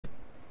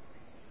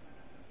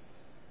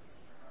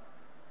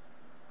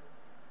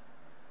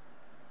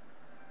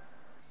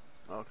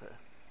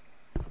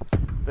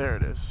There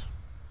it is.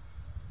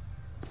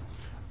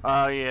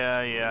 Oh, yeah,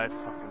 I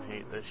fucking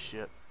hate this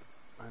shit.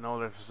 I know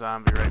there's a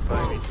zombie right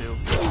by me, too.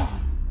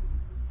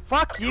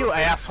 Fuck you,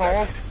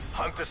 asshole!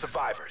 Hunt the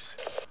survivors.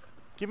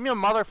 Give me a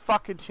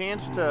motherfucking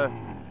chance to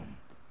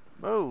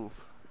move.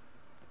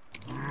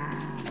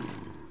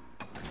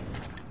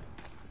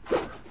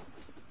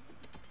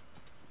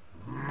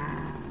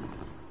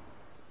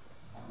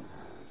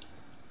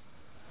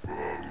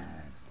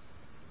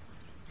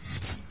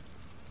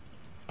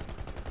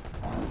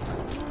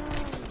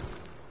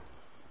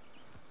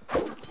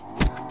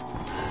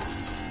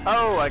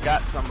 Oh, I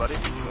got somebody.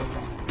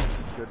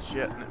 Good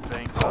shit, and it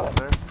banked up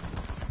there.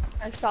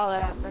 I saw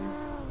that happen.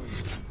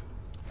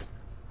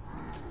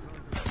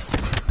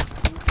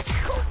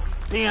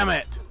 Damn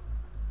it!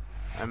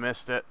 I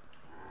missed it.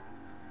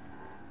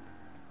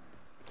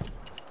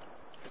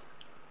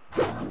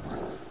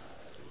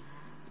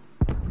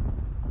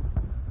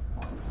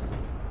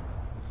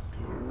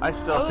 I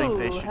still think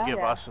they should give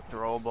us a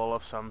throwable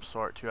of some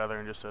sort too, other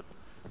than just a...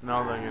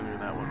 No, they're gonna do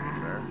that wouldn't be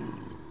fair.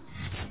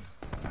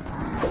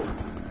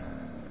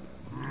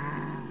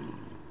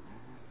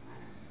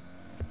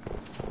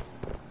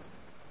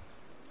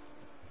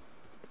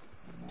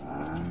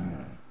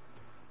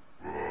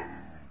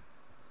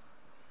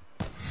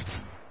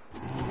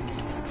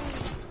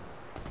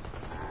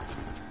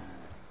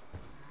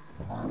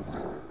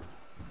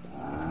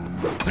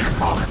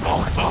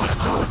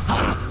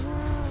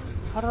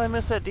 How did I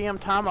miss that damn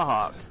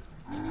tomahawk?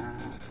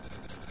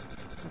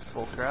 That's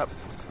bullcrap.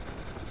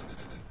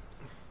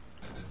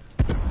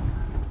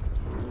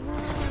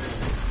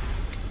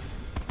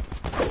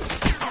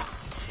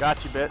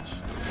 Got you, bitch.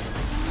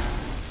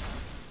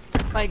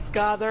 My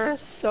god, there are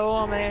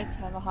so many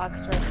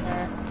tomahawks right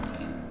there.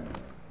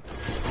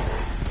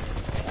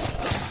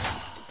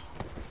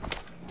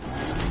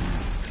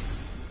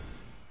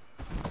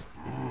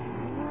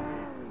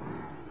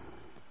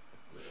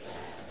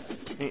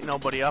 Ain't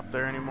nobody up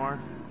there anymore.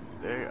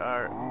 They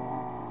are...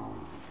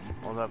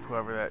 Hold up,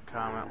 whoever that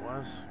comment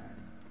was.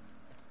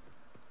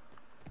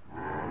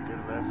 We'll get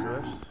it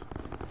after this.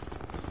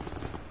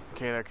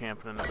 Okay, they're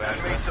camping in the back.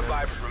 8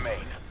 survivors remain.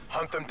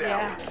 Hunt them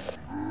down.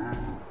 Yeah.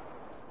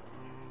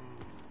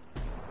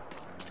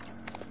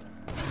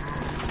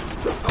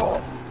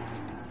 Oh.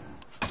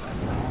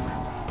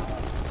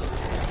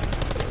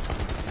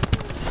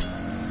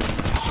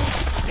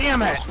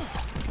 Damn it!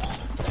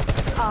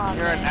 Oh,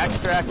 You're an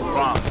extract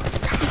bum.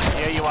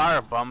 Yeah, you are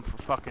a bum for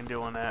fucking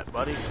doing that,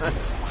 buddy. Good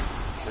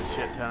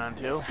shit, 10 on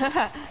 2.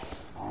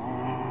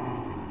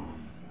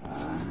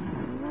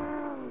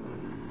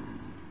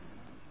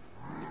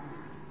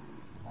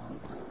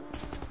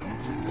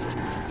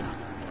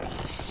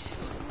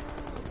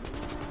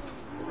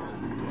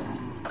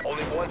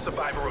 Only one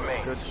survivor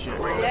remains. Good shit.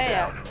 Bring them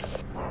Yeah.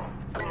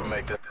 down. You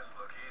make this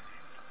look easy.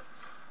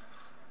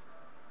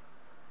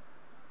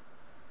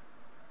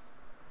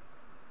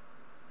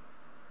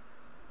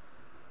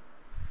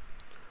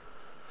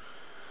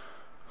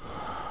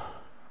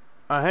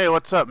 Hey,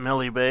 what's up,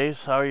 Millie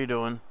Bays? How are you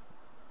doing?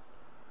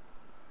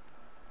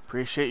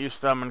 Appreciate you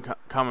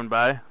coming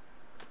by.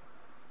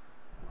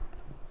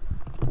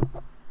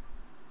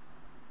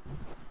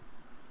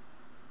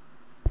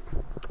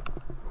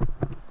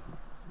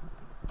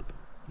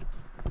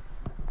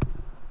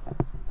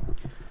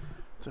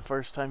 It's the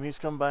first time he's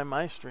come by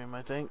my stream,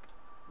 I think,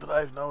 that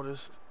I've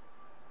noticed.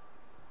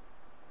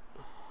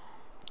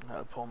 I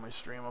gotta pull my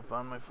stream up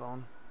on my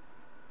phone.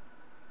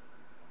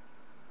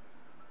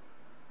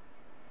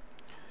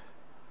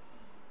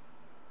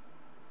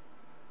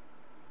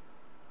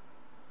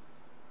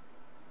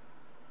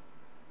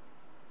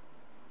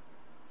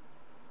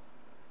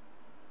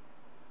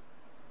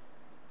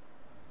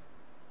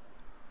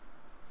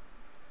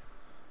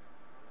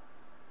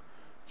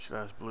 Should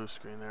have blue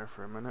screen there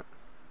for a minute.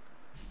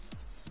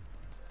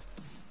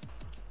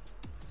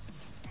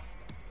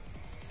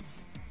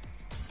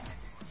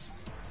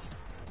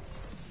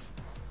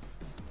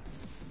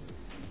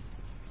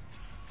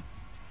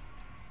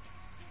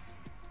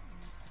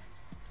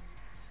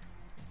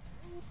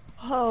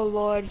 Oh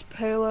lord,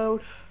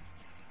 payload.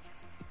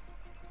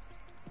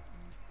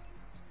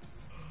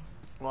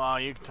 Wow,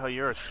 you can tell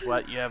you're a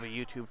sweat. You have a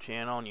YouTube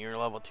channel and you're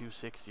level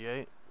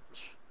 268.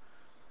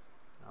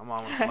 I'm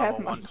almost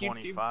level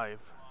 125.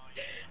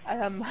 I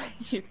have my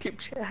YouTube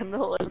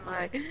channel as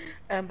my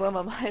emblem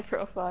on my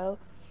profile.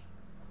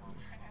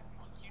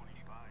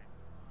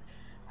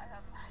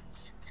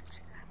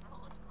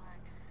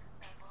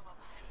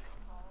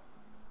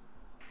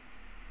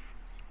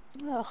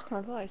 Ugh,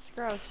 my voice,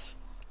 gross.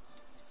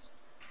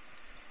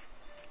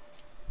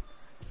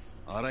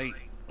 Alright,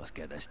 let's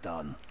get this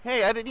done.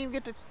 Hey, I didn't even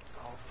get to...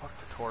 Oh, fuck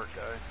the torque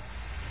guy.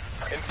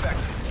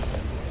 Infected.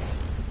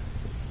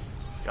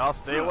 Y'all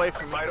stay away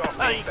from me. Fight off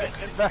the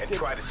infected and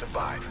try to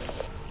survive.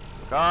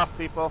 Look off,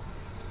 people.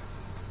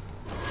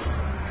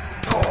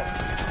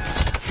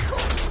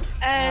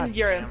 And God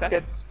you're damn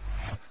infected.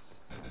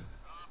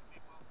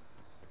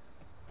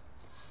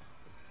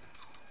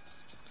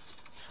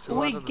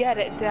 We get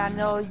it,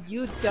 Daniel.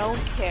 You don't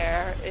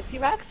care if he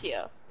wrecks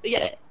you. We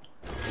get it.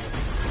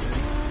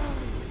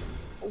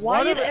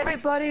 Why is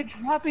everybody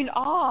dropping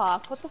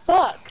off? What the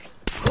fuck?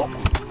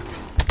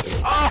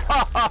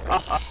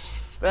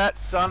 That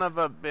son of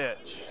a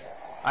bitch.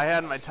 I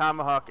had my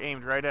tomahawk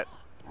aimed right at...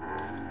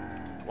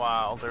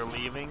 Wow, they're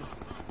leaving.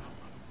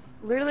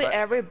 Literally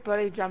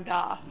everybody jumped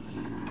off.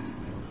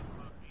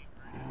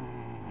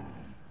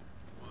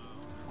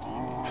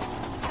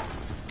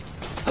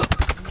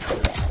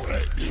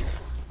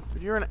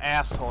 But you're an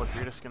asshole if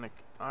you're just gonna...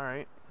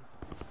 Alright.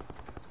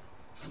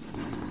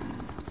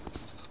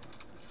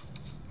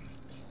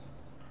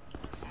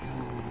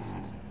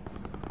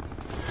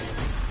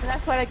 And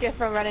that's what I get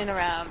for running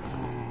around.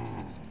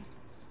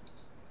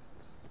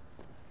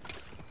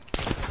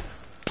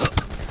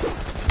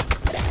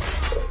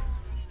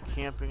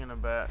 Camping in the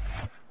back.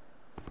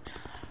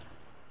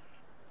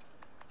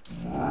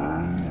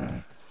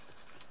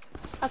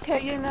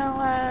 Okay, you know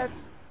what?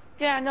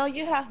 Daniel,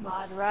 you have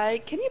mod,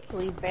 right? Can you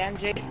please ban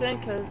Jason?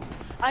 Because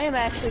I am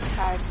actually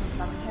tired from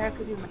coming here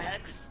because you're my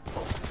ex.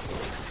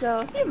 So,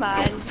 if you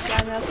mind,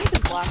 Daniel, if you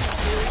can block him,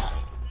 please.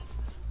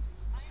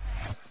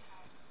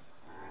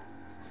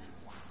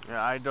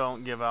 Yeah, I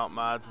don't give out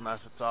mods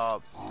unless it's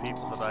all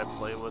people that I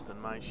play with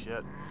and my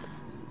shit.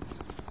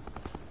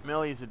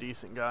 Millie's a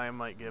decent guy, I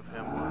might give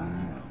him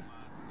one.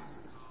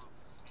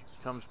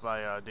 He comes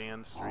by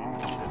Dan's stream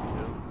and shit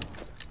too.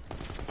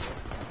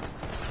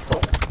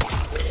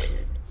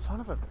 Son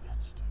of a bitch,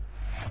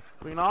 dude.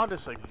 We can all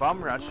just like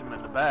bum rush him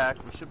in the back.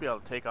 We should be able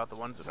to take out the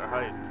ones that are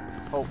hiding.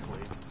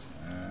 Hopefully.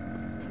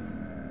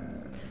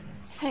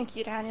 Thank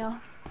you, Daniel.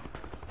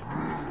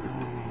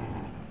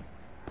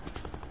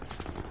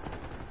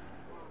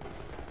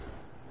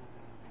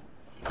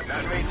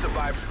 9 main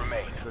survivors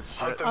remain. Good shit.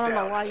 Hunt them I don't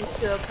know down. why you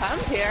still come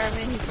here. I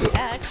mean, he's the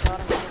ex, so I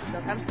don't know why he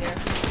still comes here.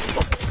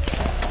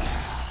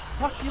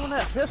 Fuck you and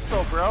that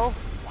pistol, bro.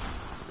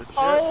 Good shit.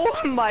 Oh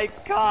my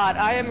god,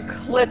 I am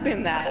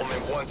clipping that. Only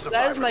one survivor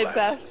That is my left.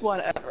 best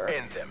one ever.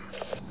 End them.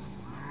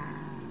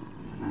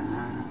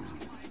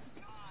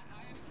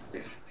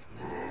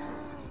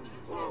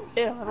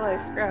 Ew, my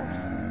voice,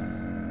 gross.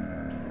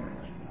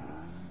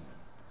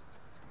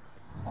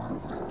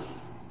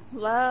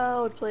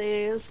 Load,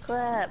 please,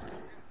 clip.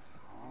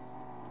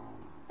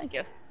 Thank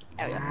you.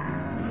 There we go.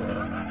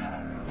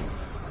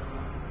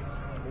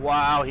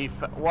 Wow,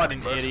 what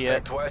an First idiot.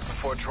 think twice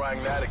before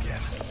trying that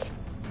again.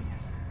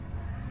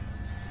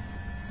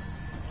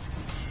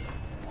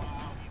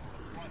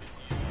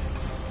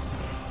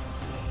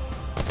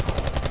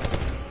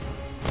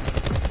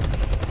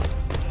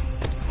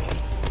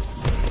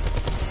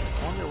 I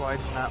wonder why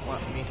it's not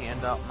letting me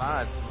hand out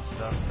mods and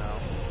stuff now.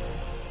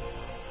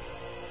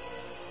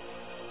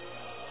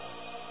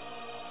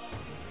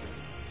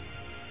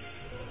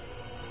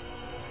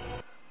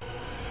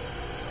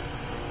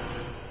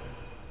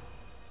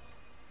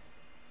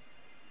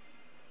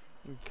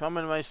 You come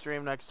in my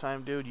stream next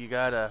time, dude. You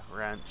got a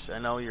wrench. I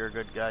know you're a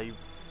good guy. You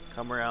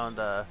come around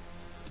on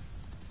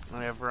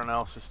everyone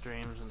else's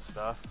streams and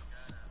stuff.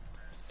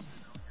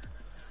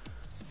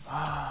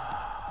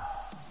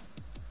 I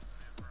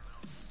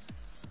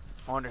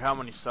wonder how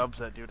many subs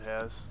that dude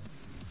has.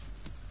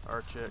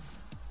 Or chick.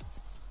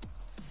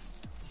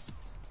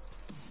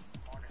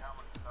 I wonder how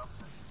many subs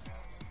that dude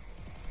has.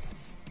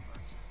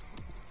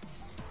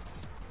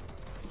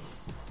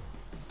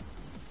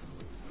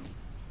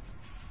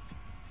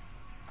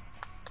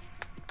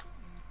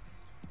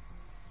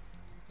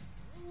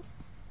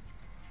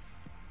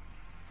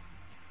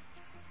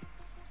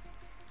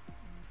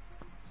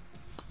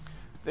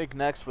 I think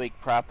next week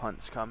prop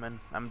hunt's coming.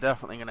 I'm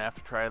definitely gonna have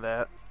to try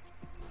that.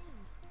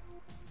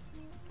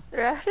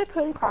 You're actually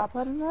putting prop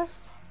hunt in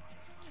this?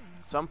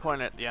 Some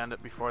point at the end,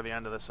 before the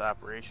end of this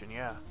operation,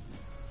 yeah.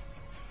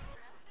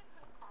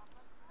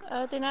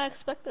 I did not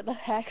expect that to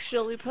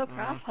actually put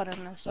prop hunt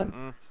in this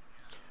one.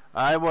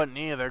 I wouldn't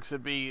either, because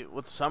it'd be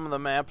with some of the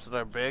maps that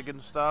are big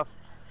and stuff,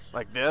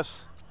 like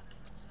this.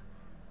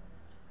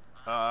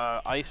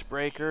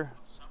 Icebreaker.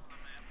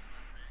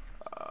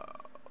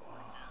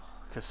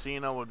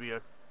 Casino would be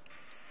a...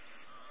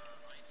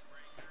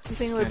 You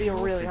think it would be a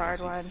really hard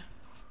one?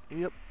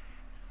 Yep.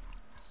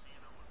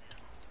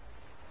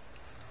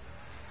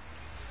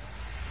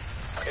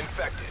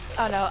 Infected.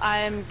 Oh no,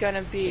 I'm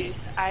gonna be...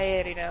 I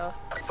already know.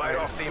 Fight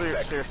off the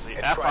infected. Seriously,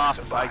 and F try to off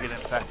if I survive. get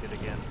infected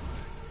again.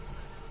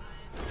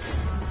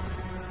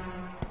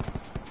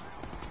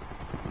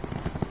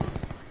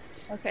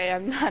 Okay,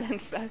 I'm not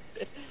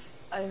infected.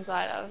 I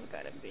thought I was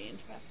gonna be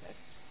infected.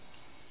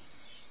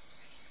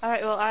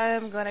 Alright, well, I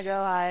am gonna go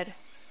hide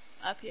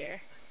up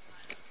here.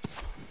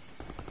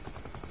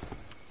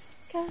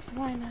 Cause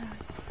why not?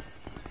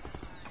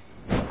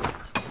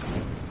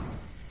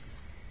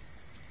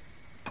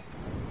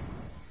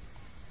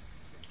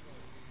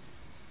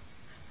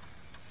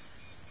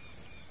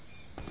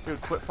 Dude,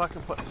 quit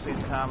fucking putting the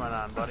same comment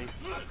on, buddy.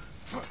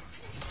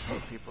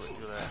 People that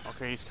do that.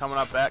 Okay, he's coming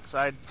up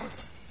backside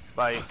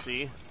by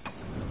C.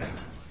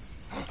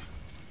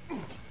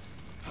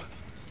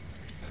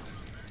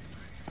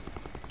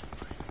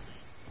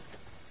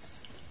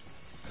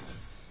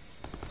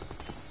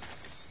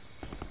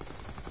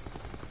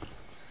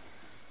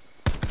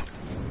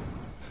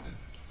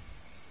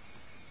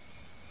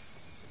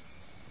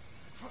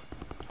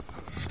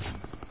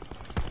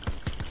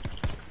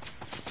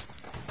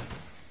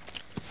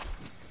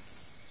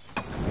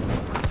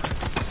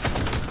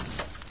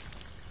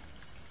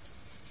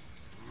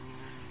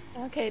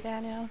 Okay,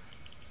 Daniel.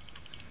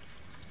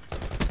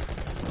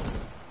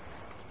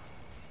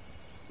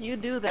 You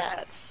do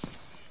that.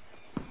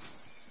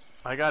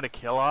 I got a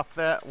kill off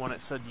that when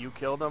it said you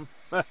killed him.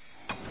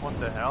 What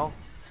the hell?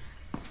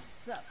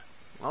 What's up?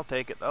 I'll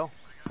take it though.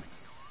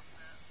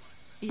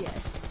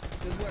 Yes.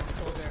 Good work,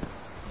 soldier.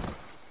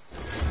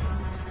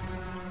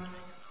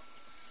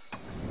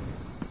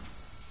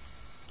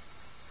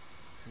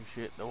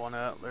 Shit, the one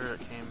out there that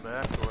came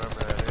back, whoever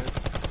that is.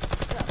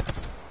 What's up?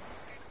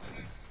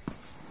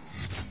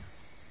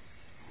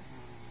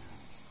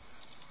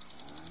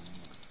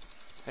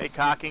 Hey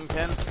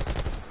Cockington,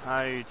 how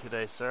are you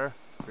today, sir?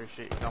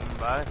 Appreciate you coming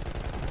by.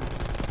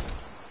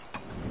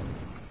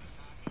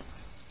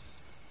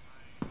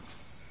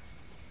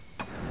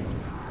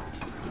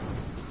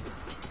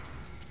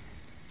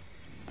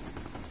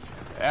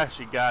 I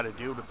actually got a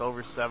dude with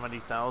over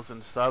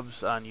 70,000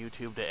 subs on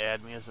YouTube to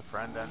add me as a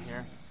friend on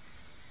here.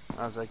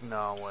 I was like,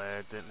 no way,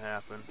 it didn't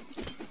happen.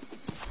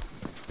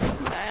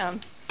 Damn.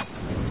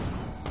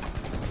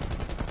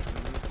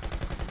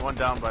 One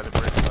down by the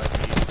bridge by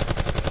me.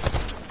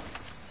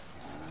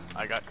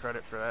 I got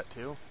credit for that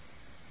too.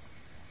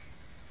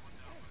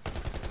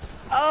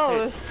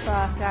 Oh, Hey.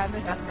 fuck, I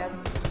missed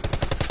him.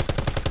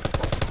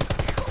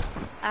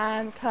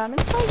 I'm coming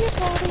for you,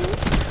 buddy.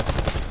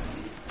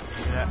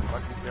 See that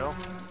fucking kill?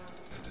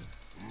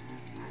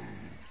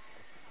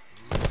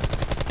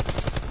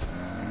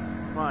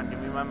 Come on,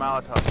 give me my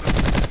Molotov.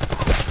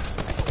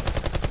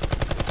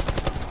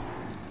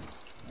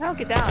 No,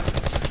 get down.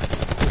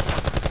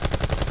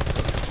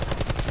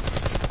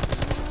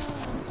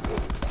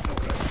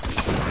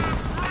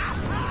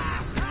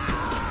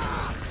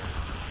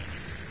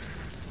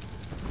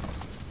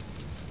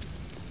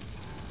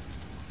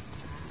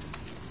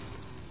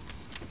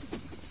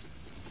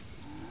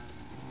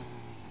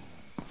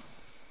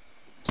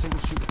 Single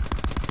shooter.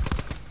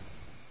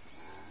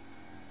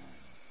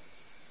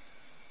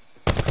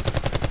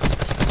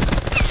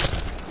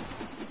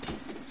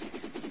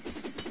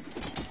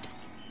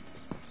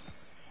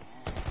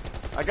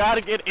 I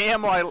gotta get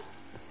ammo.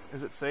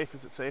 Is it safe?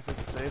 Is it safe? Is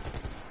it safe?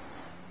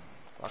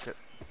 Fuck it.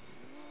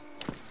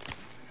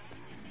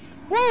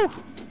 Woo! I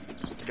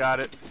got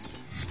it.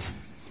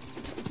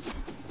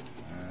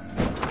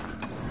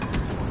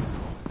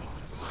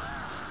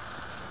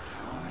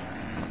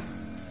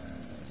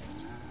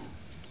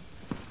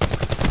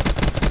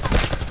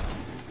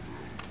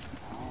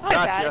 I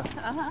Gotcha. got it.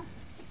 Uh-huh.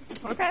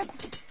 Okay.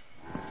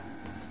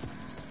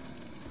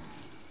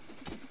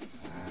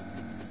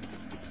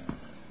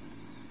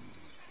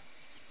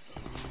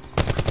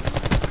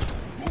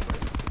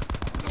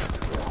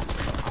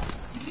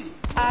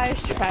 I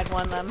should have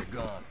one of them.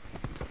 Gone.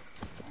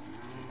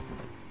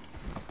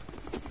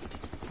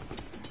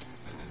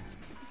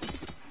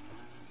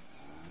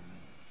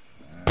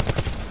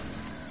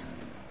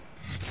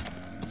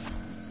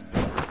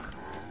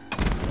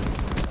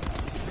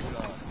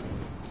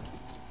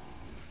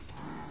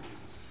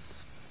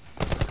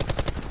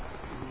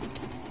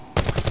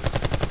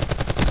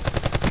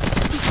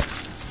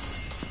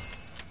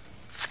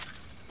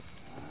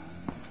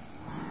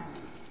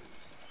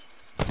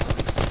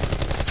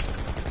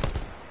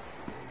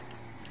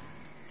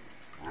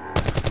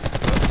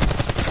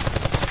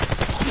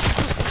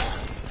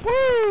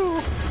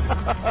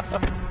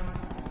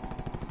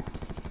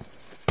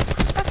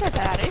 Okay,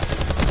 Patty.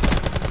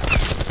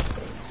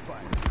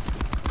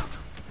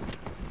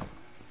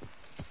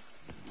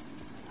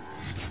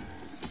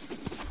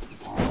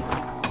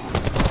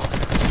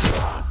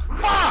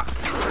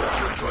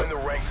 Join the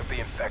ranks of the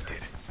infected.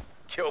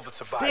 Kill the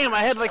survivors. Damn,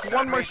 I had like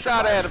one more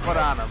shot I had to put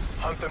on him.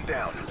 Hunt them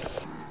down.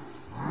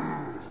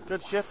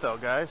 Good shit though,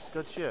 guys.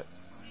 Good shit.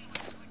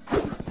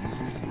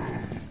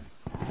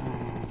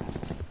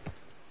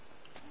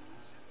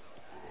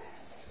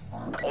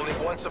 Only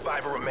one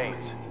survivor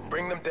remains.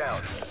 Bring them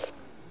down.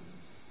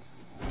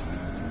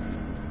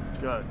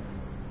 Good.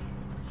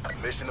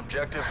 Mission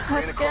objectives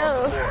green Let's across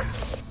go. the board.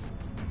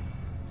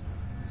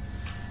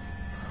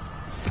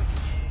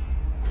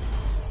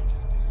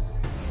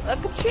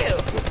 Look at you.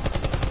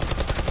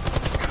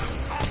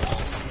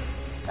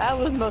 That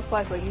was most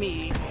likely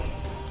me.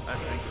 I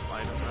think it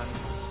might have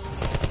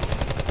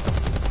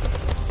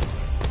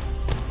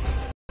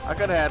been. I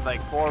could have had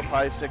like 4,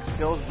 5, 6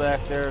 kills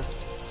back there.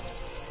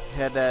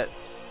 Had that.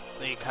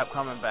 They kept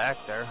coming back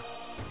there.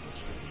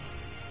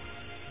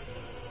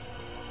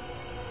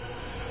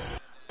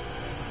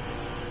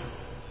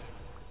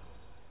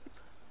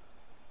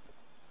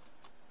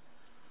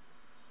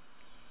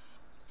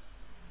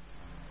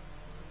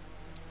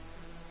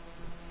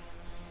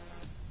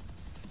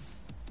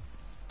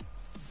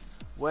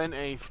 Win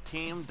a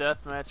team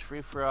deathmatch,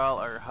 free-for-all,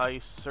 or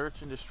heist,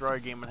 search and destroy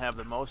game and have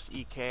the most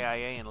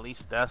EKIA and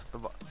least deaths.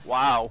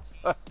 Wow.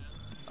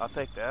 I'll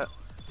take that.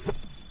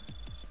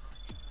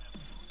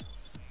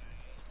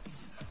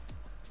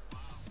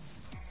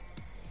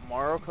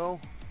 Morocco?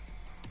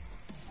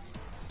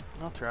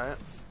 I'll try it.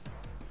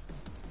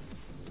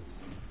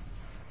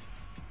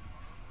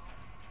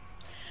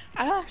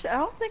 I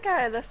don't think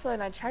I. That's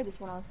when I tried this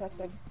one on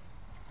second.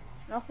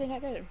 I don't think I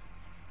did.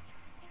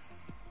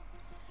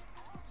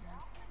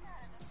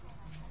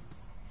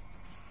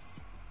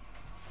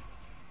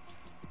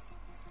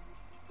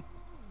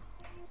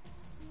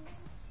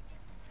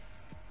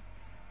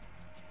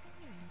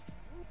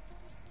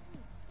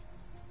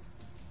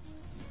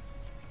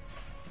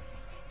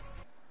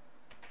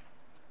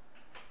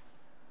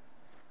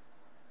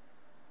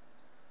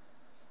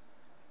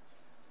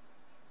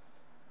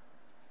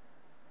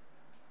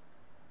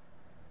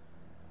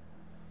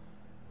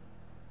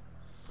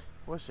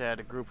 Wish I had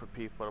a group of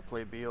people to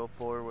play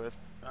B04 with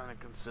on a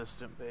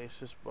consistent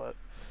basis, but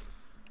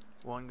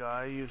one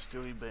guy I used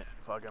to, he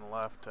fucking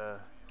left to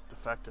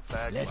defective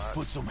fag Let's bot.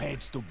 put some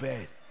heads to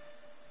bed.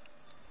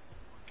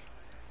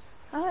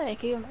 Oh,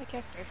 thank you, my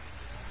character.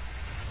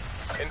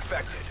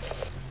 Infected.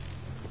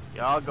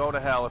 Y'all go to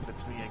hell if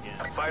it's me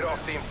again. Fight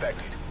off the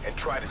infected and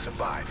try to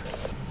survive.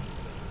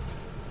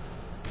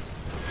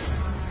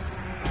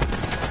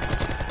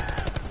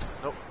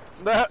 Nope.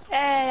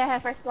 Hey, I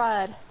have first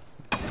blood.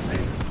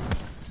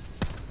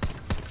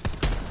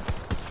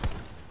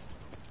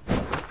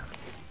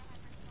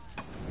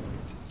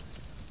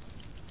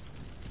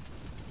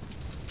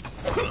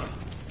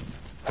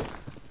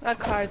 That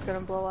car's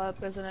gonna blow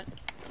up, isn't it?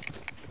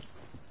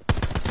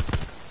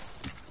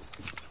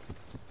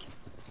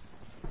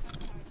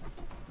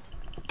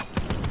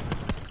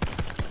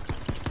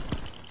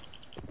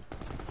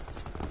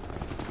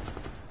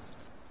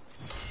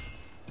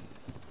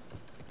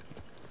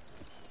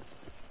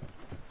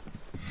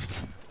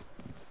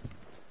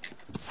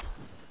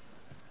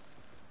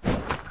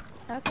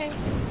 Okay.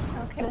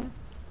 Okay then.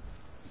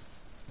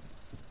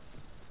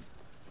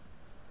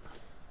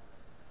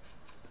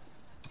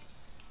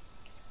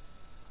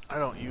 I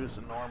don't use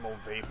the normal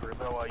Vapor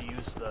though, I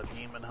use the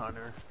Demon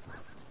Hunter.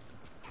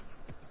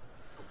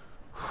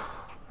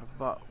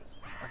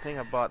 I think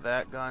I bought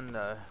that gun,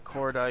 the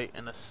Cordite,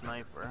 and a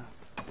Sniper.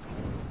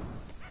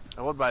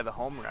 I would buy the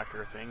Home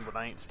Wrecker thing, but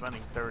I ain't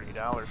spending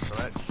 $30 for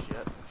that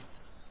shit.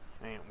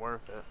 Ain't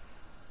worth it.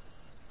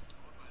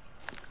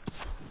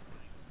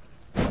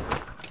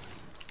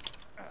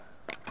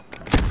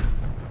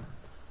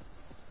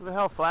 Who the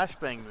hell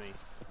flashbanged me?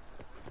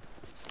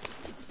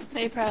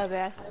 They probably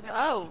asked.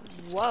 Oh,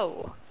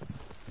 whoa.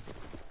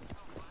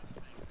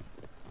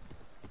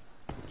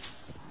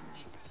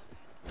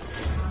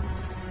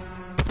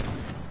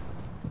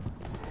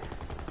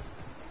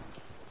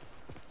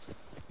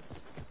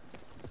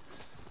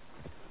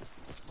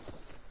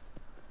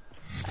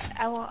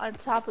 I want on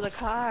top of the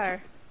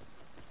car.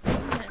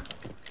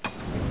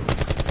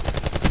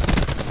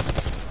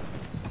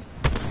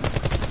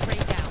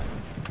 Straight down.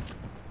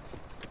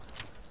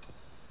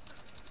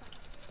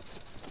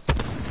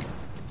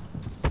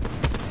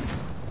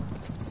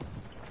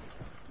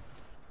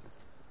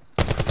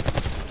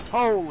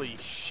 Holy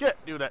shit,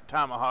 dude, that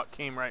tomahawk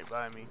came right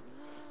by me.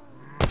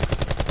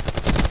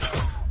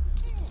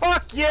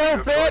 Fuck you,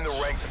 You've joined the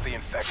bitch! ranks of the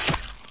infected.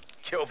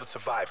 Kill the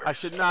survivors. I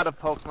should not have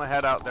poked my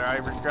head out there, I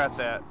regret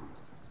that.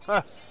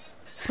 Huh.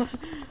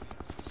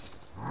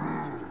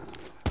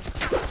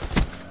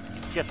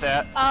 Get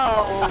that.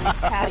 Oh,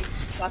 patty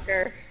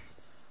fucker.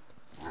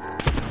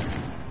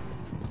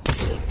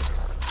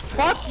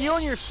 Fuck you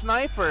and your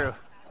sniper,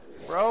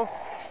 bro.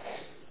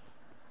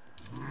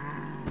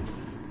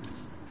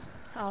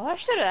 Oh, I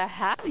should have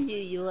had you,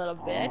 you little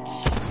bitch.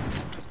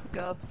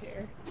 Go up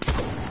here.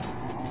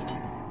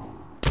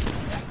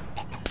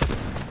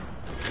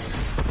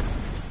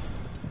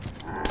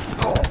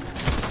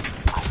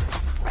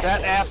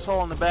 That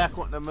asshole in the back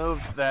wouldn't have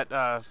moved that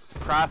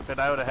Prophet,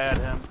 I would have had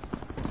him.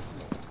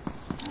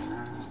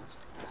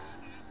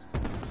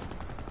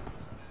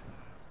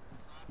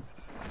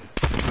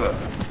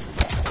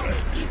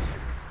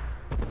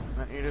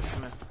 You're just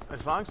gonna,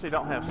 as long as they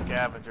don't have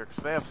Scavenger, because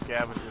if they have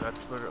Scavenger,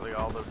 that's literally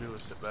all they'll do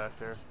is sit back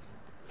there.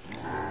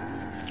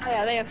 Oh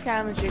yeah, they have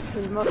scavenger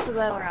because most of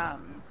them are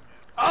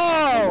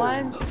Oh!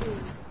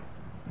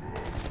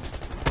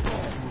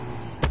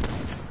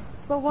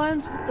 The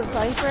ones with the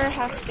Viper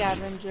have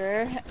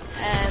scavenger,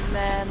 and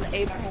then the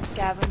Aper has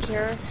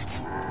scavenger.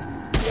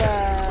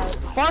 The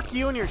Fuck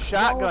you and your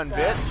shotgun,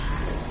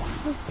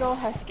 bitch! the Skull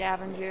has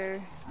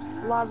scavenger.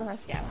 A lot of them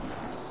have scavenger.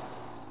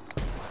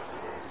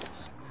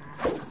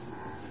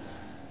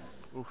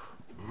 Oof.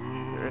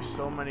 There's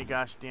so many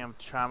goddamn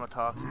trauma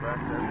talks back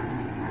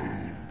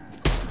there.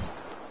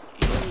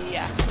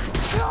 Yeah.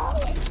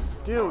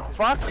 Dude,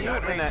 fuck you Not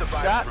and many that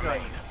survivors shotgun,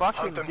 remain. you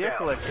fucking Hunt them dick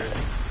down. licker.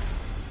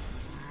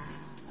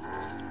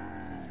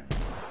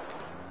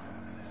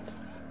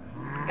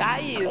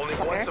 Got you. Only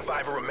one fucker.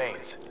 survivor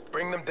remains.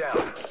 Bring them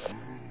down.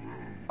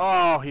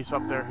 Oh, he's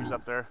up there, he's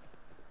up there.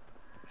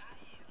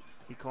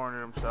 He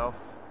cornered himself.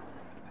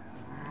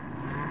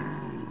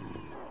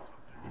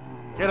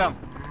 Get him!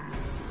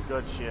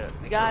 Good shit.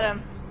 We got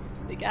him.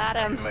 We got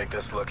him. Make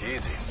this look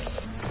easy.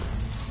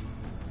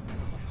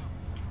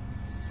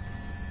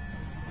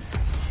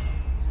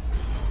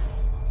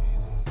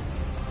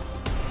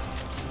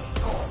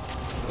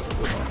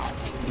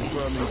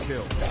 Confirming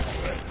kill.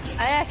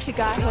 I actually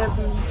got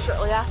him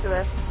shortly after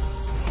this.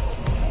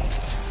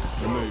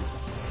 Removed.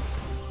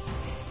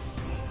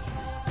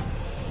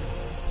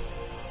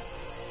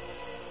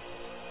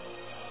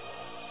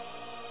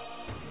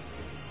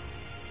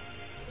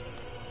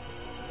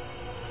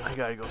 I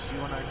gotta go see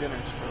when our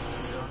dinner's supposed to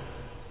be done.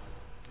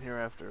 Here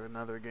after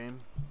another game.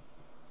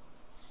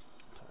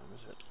 What time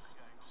is it?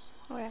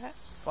 Oh, yeah.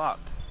 Fuck.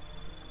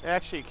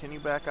 Actually, can you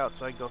back out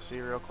so I can go see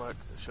real quick?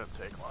 It shouldn't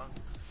take long.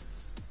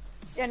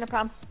 Yeah, no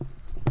problem.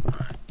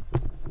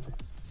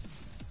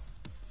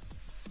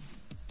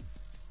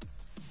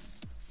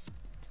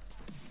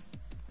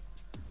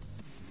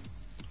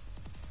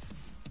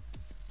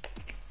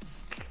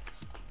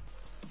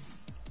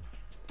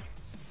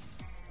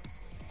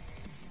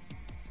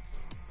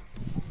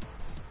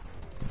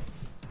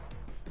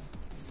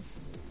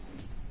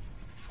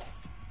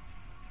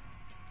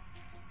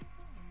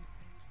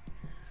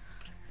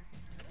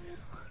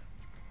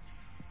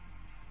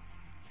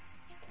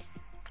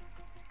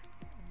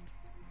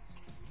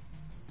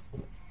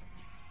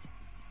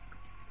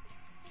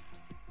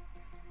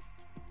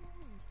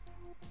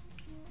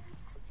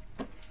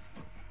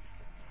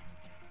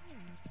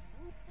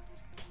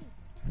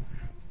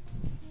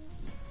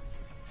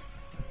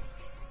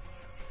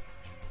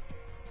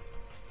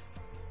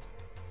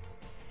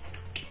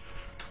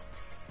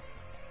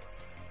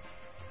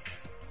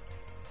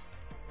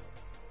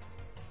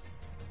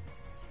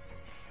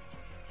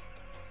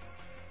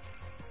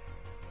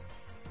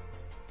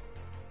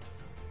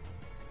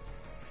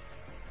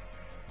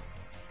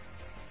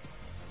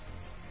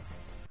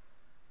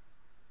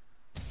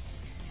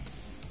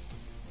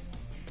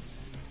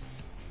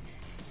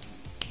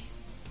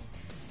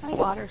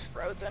 water's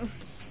frozen.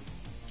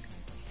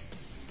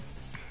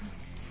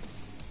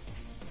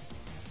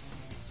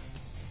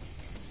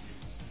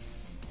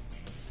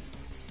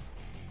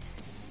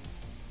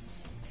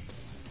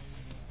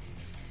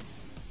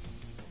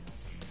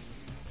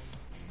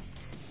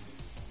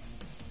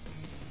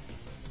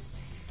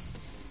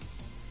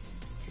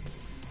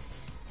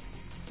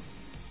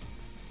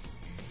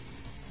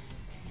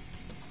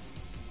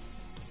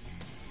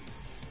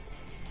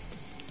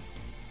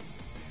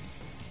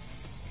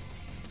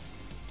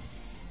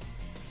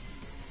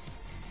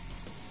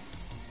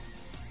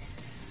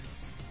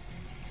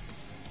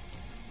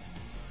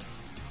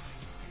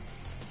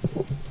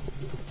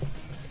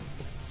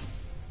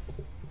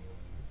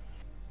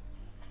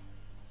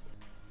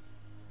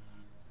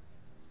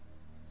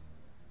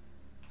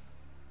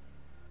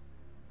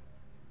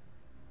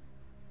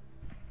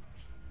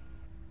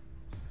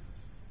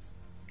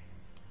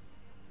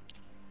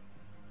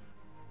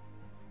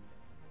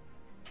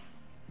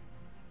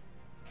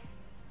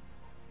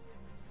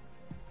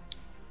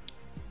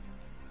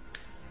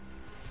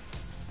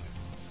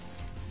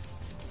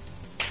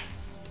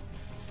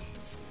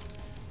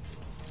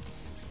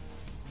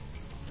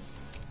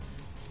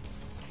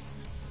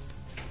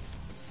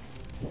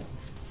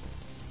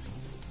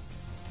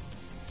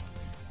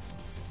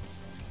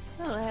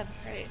 Oh, that's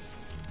great.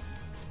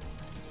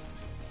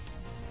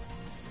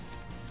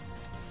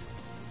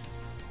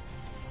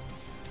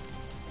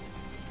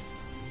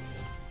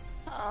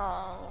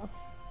 Oh.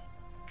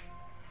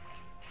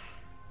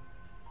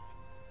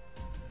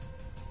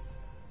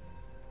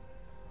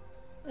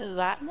 Is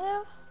that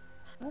new?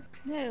 That's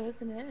new,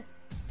 isn't it?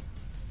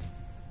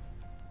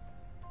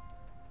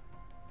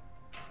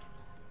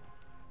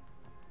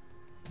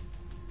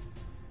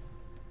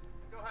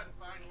 Go ahead and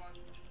find one.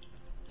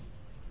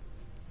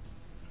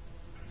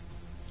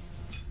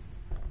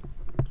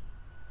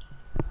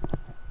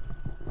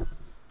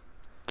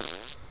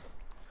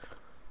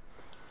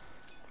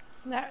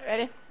 Not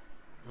ready?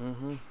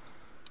 Mm-hmm.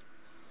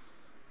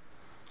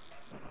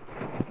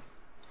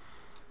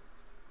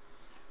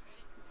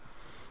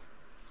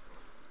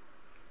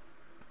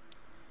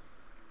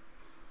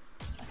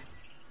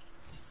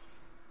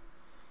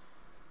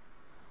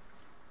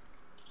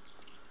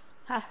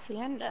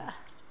 Hacienda.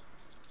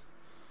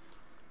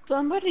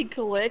 Somebody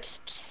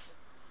glitched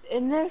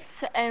in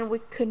this and we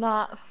could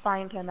not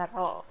find him at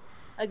all.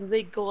 Like,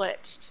 they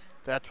glitched.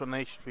 That's when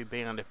they should be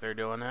banned if they're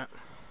doing that.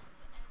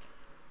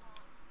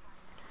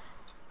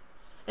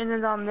 And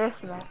it's on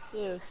this map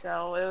too,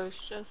 so it was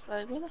just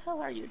like, where the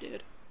hell are you,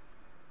 dude?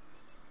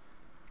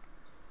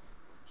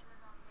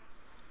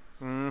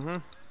 Mm-hmm.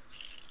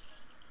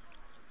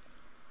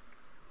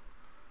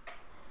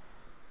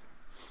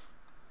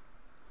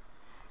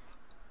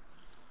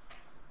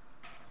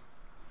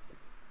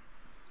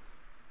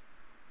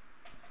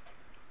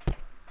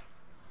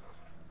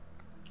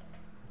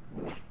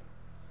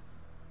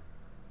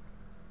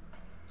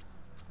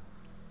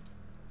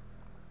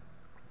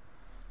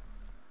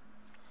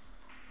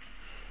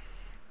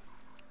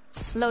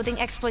 Loading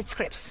exploit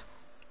scripts.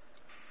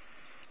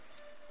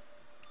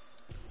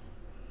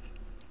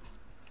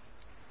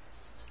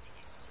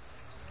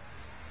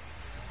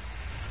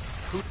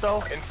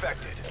 Puto?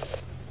 Infected.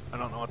 I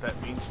don't know what that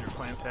means in your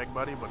clan tag,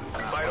 buddy, but it's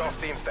not Fight funny.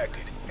 off the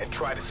infected and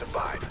try to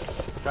survive.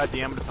 God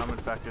damn it if I'm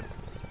infected.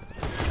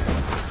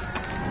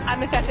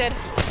 I'm infected.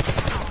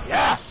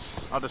 Yes!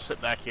 I'll just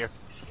sit back here.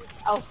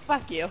 Oh,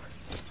 fuck you.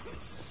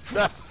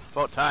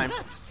 About time.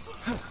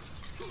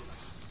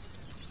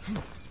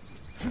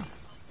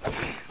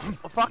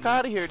 The fuck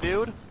out of here,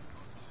 dude.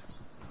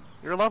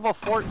 You're level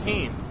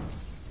 14.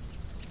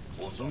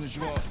 As soon as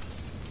you are.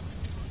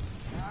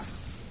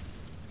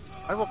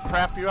 I will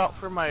crap you out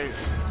for my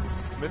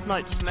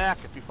midnight snack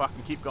if you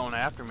fucking keep going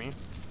after me.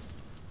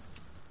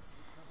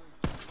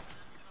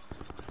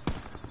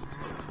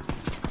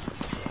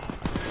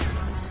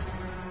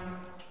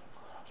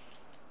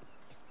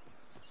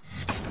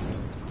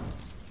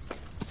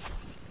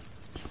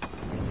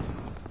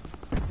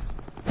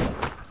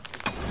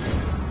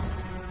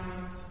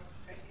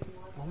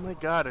 Oh my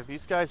god, are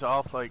these guys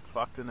all like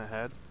fucked in the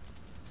head?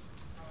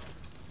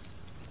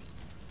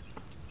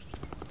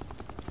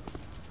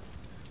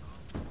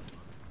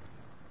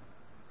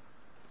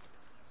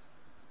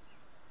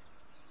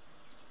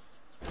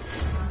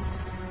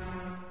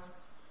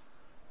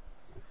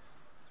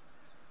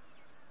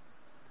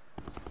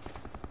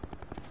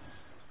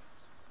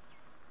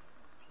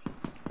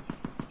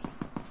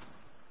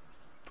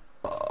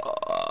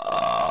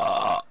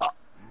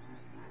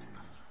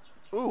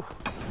 Ooh.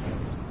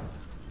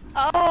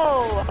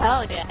 Oh,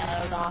 hell yeah, that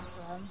was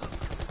awesome.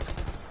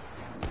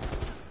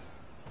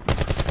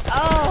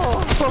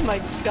 Oh my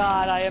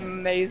god, I am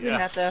amazing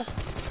at this.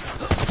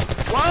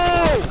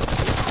 Whoa!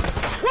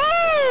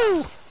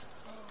 Woo!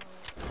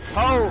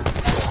 Oh!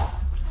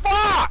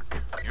 Fuck!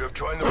 You have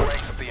joined the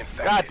ranks of the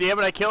infected. God damn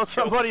it, I killed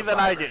Kill the somebody, then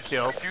I get survivors.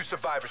 killed. A few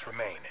survivors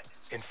remain.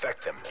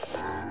 Infect them.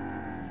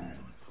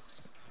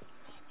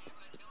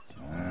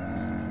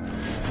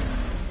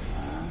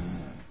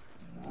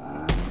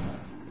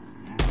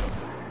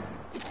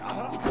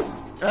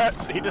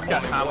 He just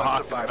got Only one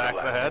tomahawked in the survivor back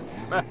of the head.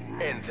 left.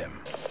 End them.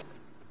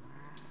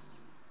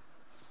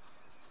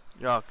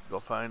 Y'all can go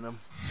find him.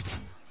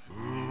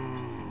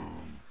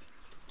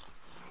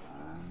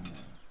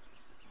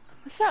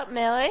 What's up,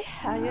 Millie?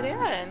 How you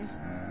doing?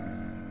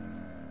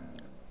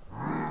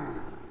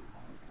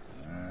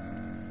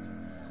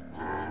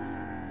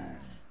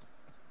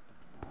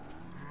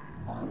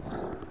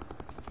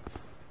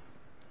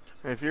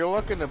 If you're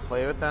looking to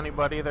play with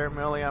anybody there,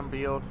 Millie, on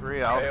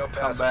B03, I'll Hail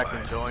come back and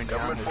pacified. join you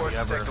Government if you forces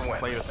ever take the win.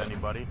 play with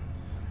anybody.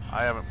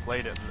 I haven't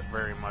played it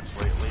very much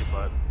lately,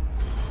 but...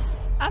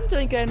 I'm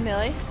doing good,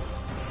 Millie.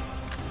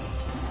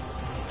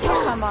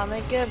 Oh, come on,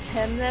 they give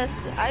him this.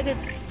 I did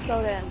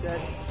so damn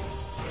good.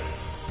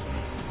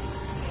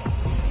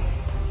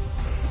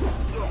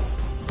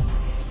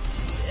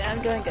 Yeah,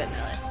 I'm doing good,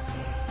 Millie.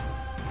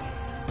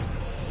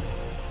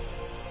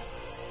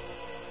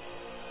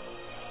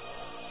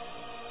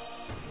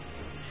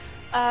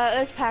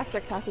 It's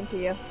Patrick talking to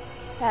you.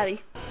 It's Patty.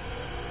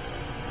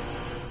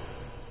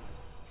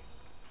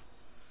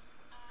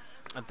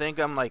 I think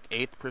I'm like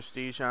 8th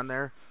prestige on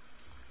there.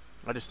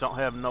 I just don't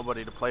have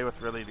nobody to play with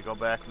really to go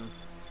back and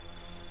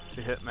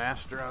to hit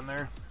master on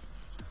there.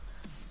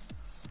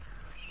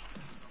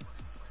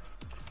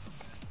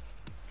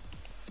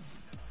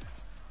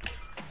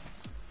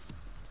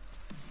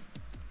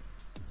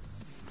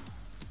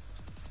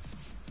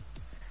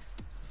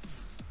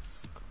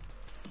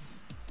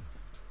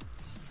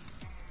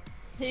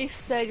 He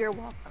said you're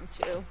welcome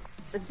to.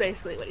 That's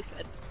basically what he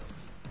said.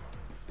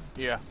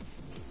 Yeah.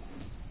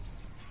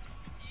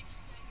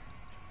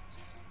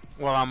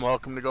 Well, I'm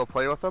welcome to go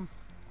play with them.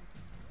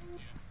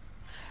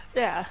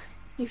 Yeah.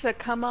 He said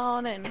come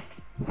on in.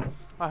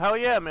 Oh, hell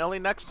yeah, Millie.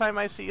 Next time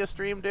I see you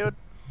stream, dude,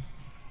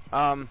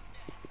 add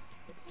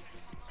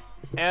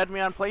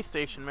me on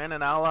PlayStation, man,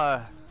 and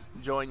I'll,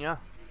 join ya.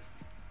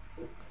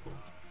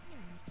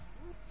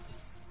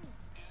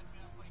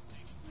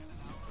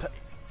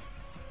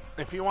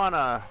 If you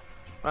wanna,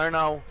 I don't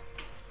know,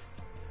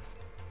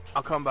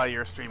 I'll come by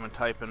your stream and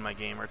type in my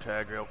gamer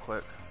tag real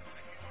quick.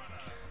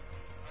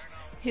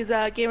 His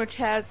gamer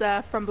tag's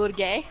from Blue to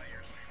Gay.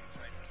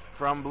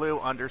 From blue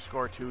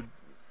 _2,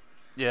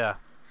 yeah.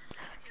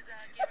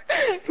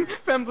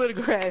 From Blue to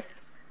Gray.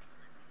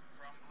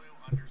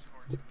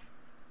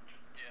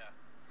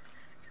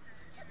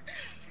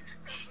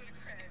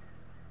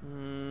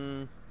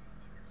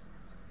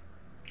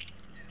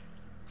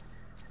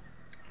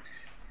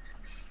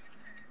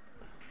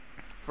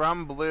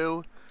 From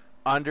blue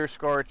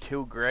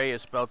 _2 gray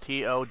is spelled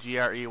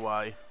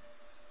TOGREY.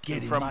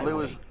 Get in From my blue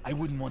way. is I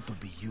wouldn't want to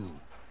be you.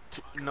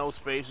 no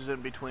spaces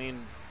in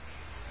between.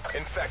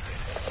 Infected.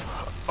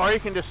 Or you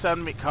can just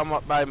send me, come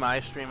up by my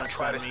stream and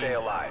Try to send stay me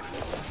alive.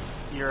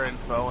 your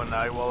info, and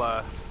I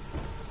will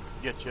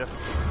get you.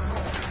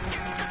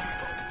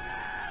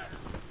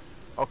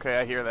 Okay,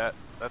 I hear that.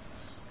 That's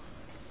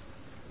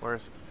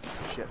where's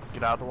shit?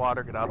 Get out of the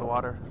water! Get out of the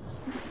water!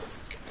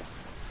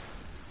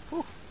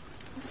 Whew.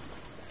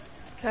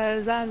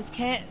 Cause I just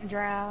can't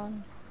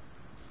drown.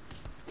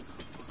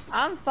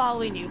 I'm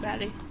following you,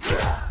 Betty.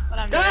 But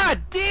I'm God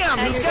damn!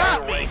 And He you're got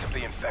The me. ranks of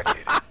the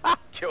infected.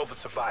 Kill the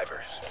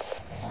survivors.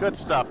 Good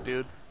stuff,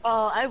 dude.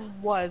 Oh, I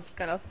was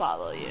gonna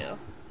follow you.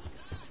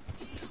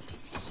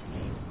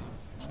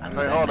 I'm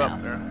Wait, good hold now.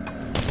 up there.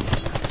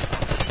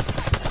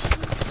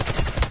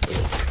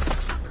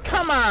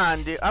 Come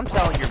on, dude. I'm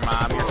telling your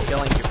mom you're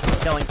killing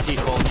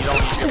people and you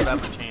don't even give them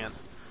a chance.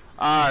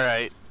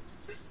 Alright.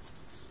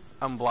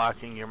 I'm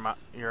blocking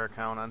your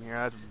account on here.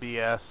 That's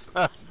BS.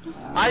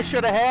 I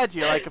should have had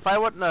you. Like, if I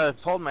wouldn't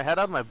have pulled my head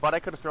out of my butt, I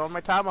could have thrown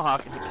my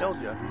tomahawk and killed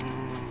you.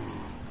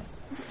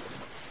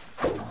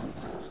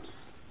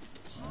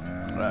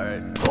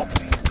 Alright. Oh.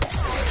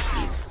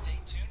 Stay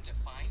tuned to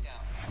find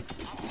out.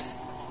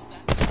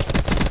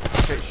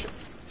 Okay,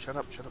 shut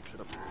up.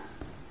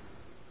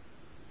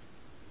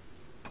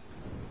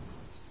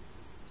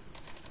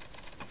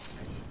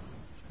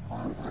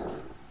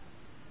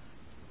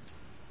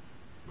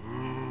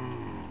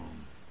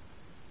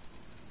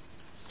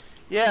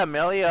 Yeah,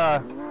 Millie,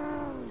 I'll,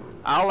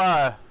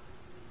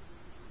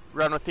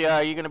 run with you.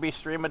 Are you gonna be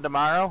streaming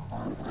tomorrow?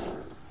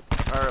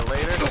 Or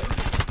later?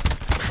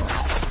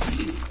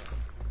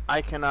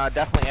 I can,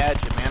 definitely add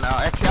you, man.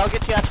 I'll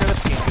get you after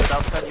this game, dude.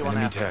 I'll send you one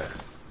after.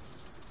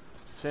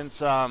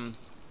 Since,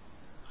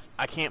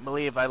 I can't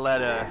believe I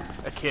let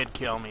a kid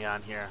kill me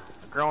on here.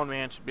 A grown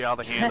man should be able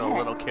to handle a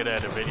little kid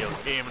at a video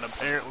game, and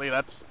apparently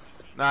that's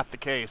not the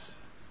case.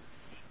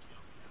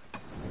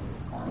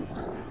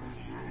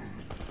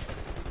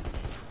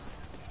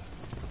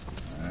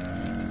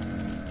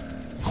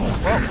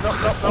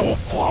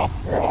 Whoa,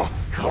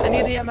 no. I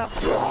need the ammo.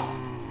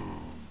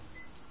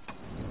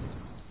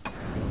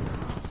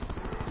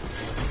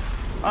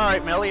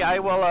 Alright, Millie, I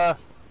will,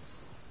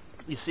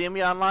 you see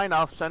me online,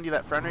 I'll send you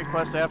that friend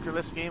request after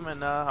this game,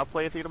 and, I'll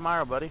play with you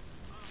tomorrow, buddy.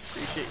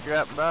 Appreciate you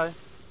dropping by.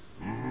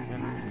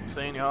 And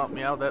saying you helped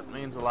me out, that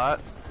means a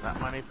lot.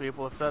 Not many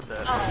people have said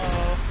that.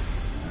 Oh,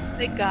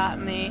 they got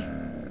me.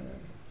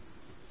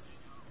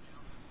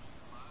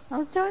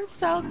 I'm doing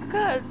so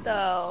good,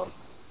 though.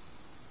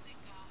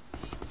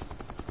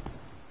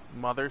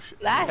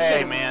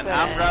 Hey man,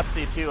 I'm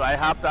rusty too. I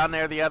hopped on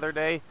there the other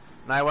day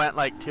and I went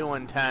like 2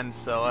 and 10,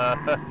 so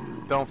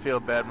don't feel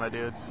bad, my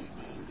dude.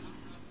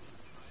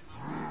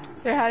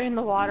 They're hiding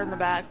the water in the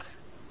back.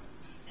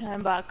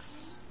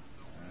 $10.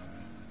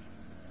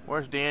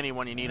 Where's Danny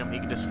when you need him? He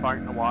can just fart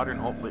in the water and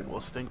hopefully it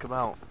will stink him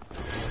out.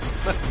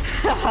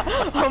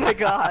 Oh my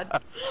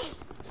god.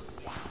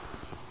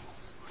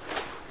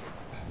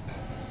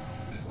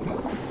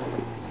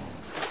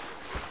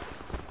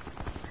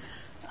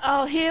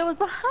 Oh, he was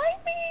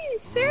behind me!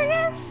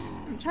 Serious?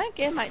 I'm trying to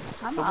get my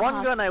time The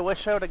one gun I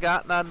wish I would have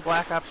gotten on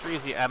Black Ops 3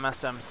 is the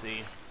MSMC.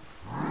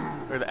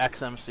 Or the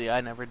XMC,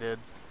 I never did.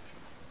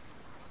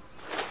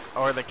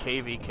 Or the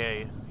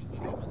KVK.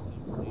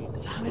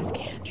 Thomas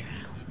Cantrell.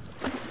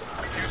 A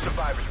few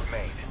survivors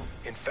remain.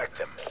 Infect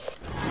them.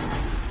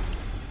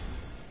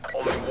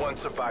 Only one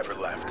survivor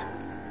left.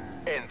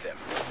 End them.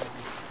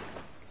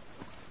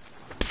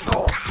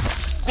 Oh.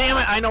 Damn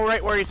it, I know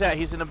right where he's at.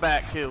 He's in the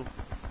back, too.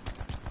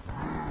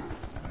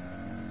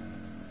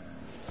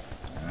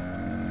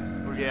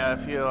 Yeah,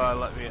 if you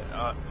let me...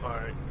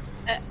 alright.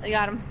 I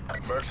got him.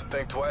 Mercs will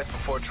think twice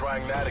before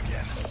trying that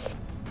again.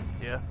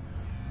 Yeah.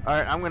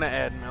 Alright, I'm gonna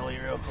add Millie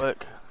real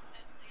quick.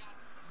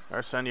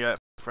 Or send you that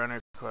friend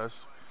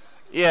request.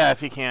 Yeah,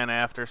 if you can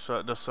after,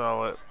 so just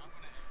so it...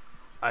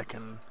 I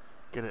can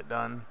get it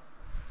done.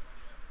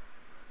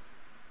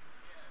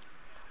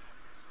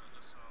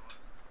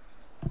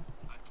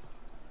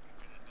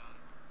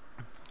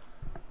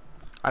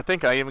 I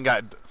think I even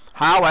got...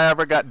 How I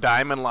ever got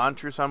diamond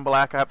launchers on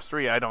Black Ops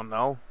 3, I don't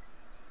know.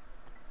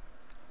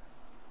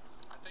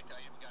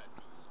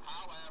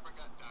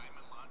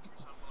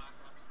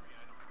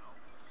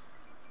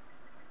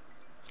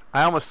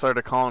 I almost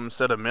started calling him,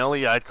 instead of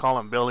Millie, I'd call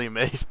him Billy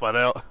Mace, but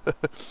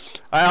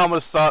I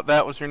almost thought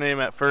that was your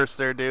name at first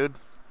there, dude.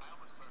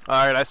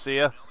 Alright, I see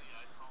ya.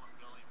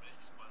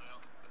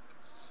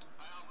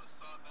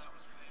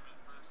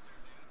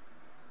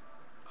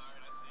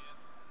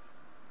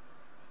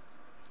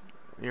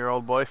 Your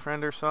old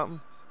boyfriend or something?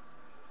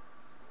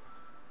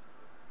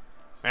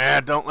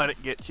 Don't let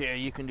it get you.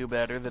 You can do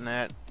better than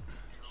that.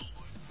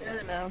 I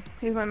don't know.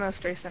 He's my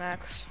most recent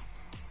ex.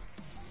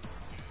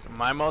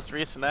 My most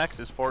recent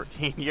ex is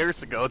 14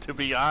 years ago, to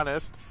be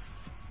honest.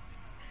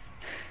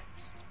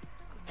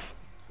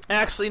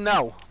 Actually,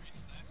 no.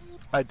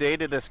 I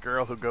dated this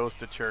girl who goes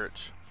to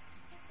church.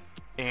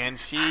 And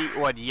she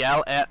would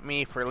yell at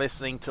me for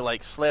listening to,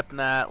 like,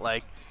 Slipknot,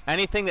 like,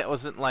 anything that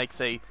wasn't, like,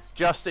 say,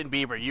 Justin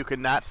Bieber. You could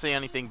not say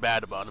anything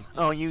bad about him.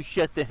 Oh, you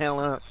shut the hell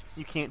up.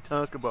 You can't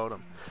talk about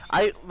him.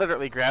 I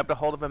literally grabbed a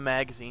hold of a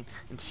magazine,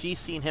 and she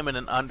seen him in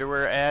an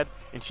underwear ad,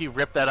 and she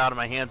ripped that out of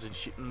my hands, and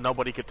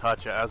nobody could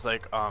touch it. I was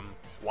like,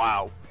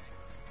 wow.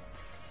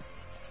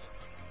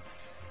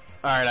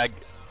 Alright,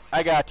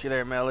 I got you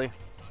there, Millie.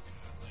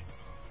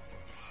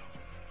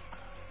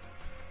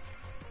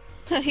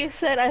 He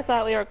said I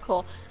thought we were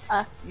cool.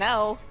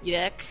 No,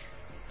 yuck.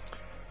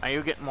 Are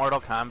you getting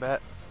Mortal Kombat?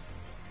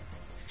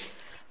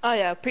 Oh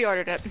yeah,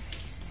 pre-ordered it.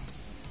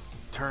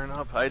 Turn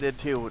up, I did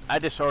too. I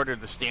just ordered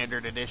the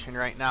standard edition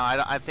right now.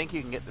 I think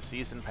you can get the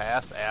season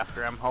pass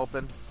after, I'm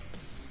hoping.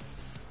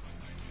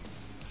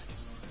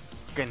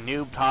 Like a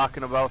noob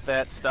talking about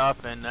that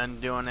stuff and then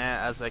doing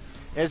that. I was like,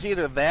 it was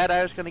either that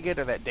I was going to get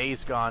or that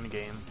Days Gone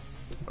game.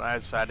 But I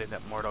decided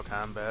that Mortal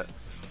Kombat.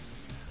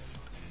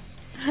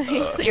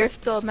 So you're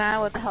still mad?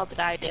 What the hell did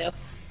I do?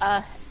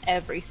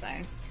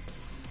 Everything.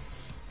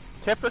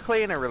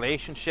 Typically in a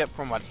relationship,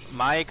 from what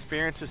my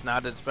experience is,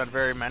 not that it's been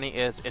very many,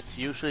 is it's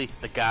usually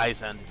the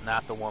guy's end,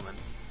 not the woman's.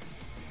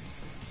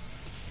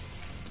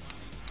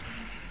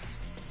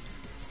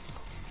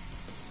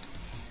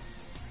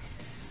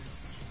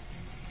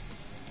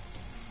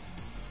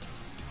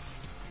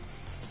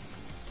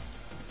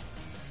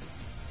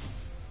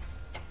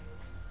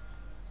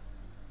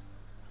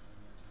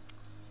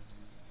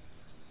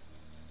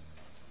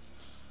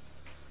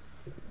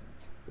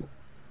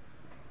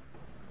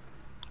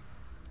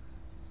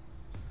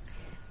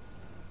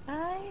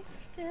 I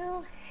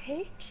still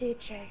hate you,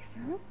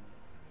 Jason.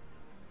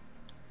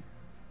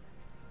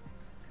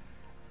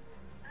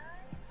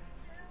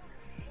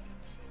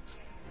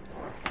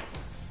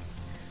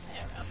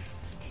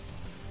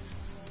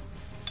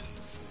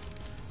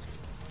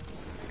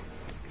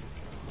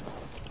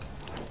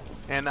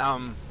 And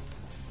I'm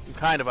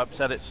kind of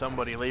upset at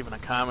somebody leaving a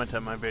comment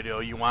on my video.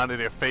 You wanted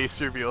a face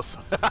reveal. So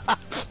no,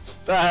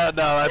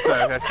 that's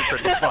actually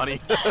pretty funny.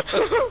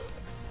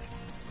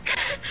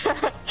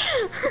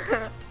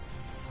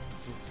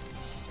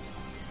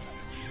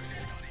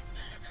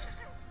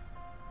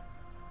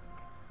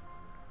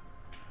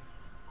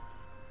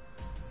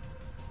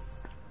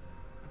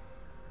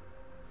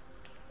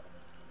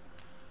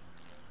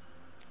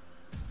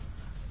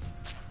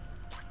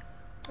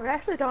 I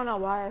actually don't know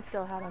why I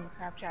still have him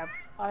on Snapchat.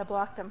 I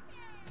blocked him.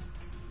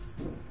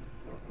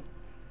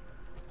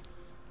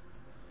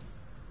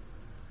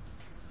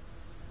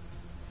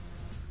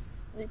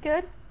 You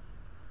good?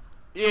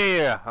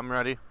 Yeah, I'm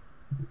ready.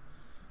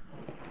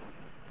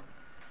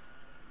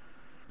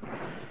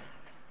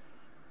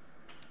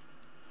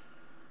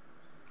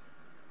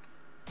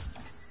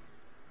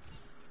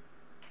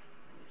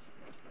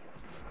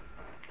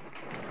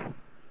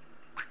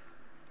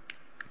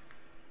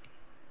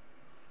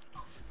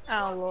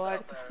 Oh lord,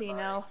 What's up, casino.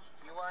 everybody?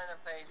 You want a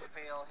page of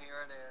feel?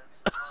 Here it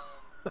is.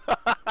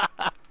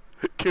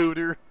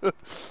 Cooter.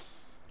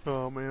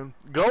 Oh man,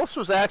 Ghost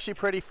was actually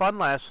pretty fun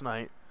last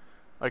night.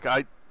 Like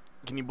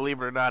can you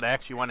believe it or not? I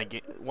actually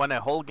won a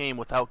whole game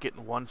without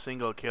getting one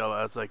single kill.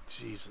 I was like,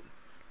 Jesus.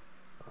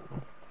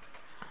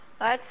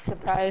 That's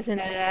surprising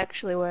it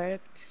actually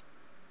worked.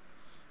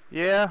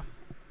 Yeah.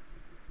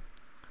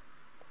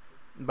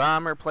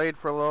 Bomber played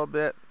for a little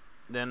bit.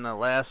 Then the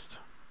last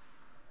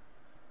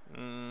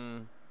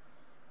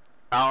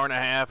hour and a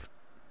half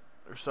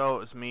or so, it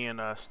was me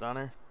and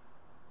Stunner.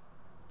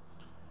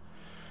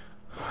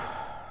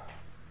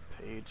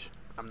 Paige.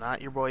 I'm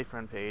not your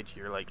boyfriend, Paige.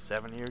 You're like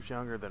 7 years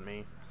younger than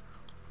me.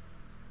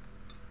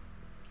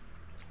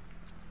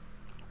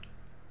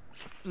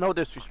 No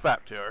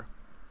disrespect to her.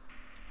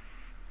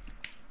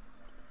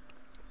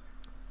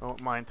 I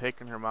don't mind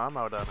taking her mom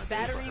out on a date.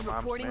 Battery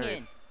reporting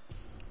in.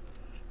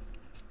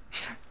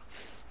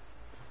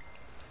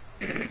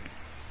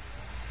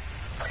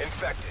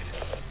 Infected.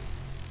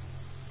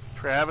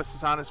 Travis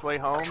is on his way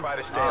home. Try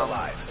to stay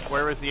alive.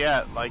 Where is he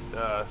at? Like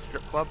the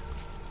strip club?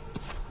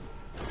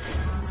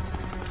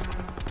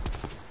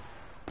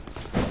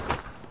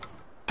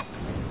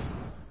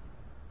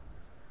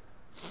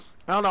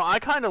 I don't know. I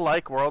kind of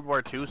like World War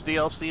II's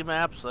DLC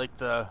maps. Like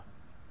I'm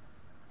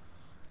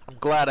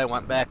glad I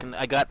went back and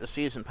I got the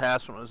season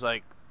pass when it was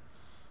like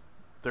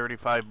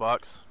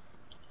 $35.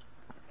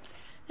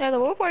 Yeah, the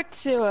World War II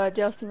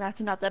DLC maps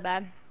are not that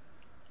bad.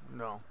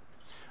 No.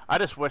 I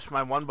just wish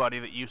my one buddy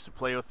that used to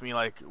play with me,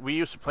 like, we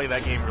used to play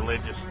that game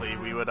religiously.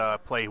 We would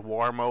play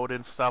war mode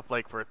and stuff,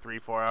 like, for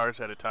 3-4 hours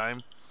at a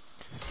time.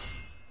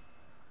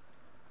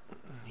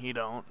 He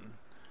don't.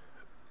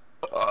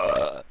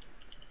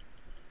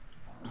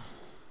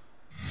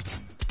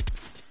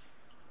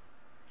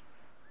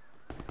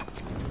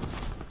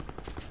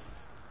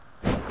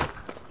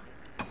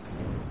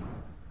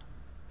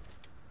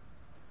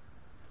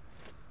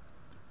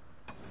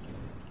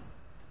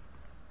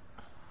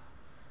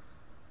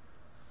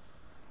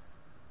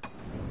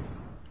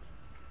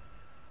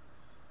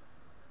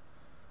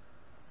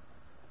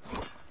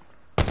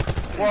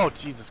 Whoa,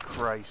 Jesus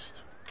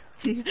Christ.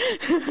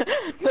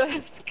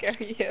 That scare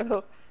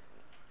you.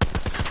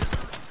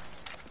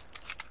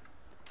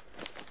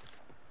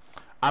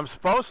 I'm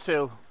supposed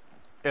to,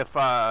 if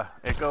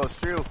it goes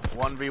through,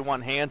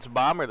 1v1 hands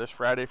bomber this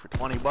Friday for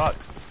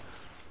 $20.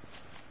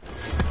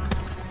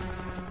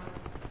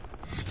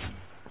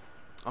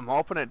 I'm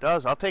hoping it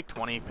does. I'll take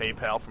 20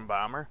 PayPal from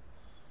Bomber.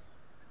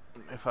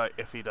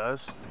 If he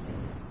does.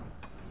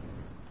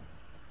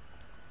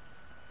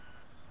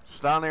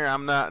 Down there,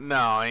 I'm not.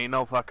 No, ain't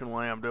no fucking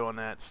way I'm doing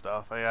that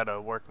stuff. I had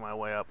to work my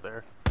way up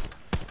there.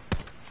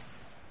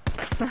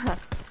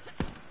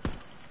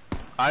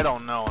 I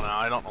don't know now.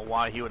 I don't know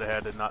why he would have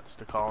had the nuts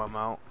to call him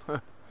out.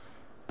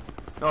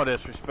 No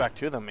disrespect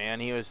to the man.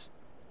 He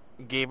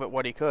gave it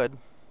what he could.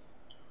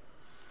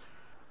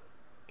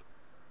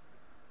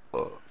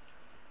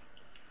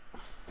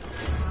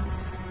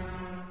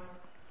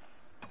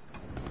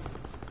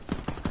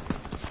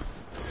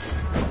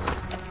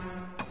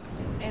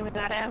 Aim with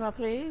that ammo,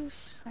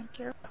 please. Thank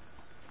you.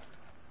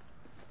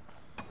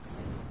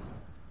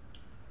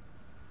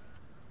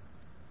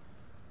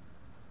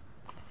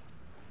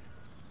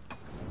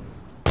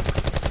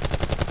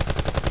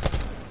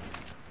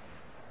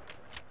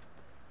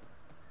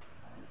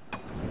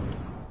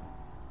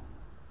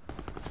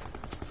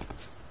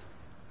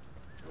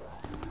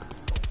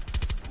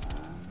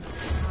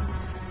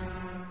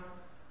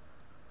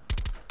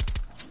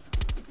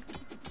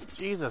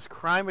 Jesus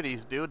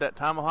Christ, dude. That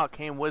tomahawk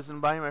came whizzing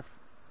by my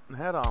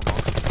head almost.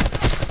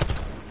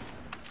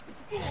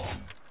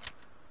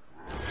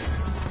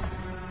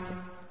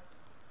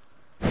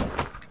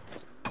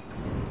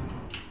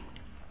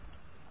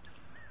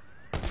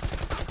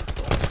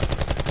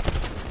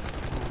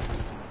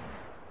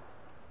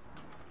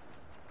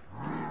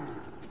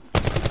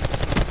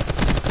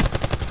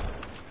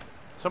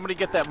 Somebody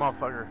get that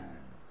motherfucker.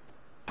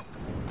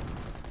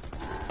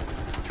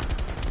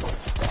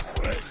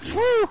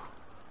 Woo!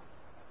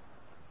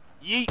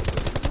 Yeet!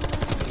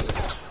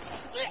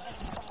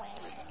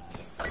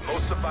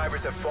 Most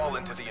survivors have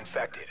fallen to the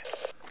infected.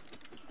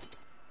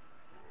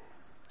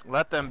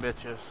 Let them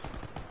bitches.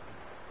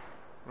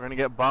 We're gonna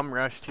get bum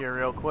rushed here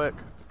real quick.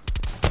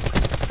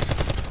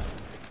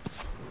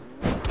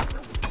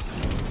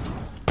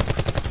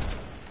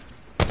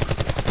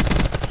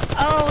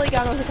 Oh, we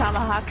got with a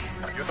tomahawk.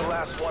 You're the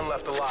last one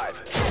left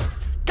alive.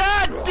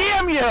 God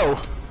damn you!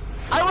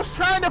 I was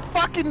trying to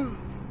fucking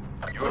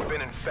You have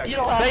been infected. You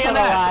don't have to bayonet.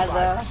 lie,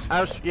 though.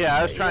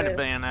 I was trying to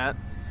bayonet.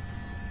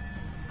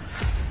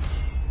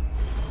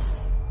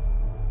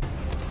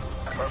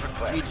 Perfect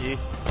plan. GG.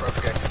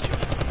 Perfect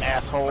execution.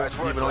 Asshole. Nice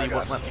work, Even though he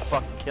Black wouldn't let me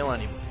fucking kill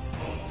anyone.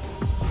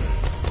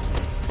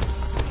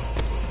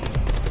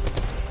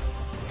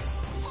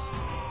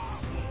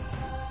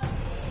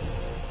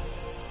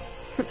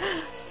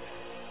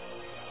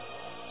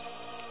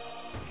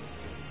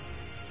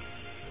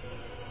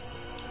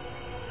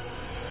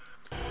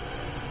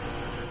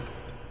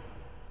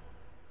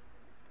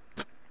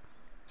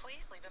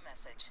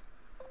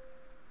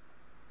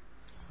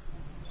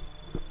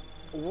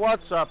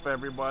 What's up,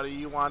 everybody?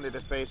 You wanted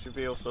a face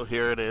reveal, so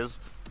here it is.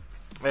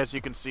 As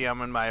you can see,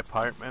 I'm in my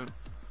apartment.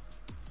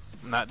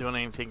 I'm not doing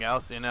anything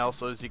else, and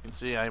also, as you can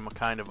see, I'm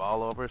kind of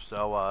all over,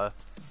 so,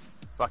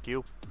 fuck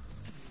you.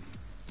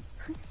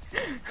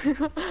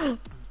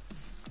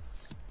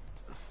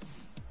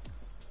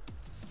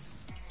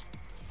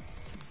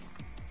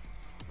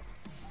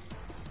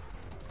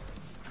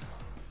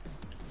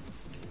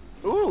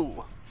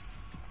 Ooh!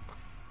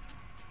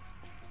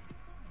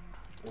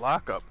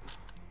 Lockup.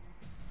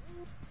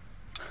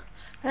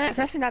 It's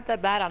actually not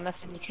that bad on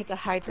this one. You get to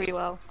hide pretty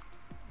well.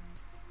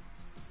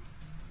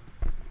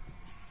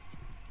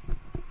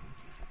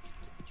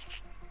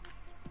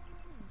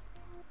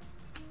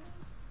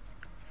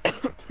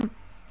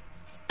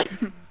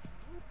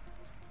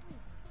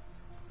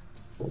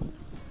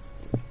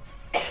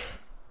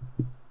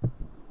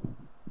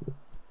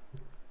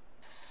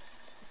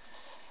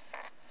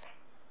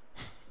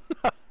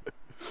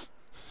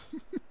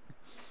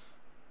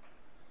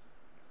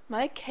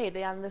 My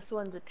KD on this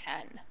one's a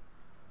 10.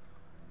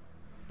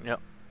 Yep.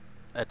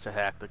 That's a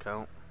hacked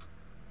account.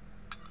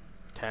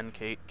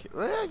 10K.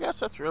 Well, I guess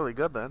that's really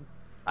good then.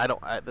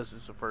 This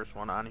is the first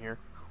one on here.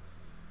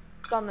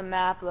 It's on the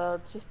map though,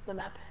 it's just the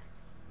map.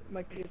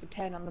 My KD is a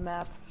 10 on the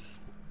map.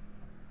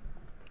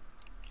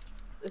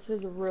 This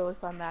is a really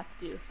fun map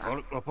to do.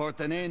 Work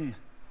reporting in.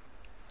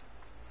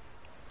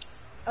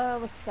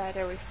 What side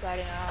are we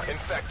starting on?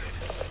 Infected.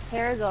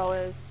 Here as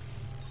always.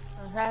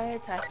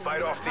 Alright,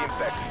 Fight off the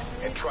infected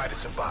and try to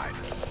survive.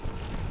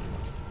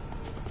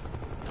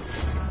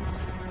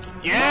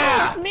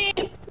 Yeah! Me!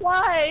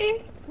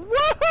 Why?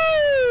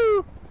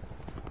 Woohoo!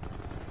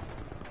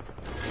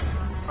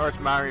 Or it's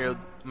Mario.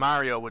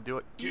 Mario would do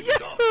it.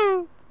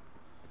 Yahoo!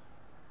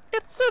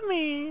 It's a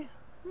me,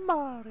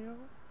 Mario.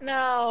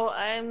 No,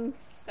 I'm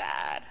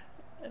sad.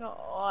 I don't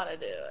want to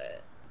do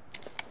it.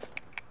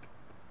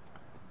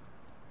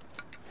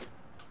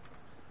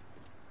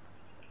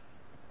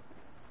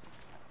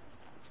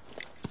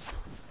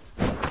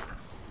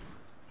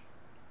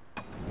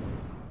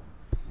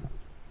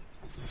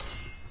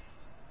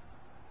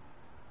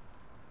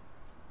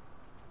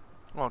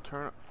 Oh,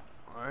 turn it.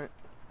 Alright.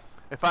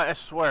 I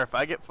swear, if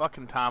I get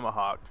fucking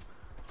tomahawked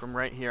from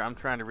right here, I'm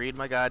trying to read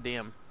my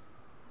goddamn.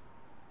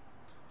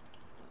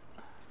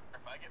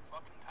 If I get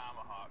fucking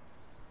tomahawked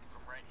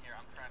from right here,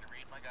 I'm trying to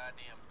read my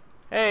goddamn.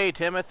 Hey,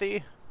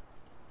 Timothy.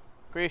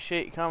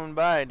 Appreciate you coming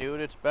by, dude.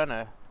 It's been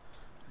a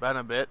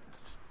bit.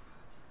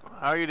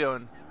 How are you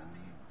doing?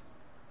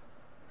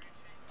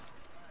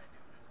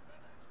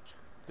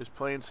 Just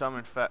playing some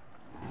infect.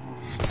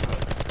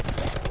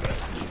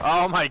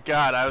 Oh my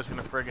god, I was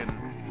gonna friggin'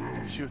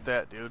 shoot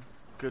that dude.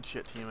 Good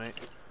shit, teammate.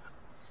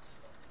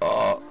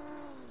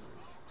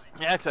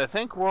 Yeah, 'cause I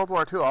think World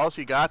War II, all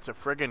you got's a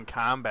friggin'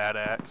 combat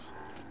axe.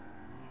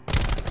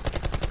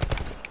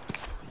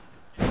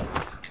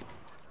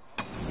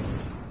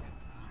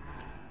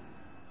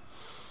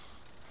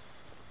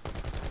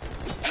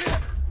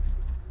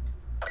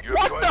 You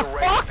have joined the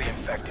ranks of the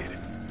infected.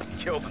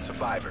 Kill the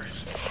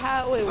survivors.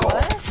 How? Wait,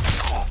 what?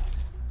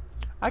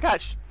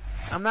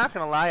 I'm not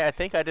gonna lie, I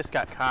think I just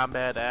got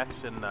combat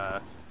axe and,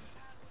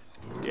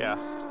 yeah.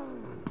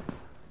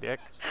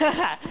 Dick.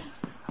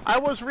 I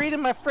was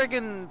reading my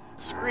friggin'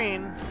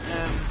 screen,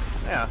 and,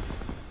 yeah.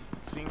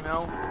 See,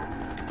 no?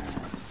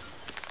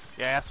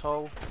 You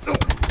asshole.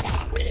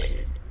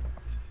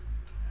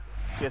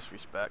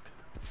 Disrespect.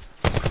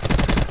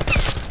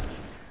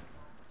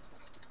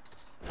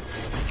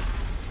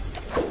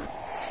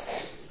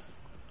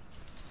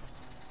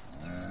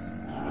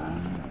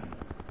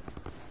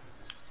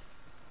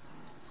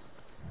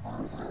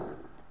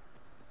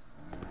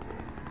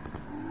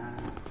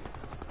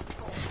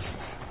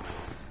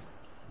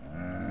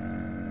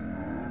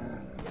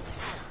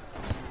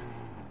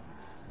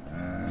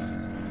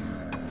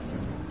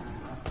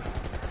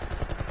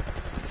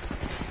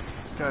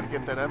 Gotta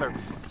get that other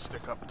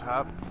stick up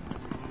top.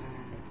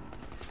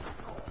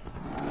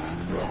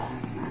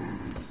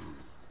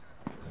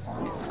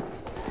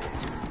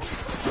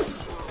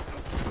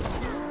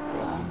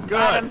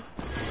 Good.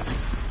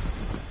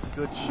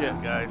 Good shit,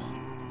 guys.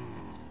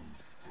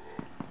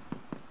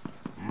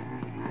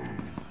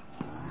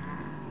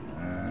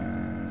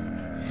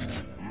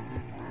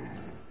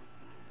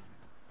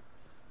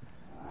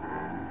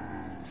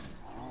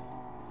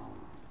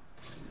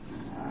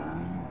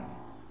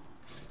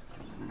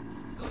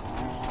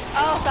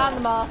 Oh, found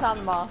them all, found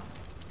them all.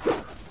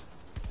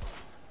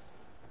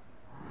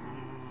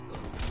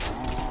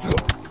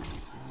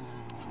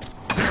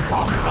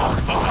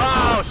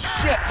 Oh,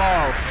 shit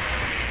balls!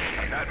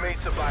 Not many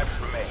survivors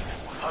remain.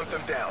 Hunt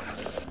them down.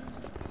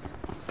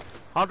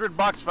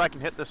 $100 if I can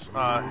hit this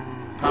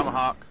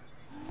tomahawk.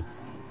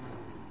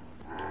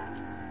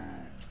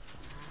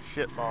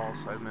 Shit balls,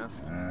 I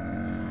missed.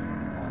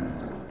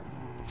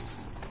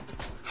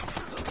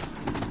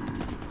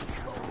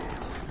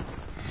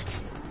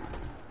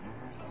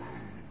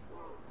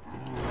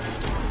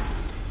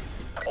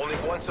 Only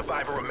one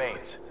survivor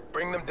remains.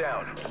 Bring them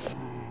down.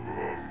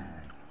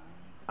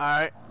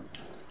 Alright.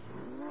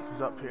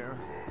 He's up here.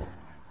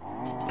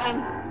 I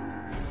Same.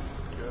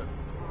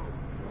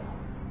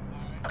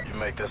 You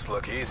make this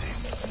look easy.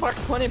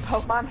 420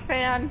 Pokemon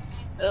fan.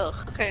 Ugh.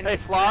 Okay. Hey,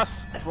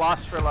 Floss.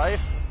 Floss for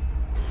life.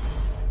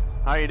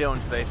 How you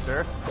doing today,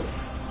 sir?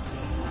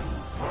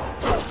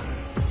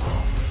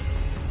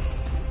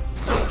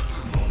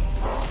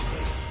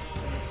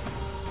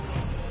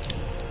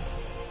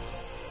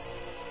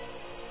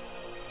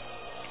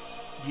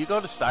 Do you go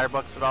to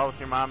Starbucks at all with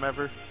your mom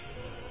ever?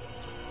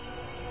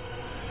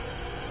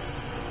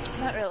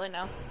 Not really,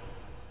 no.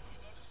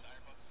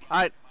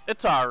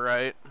 It's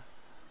alright.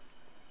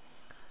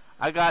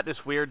 I got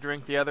this weird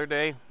drink the other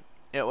day.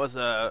 It was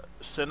a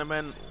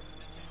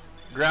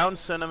ground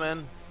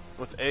cinnamon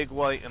with egg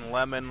white and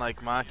lemon,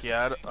 like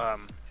macchiato.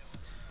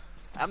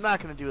 I'm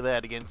not gonna do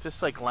that again. It's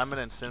just like lemon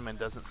and cinnamon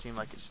doesn't seem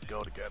like it should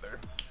go together.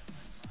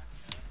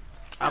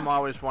 I'm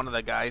always one of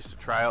the guys to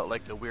try out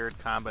like the weird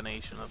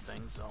combination of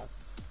things, though.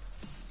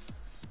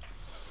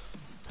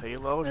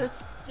 Payload?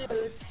 This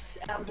dude's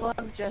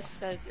emblem just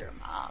says your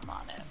mom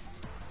on it.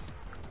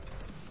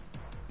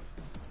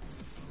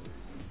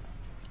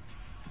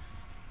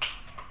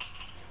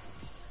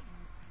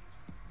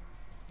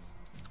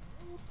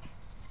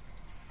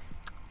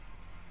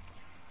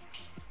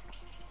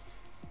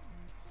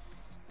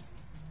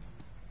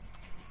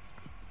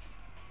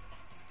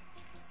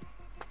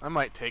 I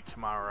might take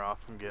tomorrow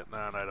off from getting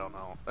that, I don't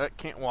know. That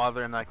can't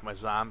bother in like my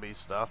zombie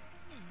stuff.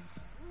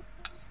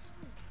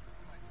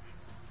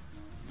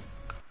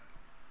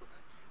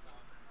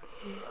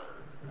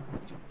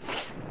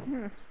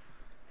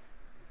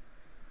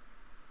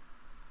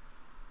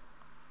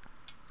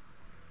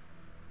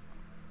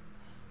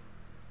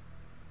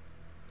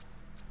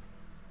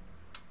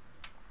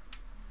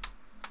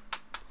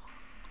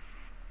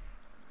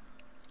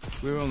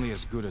 We're only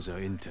as good as our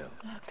intel.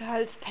 Oh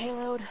god, it's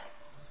payload.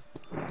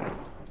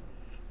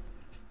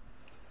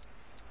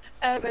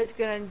 Everybody's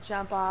gonna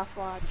jump off,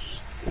 watch.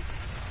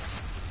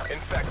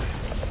 Infected.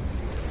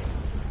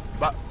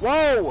 But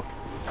whoa!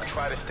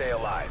 Try to stay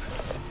alive.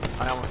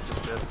 I almost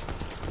just did.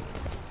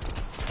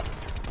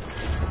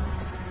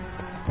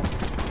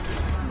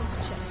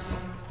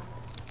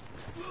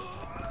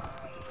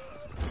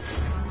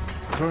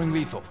 Throwing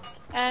lethal.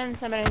 And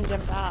somebody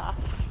jumped off.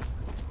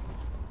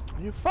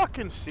 Are you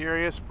fucking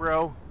serious,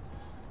 bro?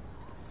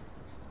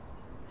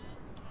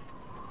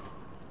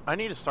 I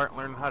need to start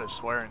learning how to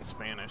swear in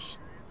Spanish.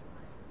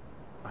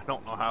 I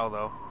don't know how,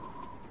 though.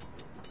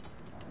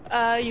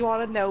 You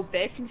wanna know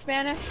bitch in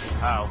Spanish?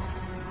 How?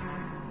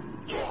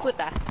 With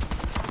that.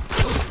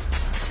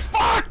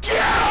 Fuck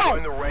you!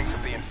 Join the ranks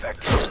of the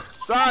infected.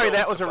 Sorry,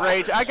 that was a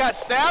rage. I got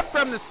stabbed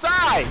from the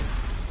side!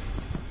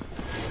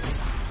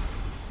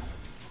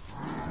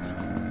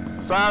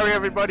 Sorry,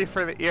 everybody,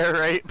 for the ear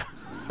rape.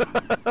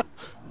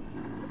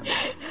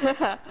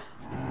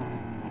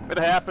 It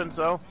happens,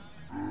 though.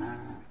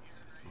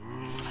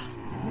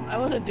 I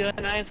wasn't doing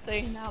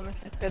anything, now I'm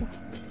infected.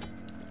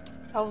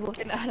 I was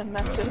looking at a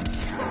message.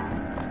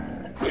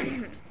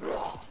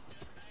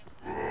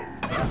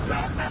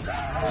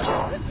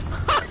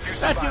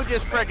 That dude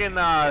just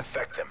friggin'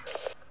 Infect them.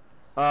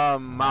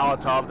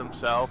 Molotov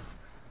himself.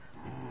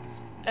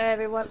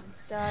 Everyone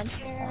done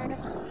here.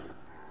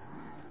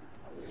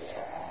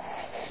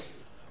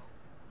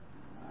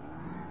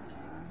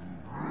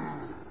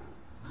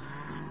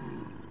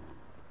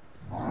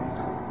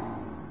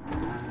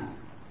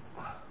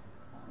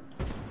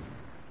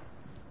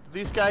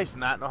 These guys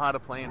not know how to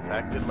play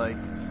infected. Like,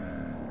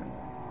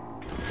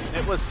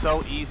 it was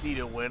so easy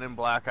to win in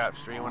Black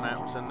Ops 3 when I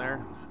was in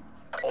there.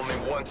 Only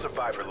one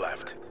survivor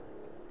left.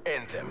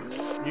 End them.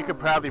 You could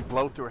probably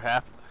blow through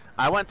half.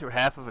 I went through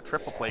half of a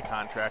triple play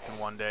contract in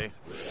one day.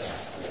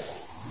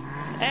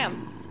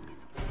 Damn.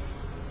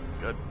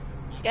 Good.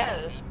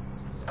 Yeah.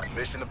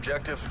 Mission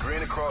objectives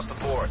green across the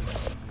board.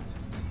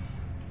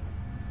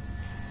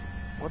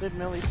 What did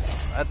Millie?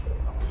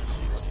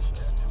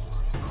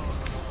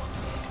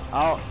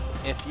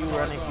 If you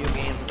run a few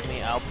games with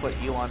me, I'll put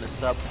you on the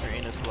sub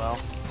screen as well.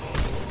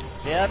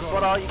 Yeah, that's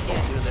what all you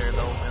can't do there,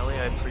 though, Millie.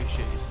 I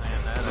appreciate you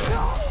saying that. I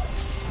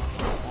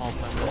don't know if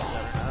I missed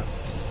that or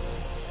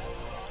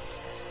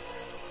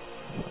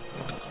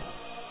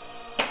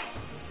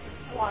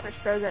not. Water's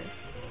frozen.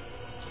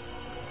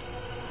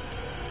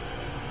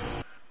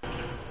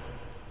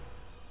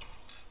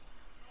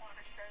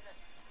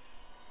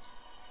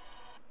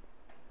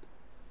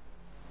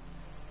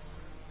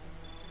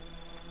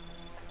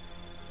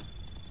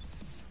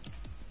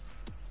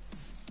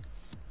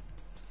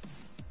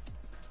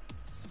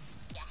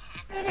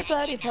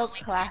 Everybody vote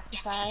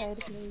classified,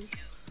 please.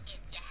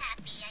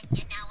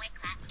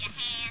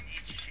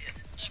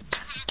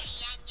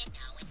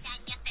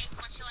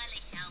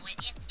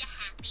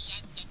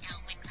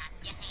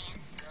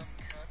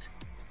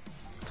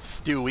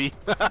 Stewie.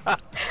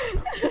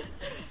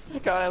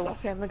 God, I love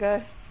Family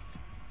Guy.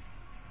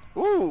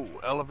 Ooh,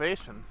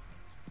 elevation.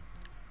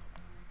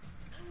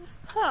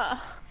 Huh.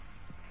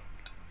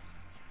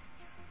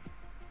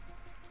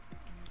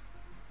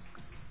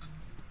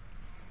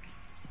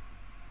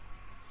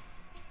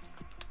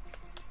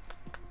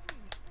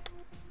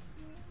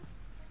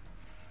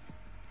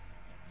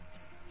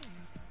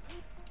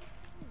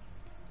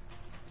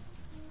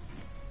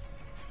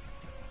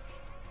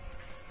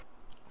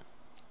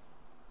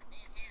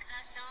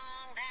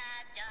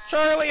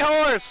 Charlie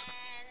horse!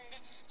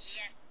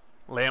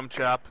 Lamb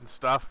chop and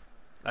stuff.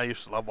 I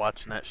used to love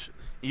watching that shit.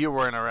 You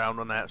weren't around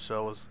when that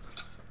show was.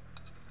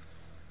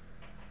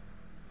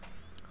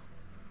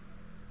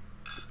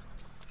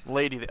 The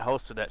lady that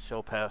hosted that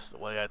show passed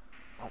away. I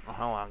don't know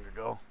how long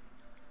ago.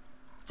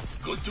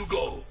 Good to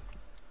go.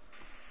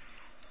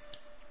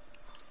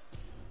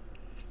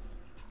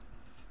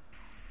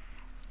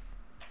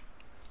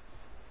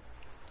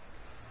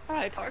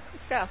 Alright, Tark,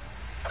 let's go.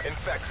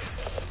 Infected.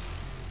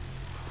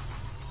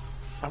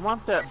 I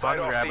want that Fight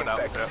bunny off the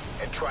rabbit infected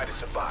outfit. and try to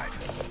survive.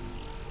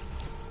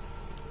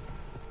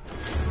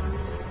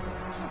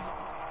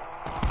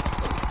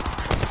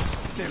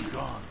 They're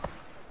gone.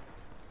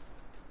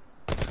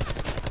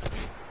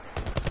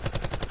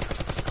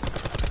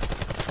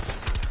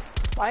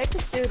 Why is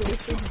this dude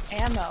wasting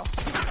ammo?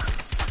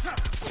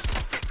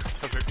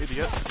 Because they're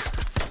idiots.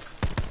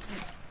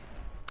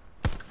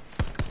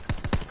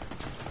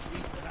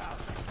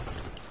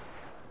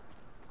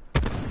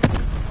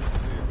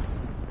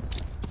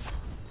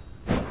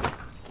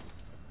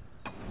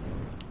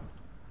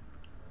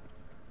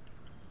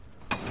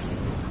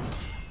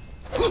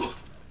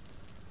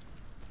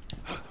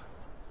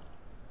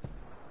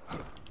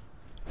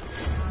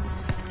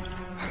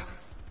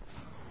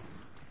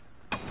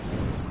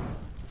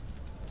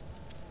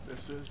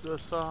 This is the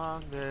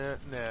song that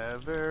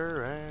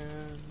never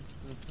ends.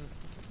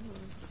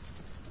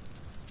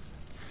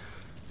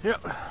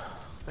 Yep. I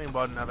think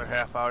about another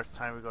half hour's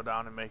time we go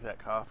down and make that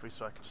coffee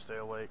so I can stay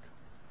awake.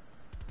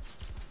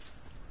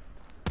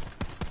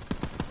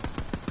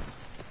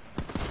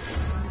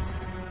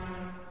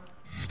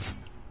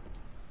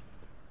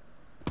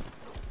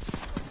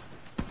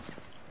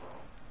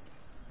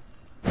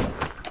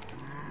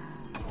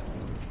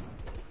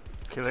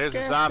 Okay, there's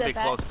a zombie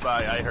close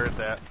by. I heard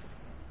that.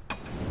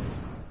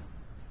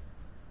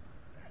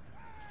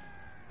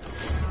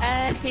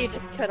 And he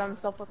just killed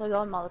himself with his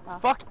own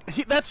Molotov. Fuck,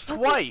 that's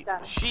twice.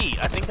 that? She,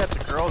 I think that's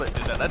a girl that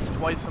did that. That's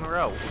twice in a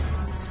row.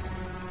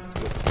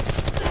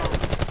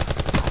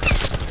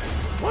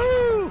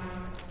 Woo!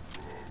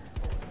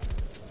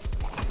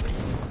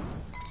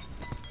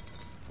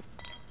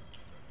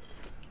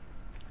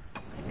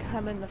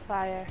 Come in the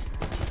fire.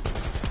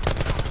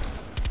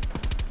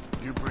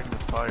 You bring the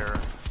fire.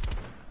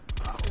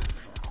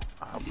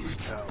 I'll bring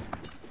hell.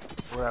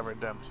 Whatever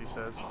Dempsey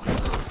says.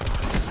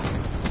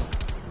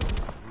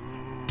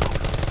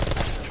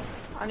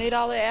 I need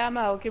all the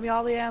ammo. Give me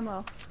all the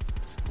ammo.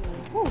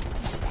 Whew,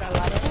 got a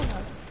lot of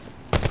ammo.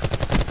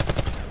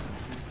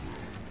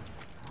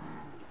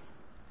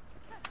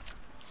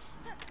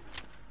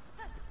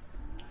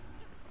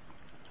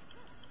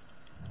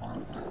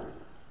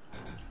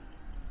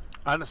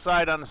 On the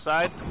side, on the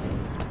side.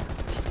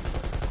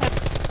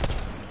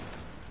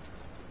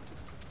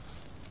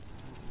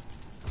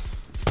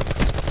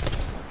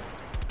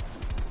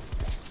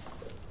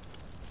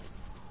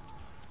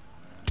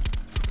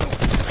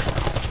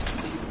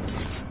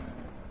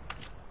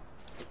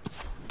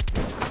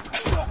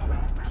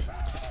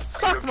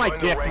 Suck my Join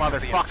the dick, ranks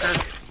of the motherfucker.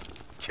 infected.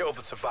 Kill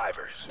the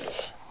survivors.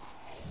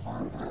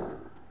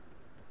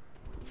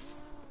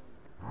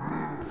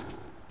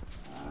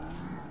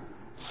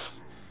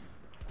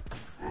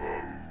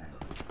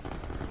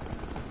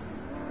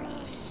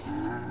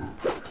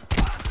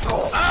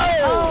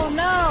 Oh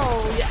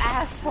no, you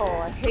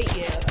asshole! I hate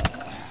you.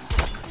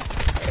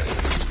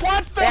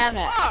 What the Damn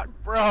it. fuck,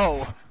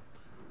 bro?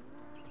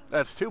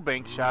 That's 2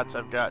 bank shots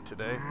I've got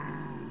today.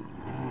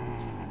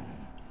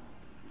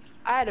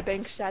 I had a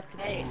bank shot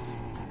today.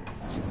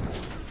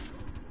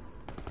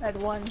 I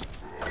had one.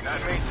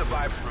 Not many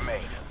survivors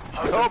remain.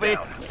 Hunt them Kobe.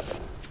 down.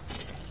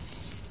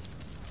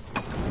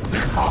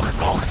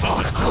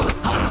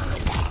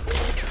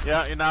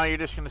 Yeah, and now you're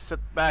just gonna sit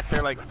back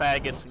there like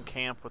faggots in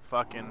camp with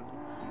fucking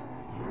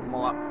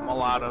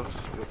mulattoes.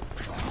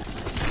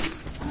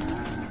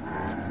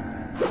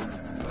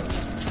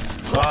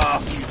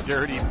 Oh, you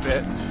dirty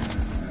bitch.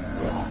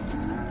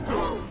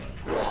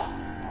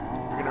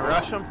 You're gonna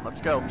rush him? Let's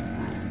go.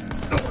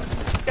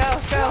 Go,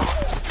 go.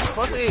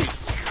 Pussies!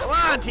 Come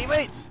on,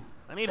 teammates!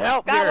 I need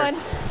help Got here. one.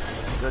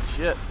 Good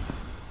shit.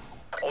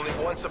 Only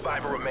one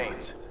survivor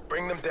remains.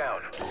 Bring them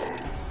down.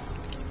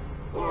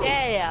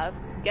 Yeah,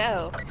 let's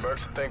go.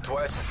 Mercs will think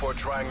twice before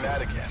trying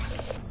that again.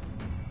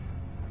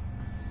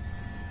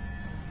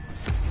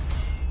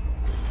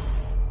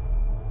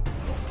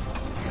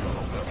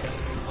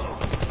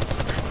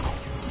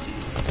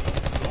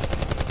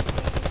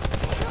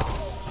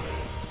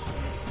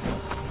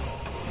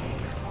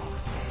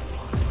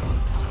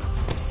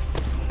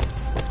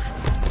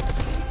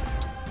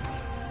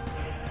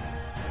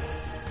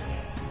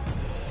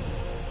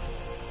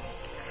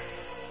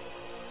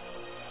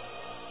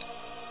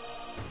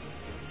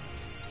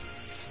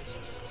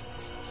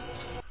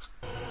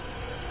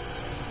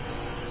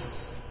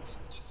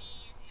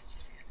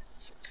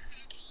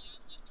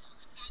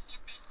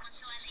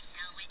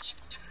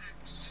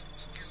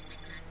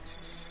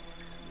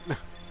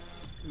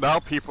 Now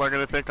people are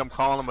gonna think I'm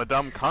calling him a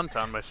dumb cunt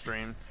on my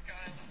stream.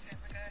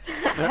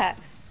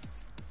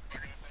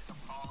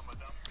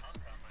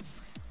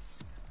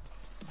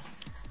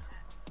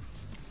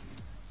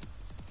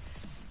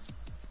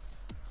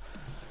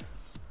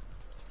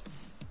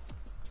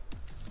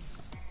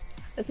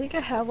 I think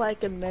I have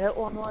like a minute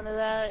on one of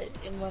that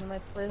in one of my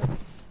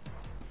playlists.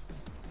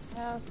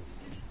 Yeah.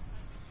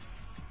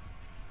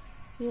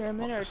 Yeah, a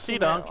minute or See, 2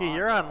 Donkey, minute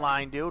you're long.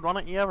 online, dude. Why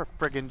don't you ever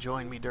friggin'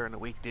 join me during the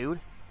week, dude?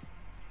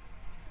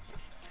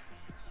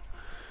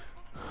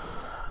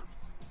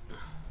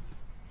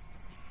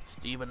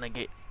 Steven the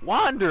Gate.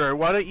 Wanderer,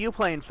 why don't you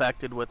play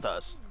Infected with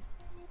us?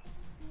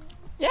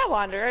 Yeah,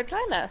 Wanderer,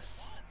 join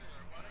us.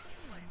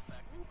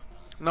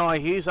 No,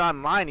 he's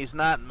online. He's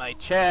not in my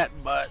chat,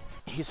 but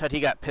he said he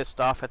got pissed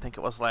off, I think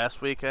it was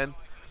last weekend.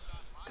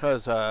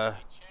 Because,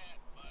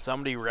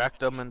 somebody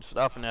wrecked him and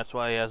stuff, and that's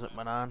why he hasn't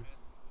been on.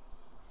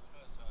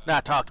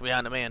 Not talking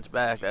behind the man's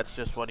back, that's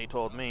just what he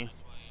told me.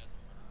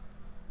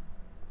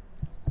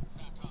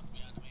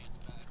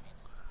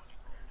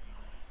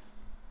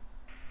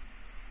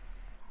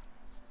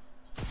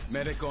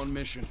 Medic on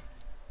mission.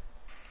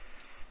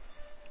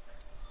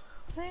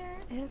 Where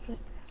is it?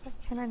 Why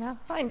can I not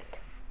find it?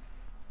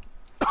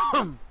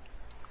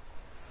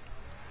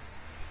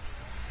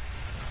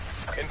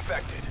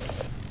 Infected.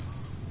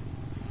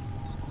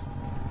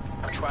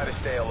 Try to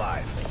stay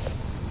alive.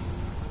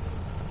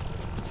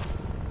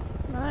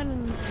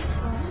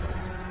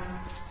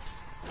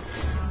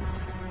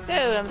 Dude,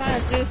 I'm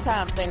trying to do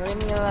something.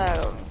 Leave me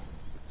alone.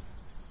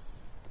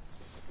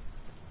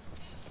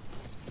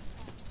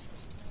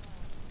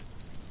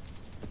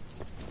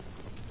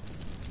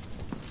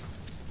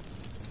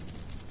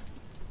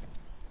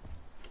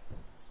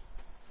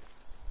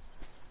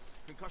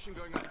 Concussion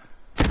going on.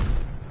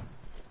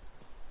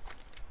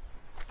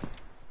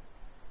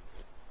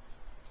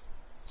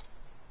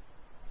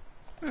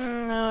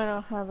 No, I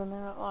don't have a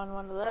minute on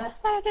one of those. I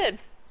thought I did.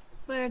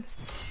 Weird.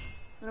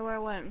 I wonder where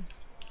it went.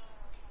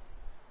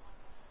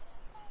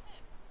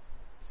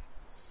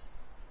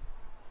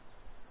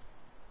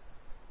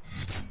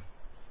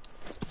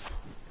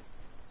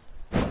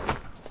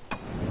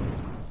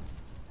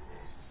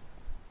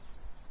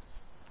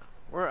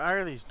 Where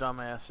are these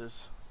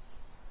dumbasses?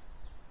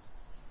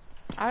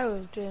 I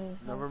was doing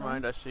something. Never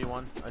mind, I see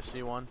one. I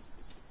see one.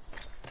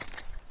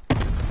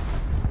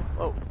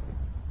 Oh.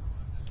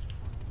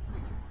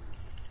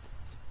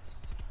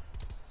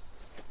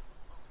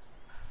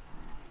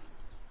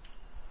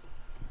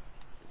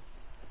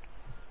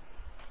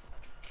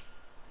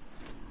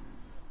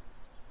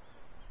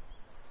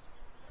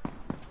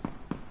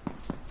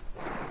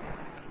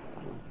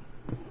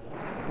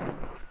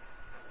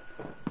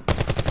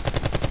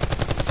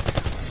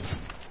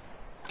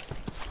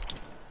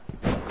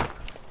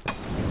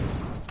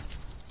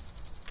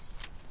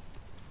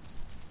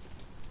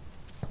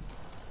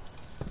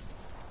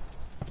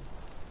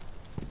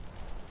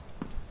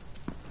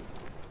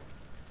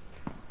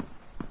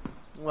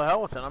 Well,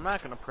 hell with it. I'm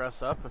not gonna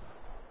press up.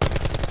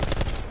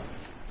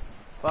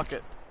 Fuck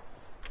it.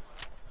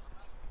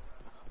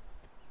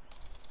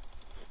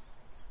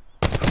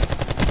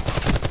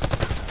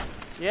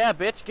 Yeah,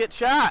 bitch, get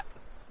shot.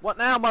 What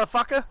now,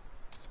 motherfucker?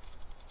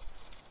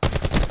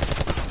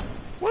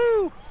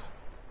 Woo!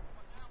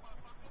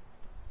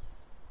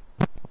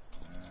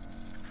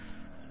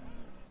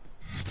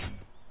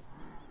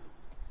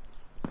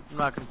 I'm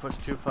not gonna push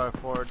too far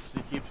forward because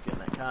he keeps getting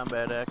that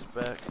combat axe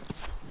back.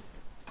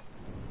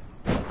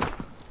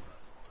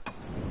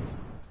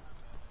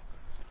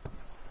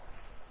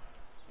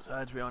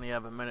 Besides, we only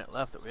have a minute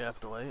left that we have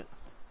to wait.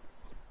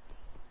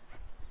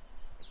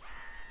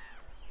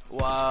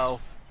 Wow.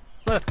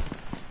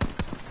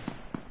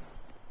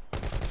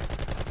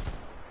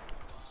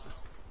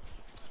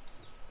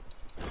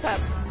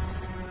 Stop.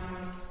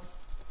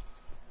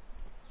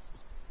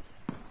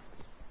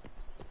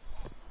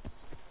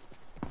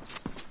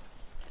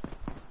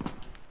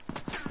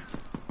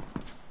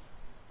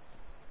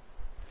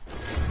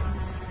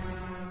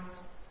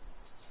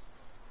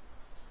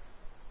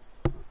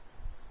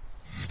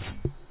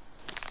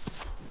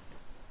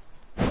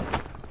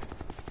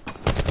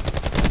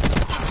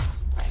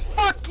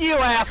 Fuck you, You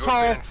have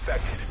asshole! been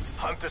infected.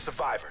 Hunt the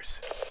survivors.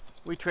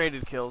 We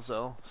traded kills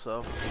though,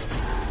 so.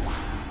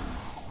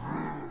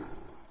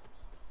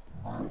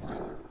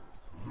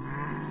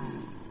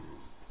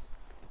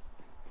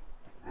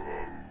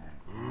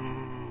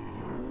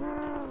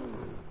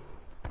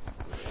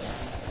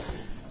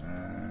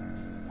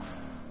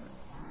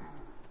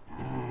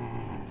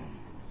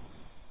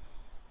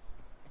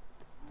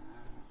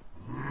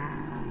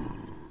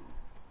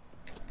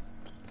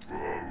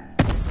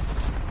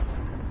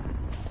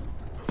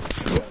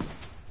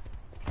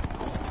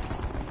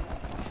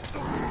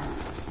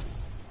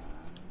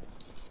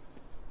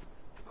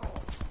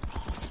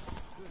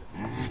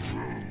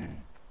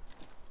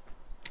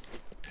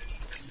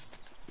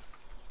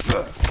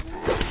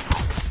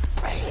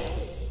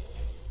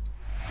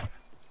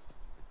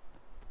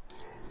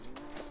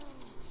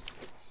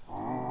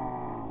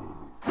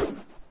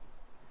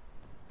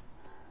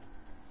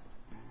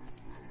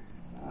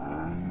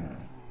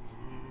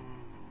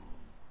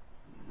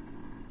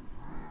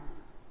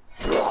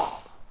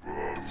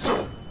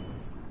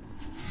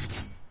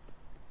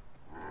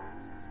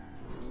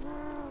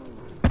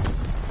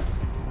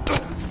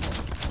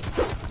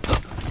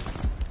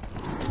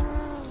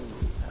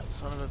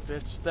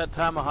 bitch. That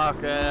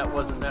tomahawk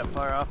wasn't that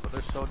far off, but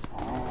they're so...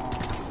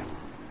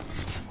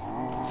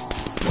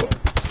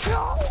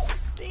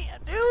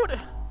 Damn, dude!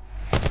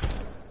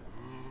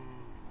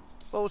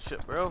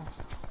 Bullshit, bro.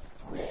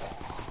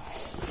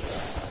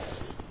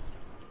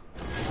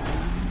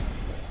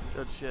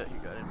 Good shit, you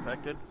got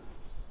infected.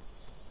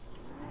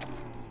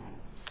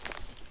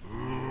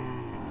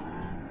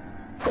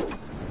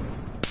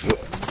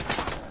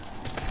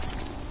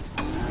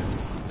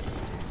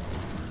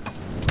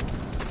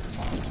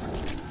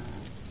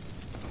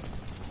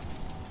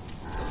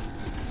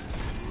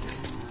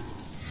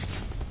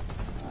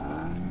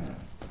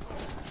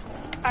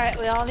 Alright,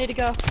 we all need to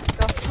go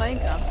flank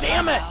them.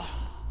 Damn it!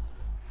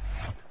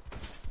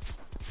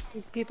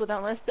 These people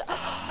don't listen.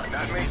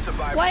 Not many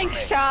survivors Flank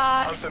remain.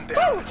 shots! Hunt them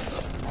down. Woo!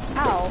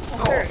 Ow,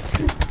 that hurt.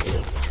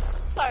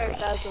 Sorry,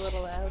 that was a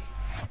little loud.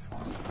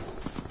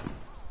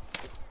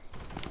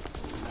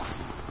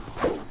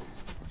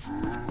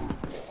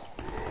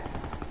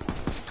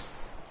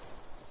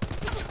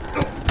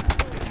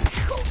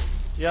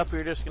 Yep,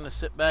 you're just gonna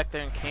sit back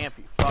there and camp,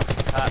 you fucking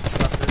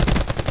cocksuckers.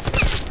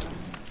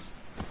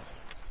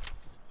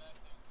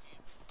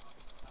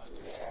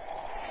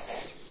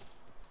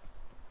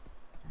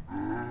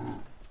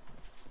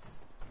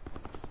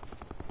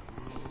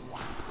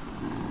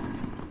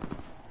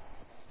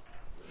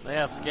 They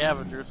have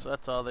scavengers, so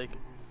that's all they can.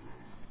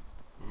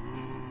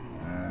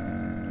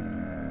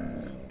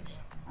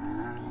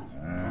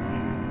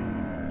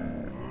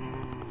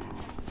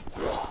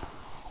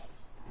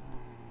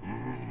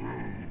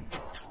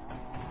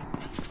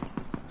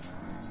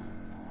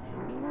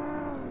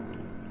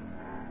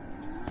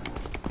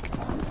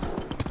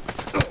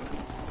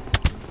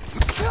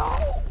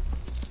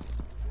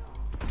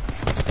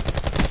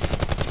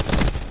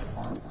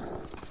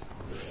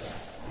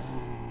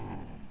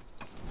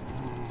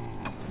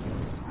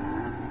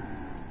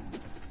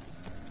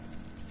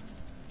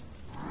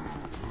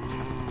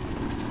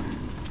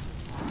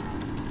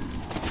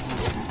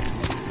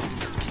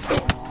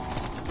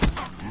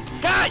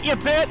 Got you,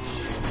 bitch!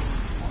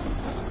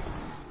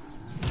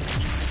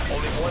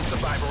 Only one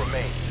survivor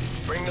remains.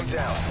 Bring them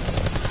down.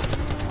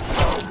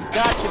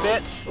 Got you,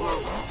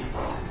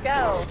 bitch!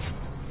 Go!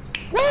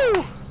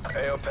 Woo!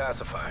 AO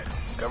pacified.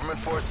 Government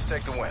forces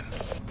take the win.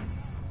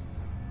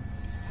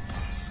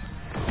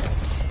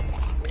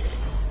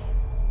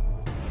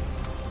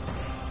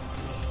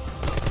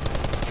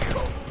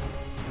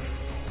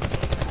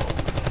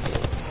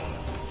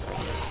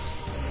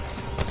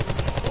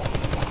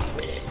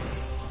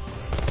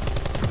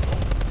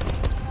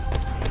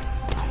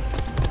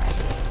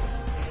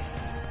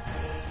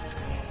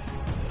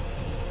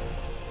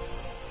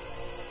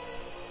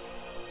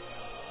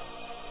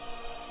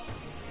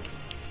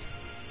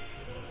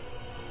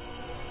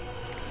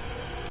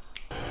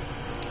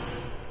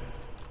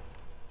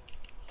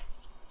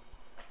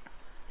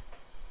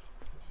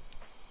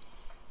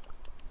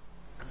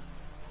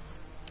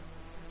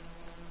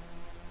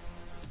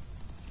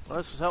 Well,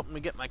 this was helping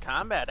me get my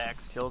combat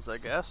axe kills, I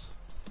guess.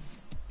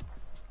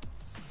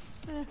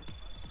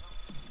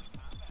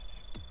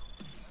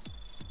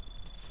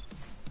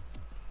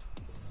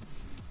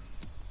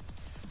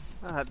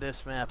 Not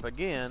this map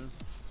again.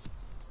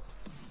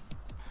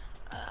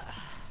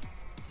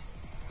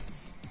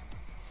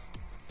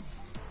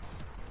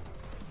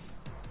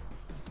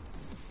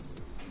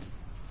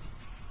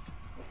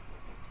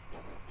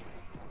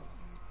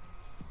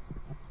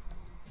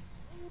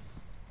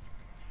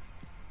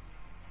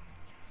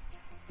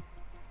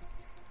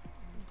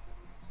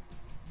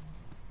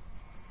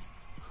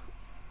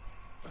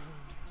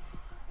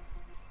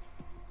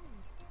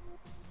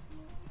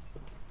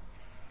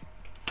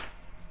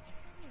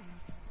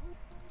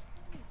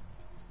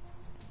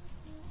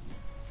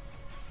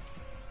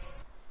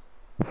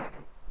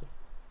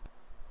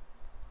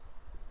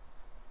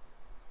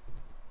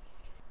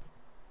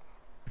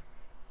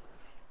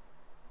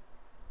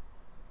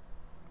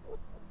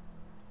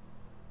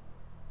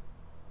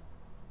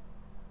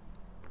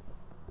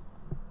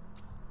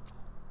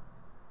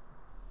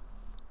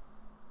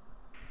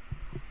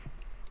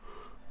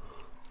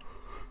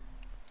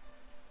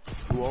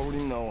 You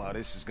already know how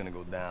this is gonna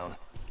go down.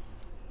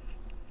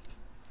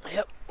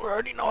 Yep, we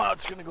already know how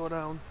it's gonna go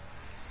down.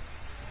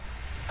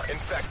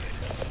 Infected.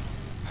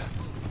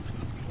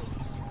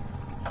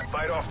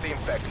 Fight off the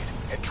infected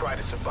and try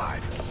to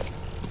survive.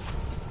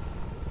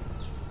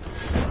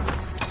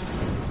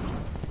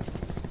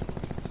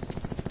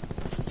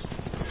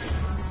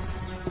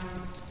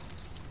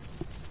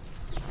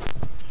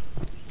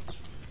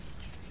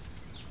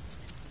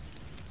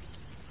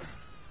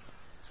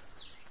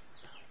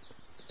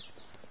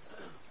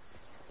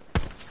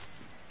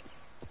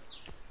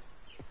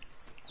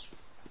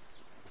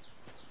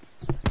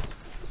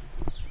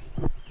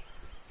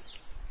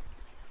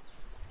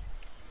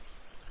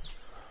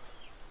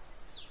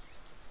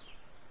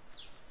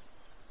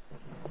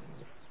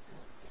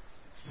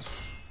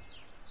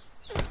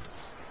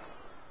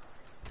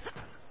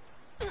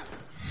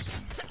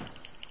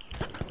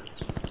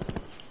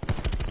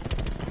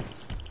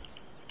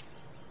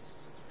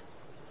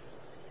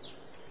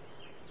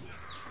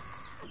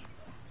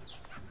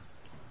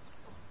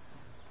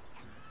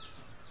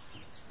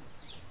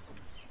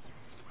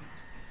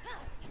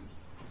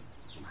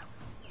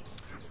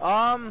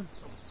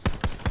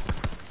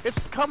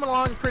 It's coming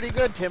along pretty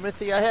good,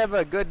 Timothy. I have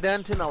a good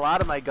dent in a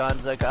lot of my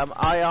guns. Like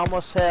I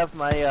almost have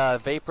my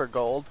Vapor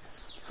Gold,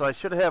 so I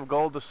should have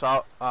Gold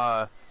Assault.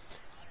 I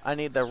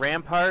need the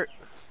Rampart,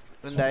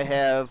 and I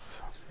have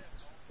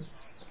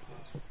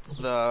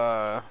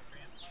the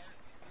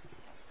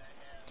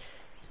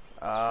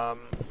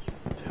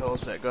what the hell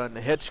is that gun?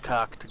 The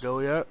Hitchcock to go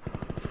yet.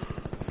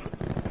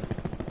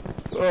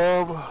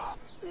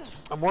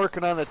 I'm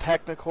working on the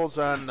technicals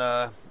on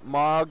the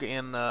Mog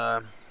and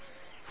the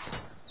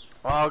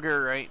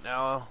Auger right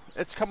now.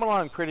 It's coming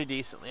along pretty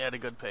decently at a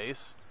good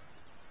pace.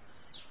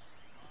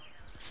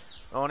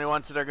 The only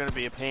ones that are going to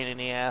be a pain in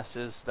the ass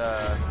is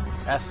the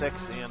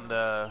Essex and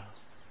the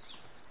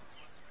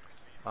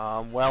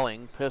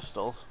Welling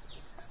pistols.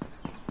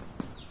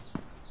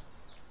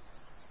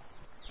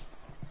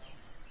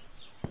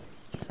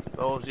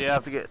 Those you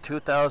have to get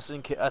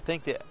 2,000. I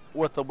think that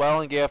with the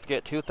Welling you have to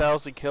get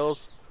 2,000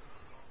 kills.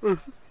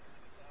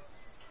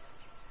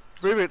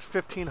 Maybe it's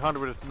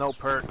 1,500 with no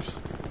perks.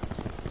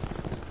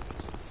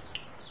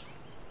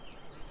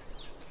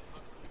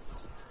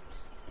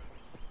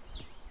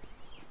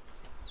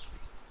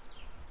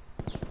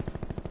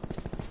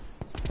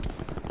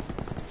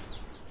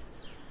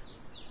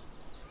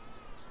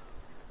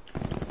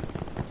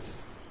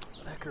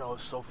 That girl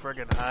is so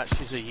friggin' hot.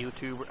 She's a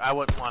YouTuber. I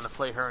wouldn't want to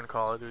play her in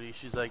Call of Duty.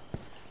 She's like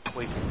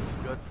way too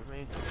good for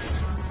me.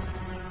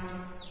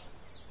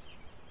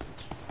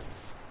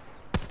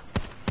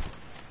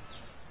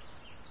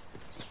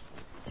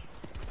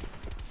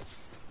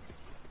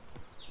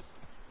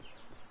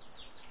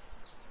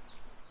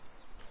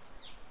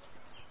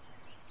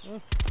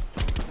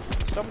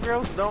 Some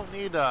girls don't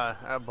need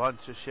a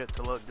bunch of shit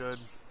to look good.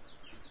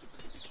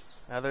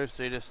 Others,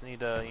 they just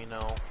need you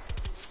know,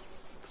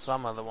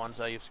 some of the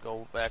ones I used to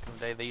go back in the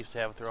day, they used to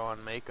have throw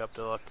on makeup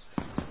to look.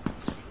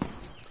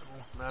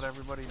 Well, not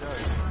everybody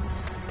does.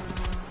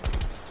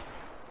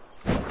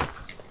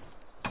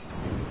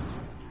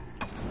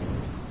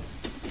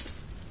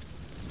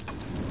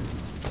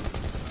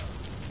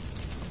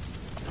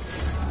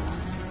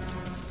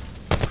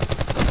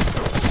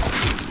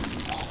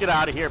 Get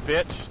out of here,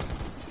 bitch.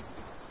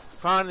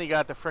 Finally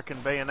got the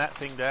frickin' bayonet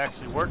thing to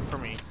actually work for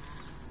me.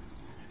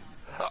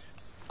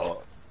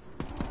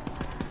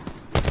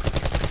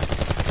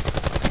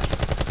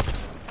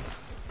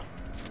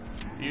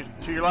 You,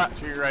 to your left,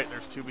 to your right,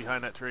 there's two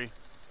behind that tree.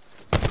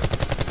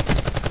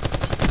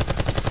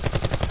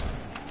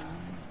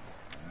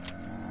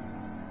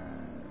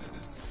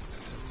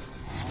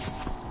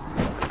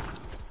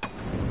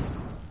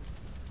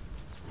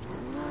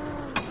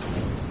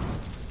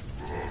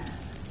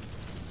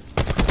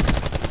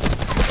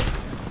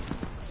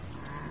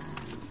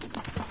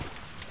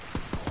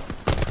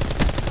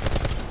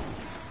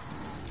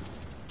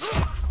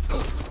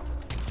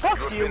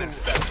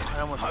 I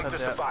almost said that.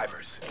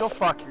 Survivors. Go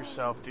fuck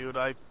yourself, dude.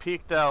 I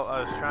peeked out.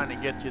 I was trying to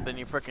get you, then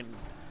you frickin'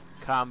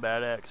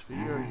 combat X. But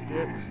you already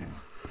did.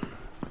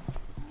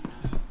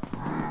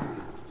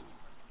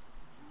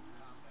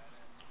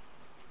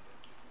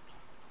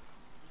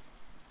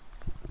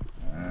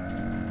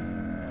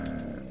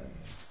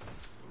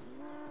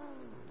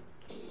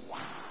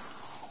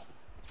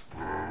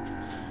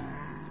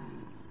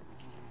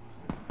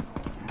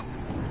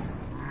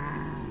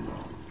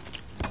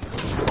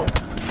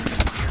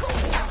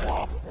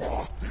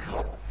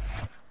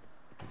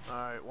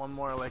 One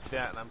more like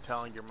that, and I'm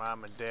telling your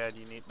mom and dad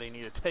they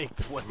need to take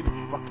away the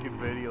fucking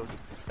videos.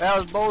 That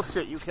was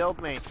bullshit. You killed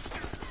me.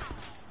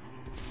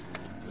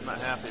 I'm not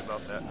happy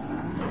about that.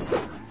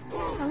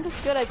 I'm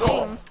just good at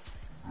games.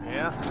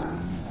 Yeah.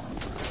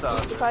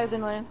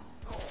 Surprisingly.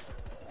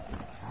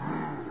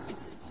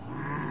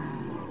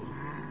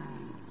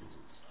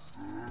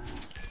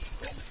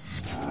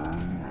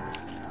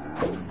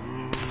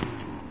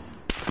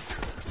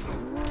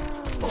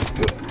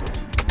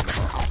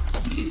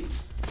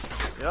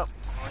 Yep.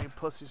 All you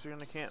pussies are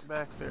gonna camp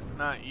back there.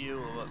 Not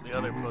you, but the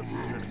other pussies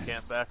are gonna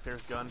camp back there.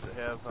 Guns that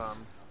have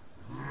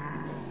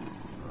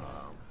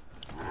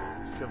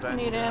I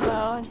need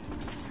ammo.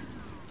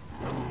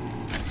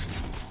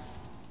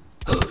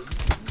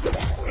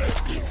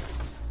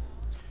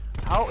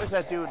 How is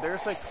that dude?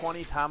 There's like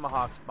 20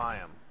 tomahawks by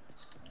him.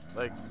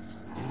 Like,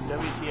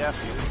 WTF,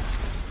 dude.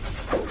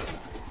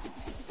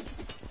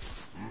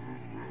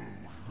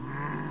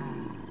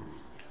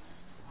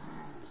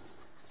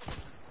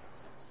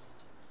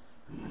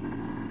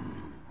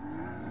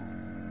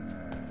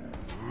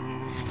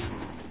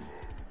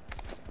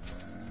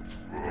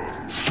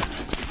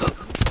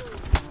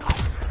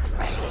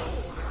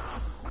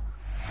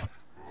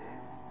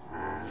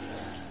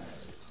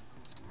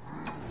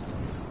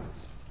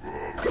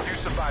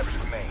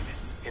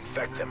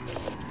 Infect them.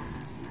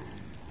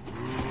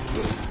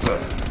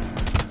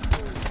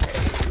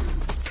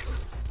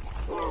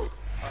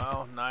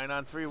 Wow, 9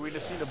 on 3. We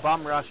just need to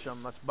bum rush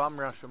them. Let's bum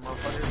rush them,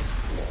 motherfuckers.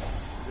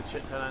 Good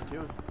shit, 10 on 2.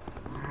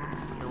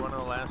 You're one of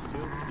the last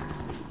two.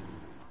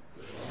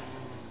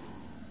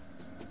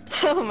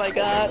 Oh my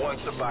god. One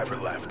survivor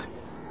left.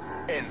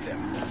 End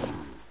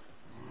them.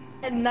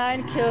 I had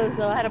 9 kills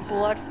though. I had a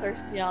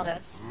bloodthirsty on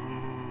this.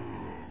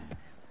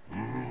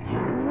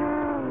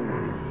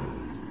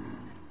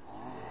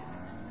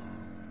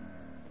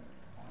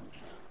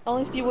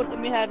 Only if you would have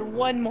let me had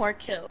 1 more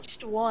kill.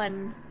 Just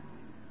 1.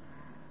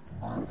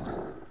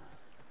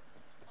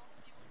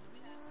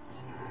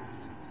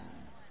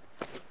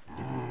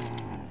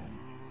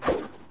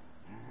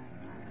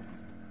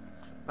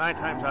 9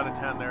 times out of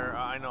 10, they're.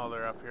 I know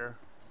they're up here.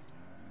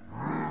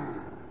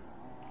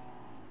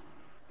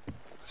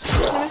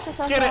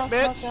 Get it,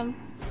 bitch!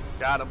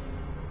 Got him.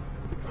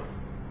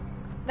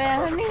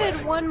 Man, I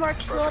needed 1 more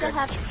kill to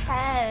have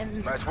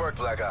 10. Nice work,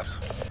 Black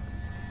Ops.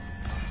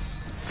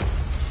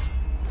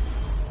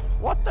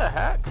 What the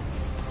heck?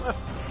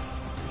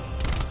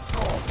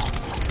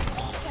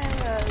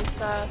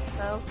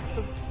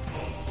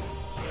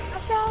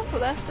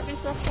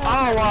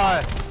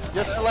 Oh,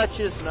 just to let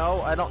you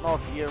know, I don't know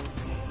if you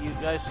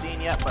guys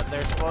seen yet, but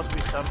there's supposed to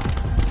be some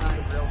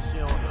time real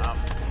soon.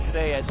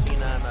 Today I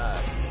seen on,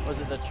 was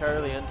it the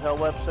Charlie Intel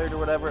website or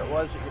whatever it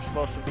was, that you're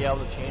supposed to be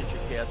able to change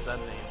your PSN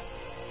name.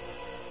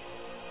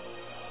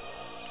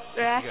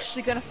 They're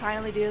actually gonna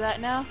finally do that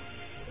now?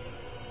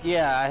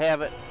 Yeah, I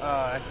have it.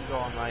 I can go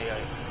on my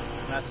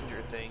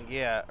messenger thing.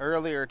 Yeah,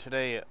 earlier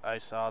today I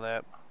saw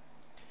that.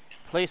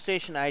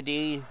 PlayStation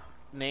ID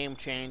name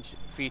change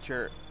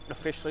feature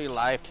officially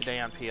live today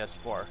on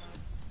PS4.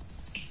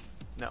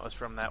 And that was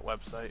from that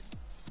website.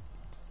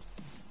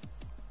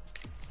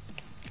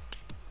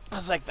 I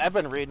was like, I've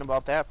been reading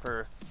about that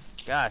for,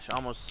 gosh,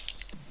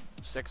 almost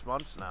 6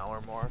 months now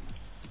or more.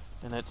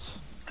 And it's...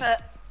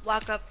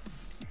 Lock up.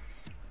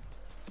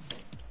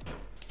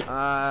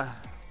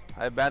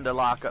 I've been to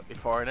lockup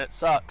before and it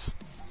sucks.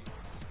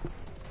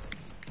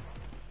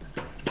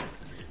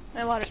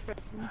 My water's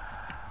broken.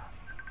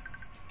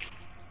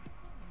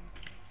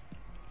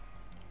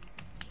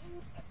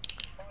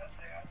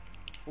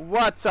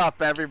 What's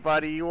up,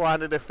 everybody? You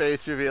wanted a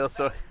face reveal,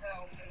 so...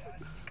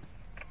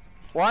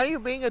 Why are you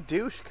being a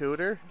douche,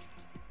 Cooter?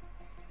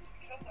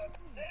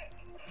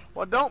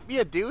 Well, don't be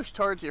a douche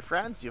towards your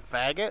friends, you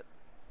faggot.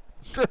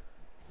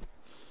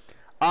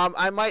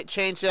 I might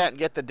change that and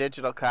get the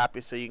digital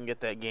copy so you can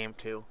get that game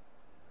too.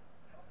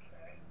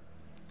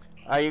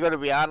 Are you going to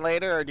be on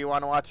later, or do you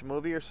want to watch a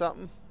movie or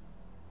something?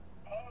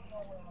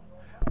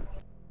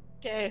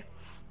 Okay.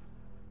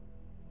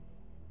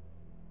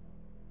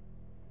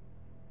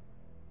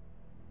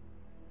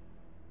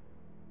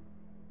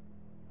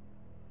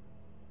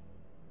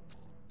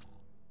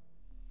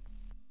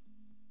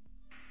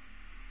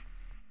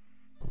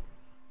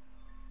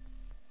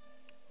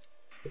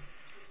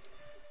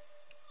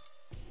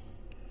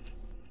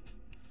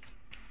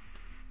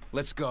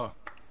 Let's go.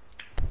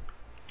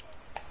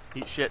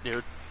 Eat shit,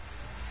 dude.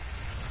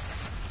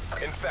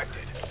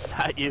 Infected.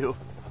 Not you.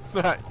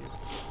 Not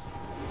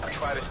you.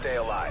 Try to stay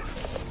alive.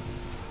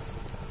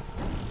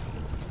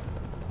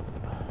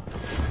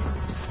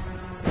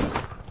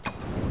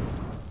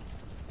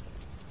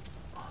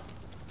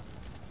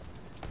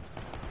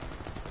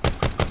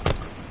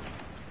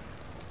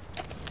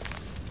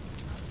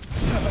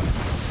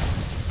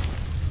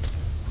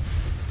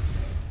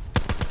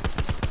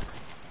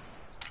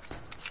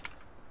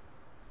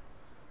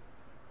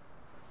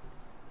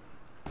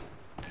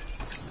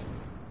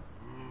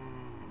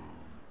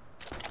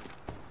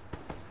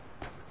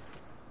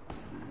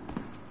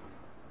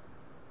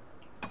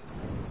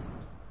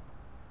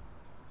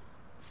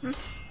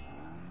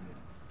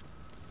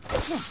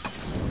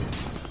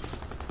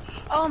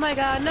 Oh my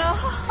god, no!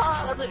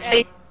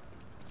 Hey.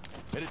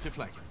 Headed to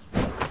flank.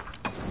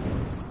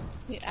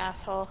 You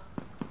asshole.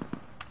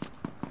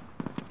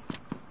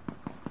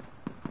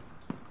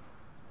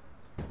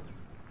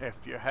 If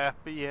you're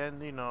happy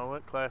and you know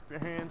it, clap your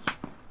hands.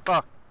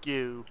 Fuck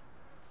you.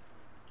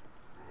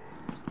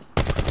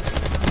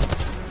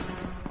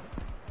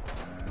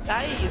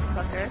 Die, you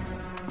fucker.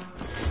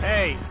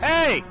 Hey,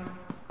 hey!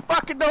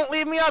 Fucking don't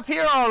leave me up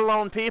here all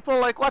alone, people.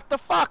 Like, what the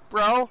fuck,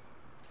 bro?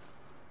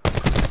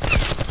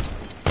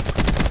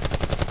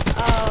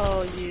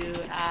 Oh, you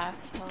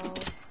asshole.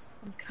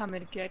 I'm coming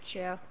to get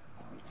you.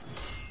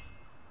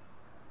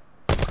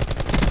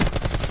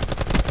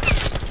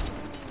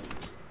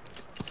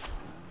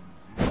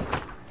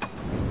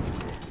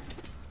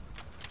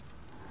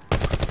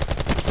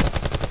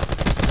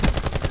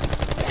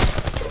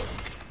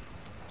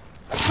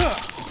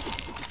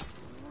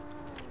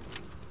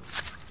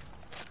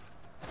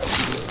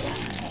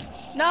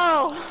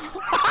 No!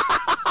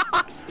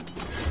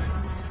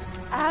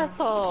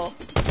 Asshole.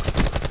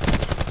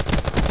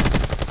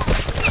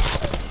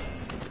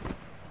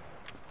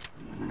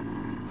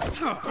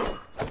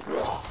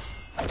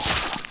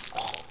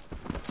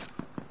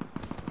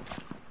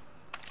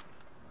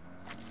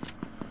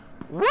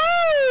 Woo!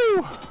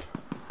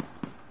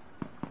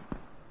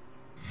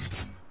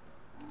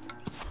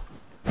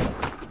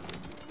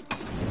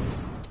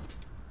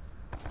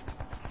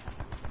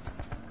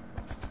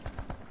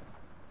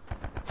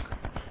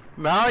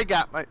 Now I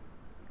got my...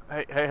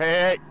 Hey, hey, hey,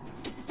 hey!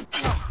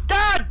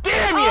 God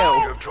damn you!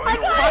 You have joined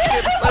the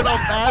Fucking little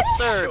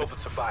bastard! Kill the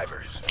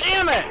survivors.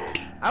 Damn it!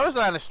 I was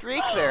on a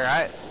streak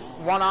there.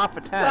 1 off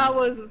of 10. That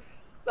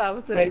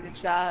was a very good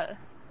shot.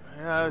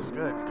 Yeah, that was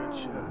good. Good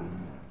shit.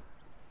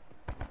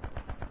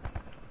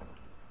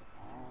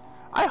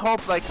 I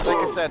hope, like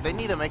I said, they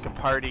need to make a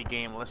party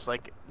game list,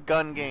 like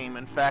gun game,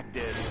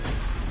 infected.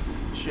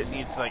 Shit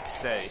needs to like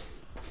stay.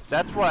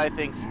 That's what I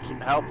think's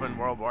helping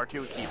World War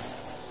II keep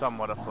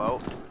somewhat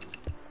afloat.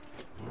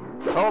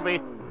 Kobe.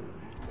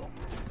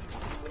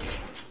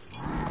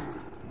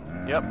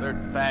 Yep, they're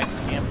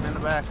fags camping in the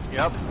back.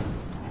 Yep.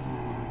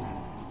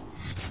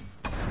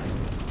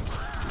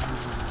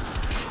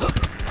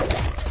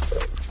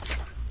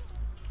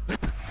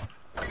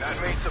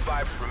 Not many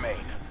survivors remain.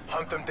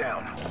 Hunt them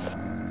down.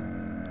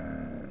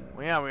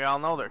 Well, yeah, we all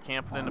know they're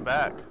camping in the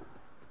back.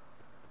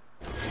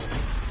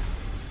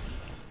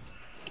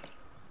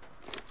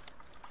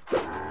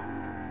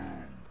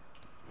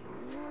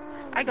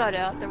 I got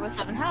out. There was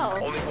 7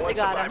 health. Only I one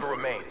got survivor him.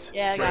 remains.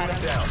 Yeah, I Bring got them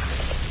him. down.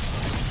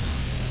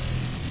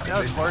 That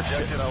was horse shit,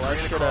 Objectives though. I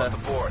green should across the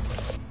have board.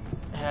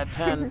 had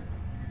 10.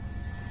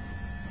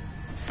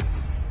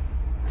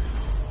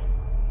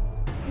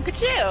 Look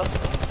at you.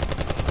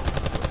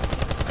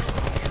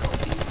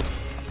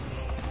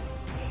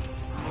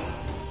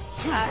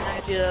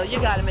 I do. You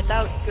got him.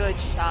 That was a good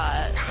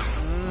shot.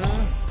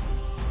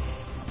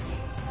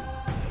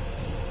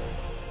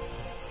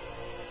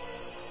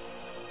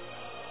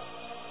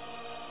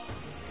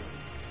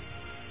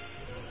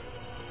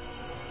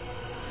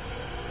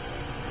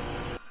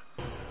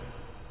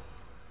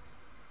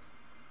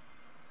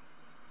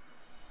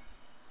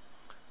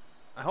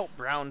 I hope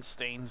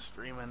Brownstain's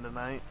streaming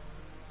tonight.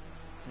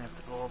 I have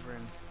to go over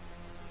and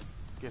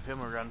give him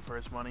a run for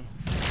his money.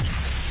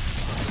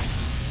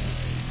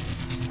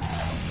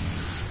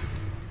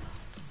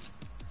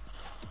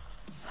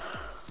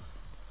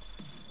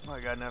 Oh,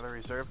 I got another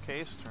reserve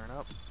case. Turn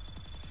up.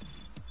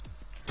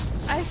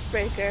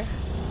 Icebreaker.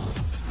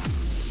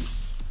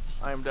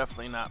 I am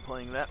definitely not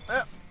playing that.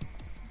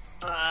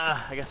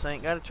 I guess I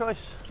ain't got a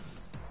choice.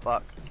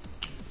 Fuck.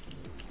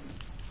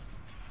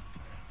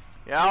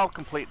 Yeah, I'll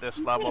complete this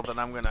level, then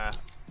I'm gonna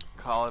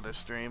call it a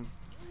stream.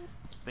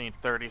 Need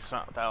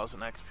 30,000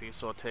 XP,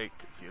 so it'll take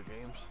a few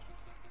games.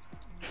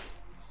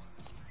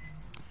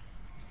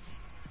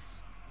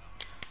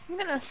 I'm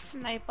gonna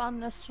snipe on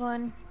this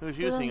one. Who's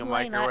using a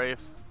microwave?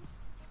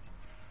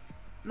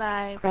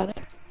 My brother.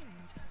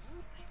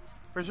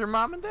 Where's your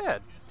mom and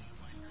dad?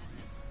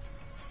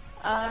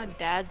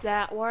 Dad's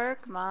at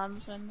work,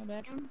 mom's in the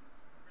bedroom.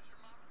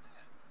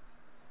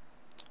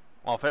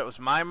 Well, if it was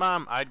my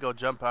mom, I'd go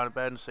jump out of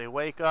bed and say,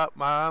 "Wake up,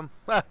 mom!"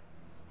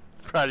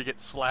 Try to get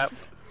slapped.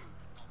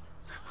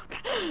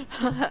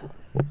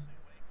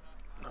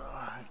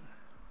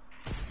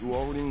 You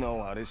already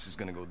know how this is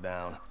gonna go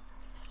down.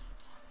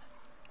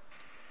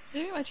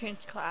 Maybe I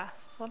change class.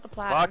 I want the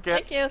platinum. Fuck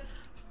it. Thank you.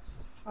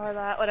 Or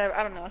that, whatever.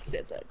 I don't know. It's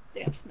a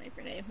damn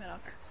sniper name. I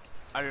don't care.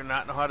 I do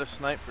not know how to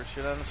snipe for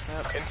shit on this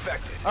map.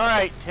 Infected.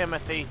 Alright,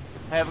 Timothy.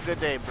 Have a good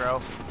day, bro.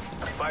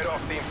 Fight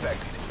off the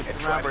infected and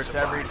try Remember, to it's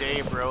every survive.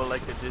 day, bro,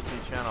 like the Disney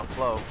Channel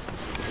flow.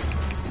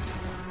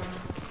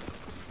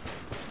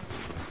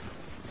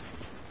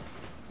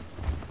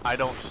 I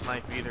don't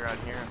snipe either on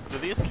here. Do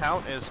these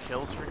count as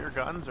kills for your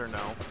guns or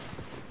no?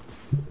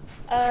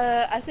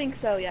 I think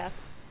so, yeah.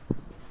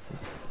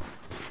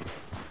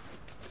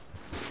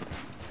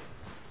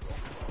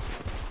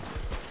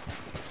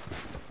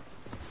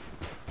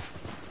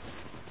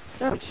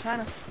 They're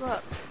trying to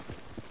slip.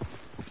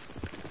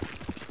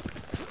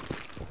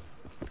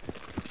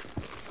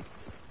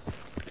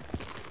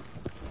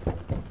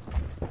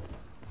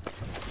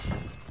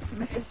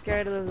 I'm just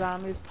scared of the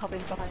zombies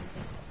popping behind me.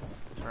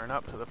 Turn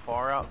up to the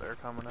far out, they're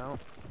coming out.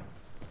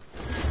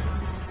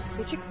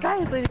 But you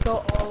guys need to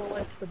go all the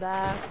way to the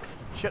back.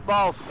 Shit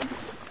balls!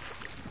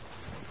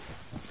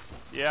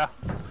 Yeah.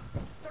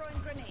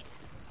 Throwing grenade.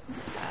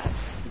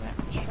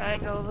 Try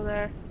and go over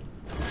there.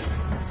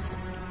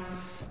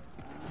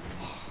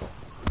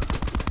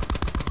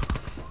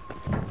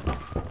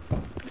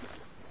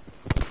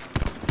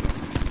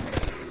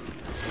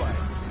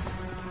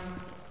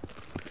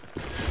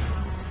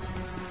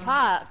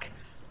 Fuck.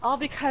 All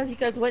because you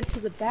guys went to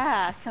the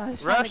back. I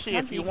was trying to Rushy,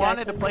 camp if you guys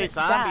wanted to and play you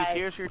zombies, died.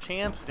 here's your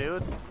chance,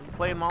 dude. You're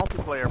playing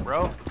multiplayer,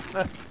 bro.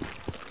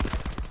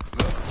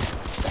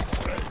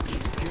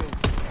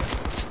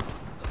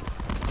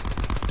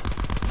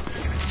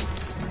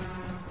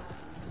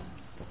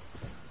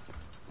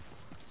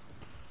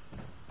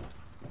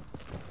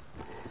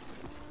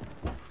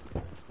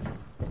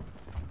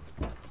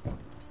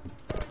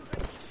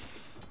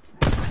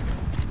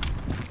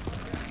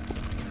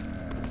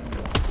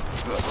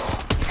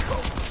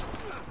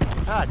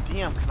 God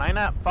damn, can I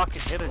not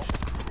fucking hit it?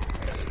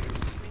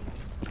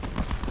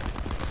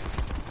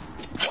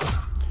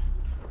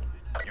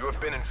 You have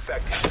been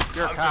infected.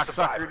 You're a Hunt the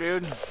cocksucker,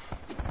 survivors. dude.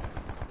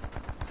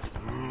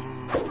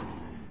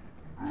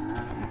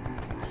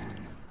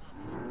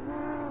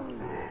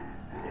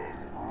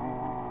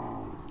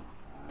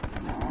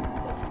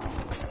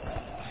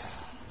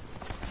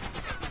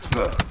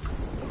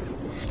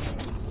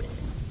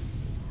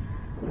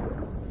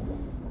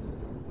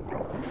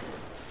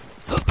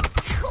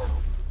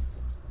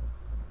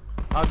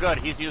 good.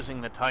 He's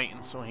using the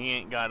Titan, so he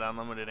ain't got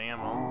unlimited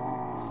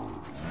ammo.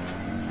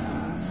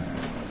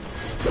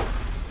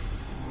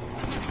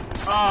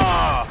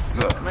 Oh,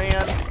 man.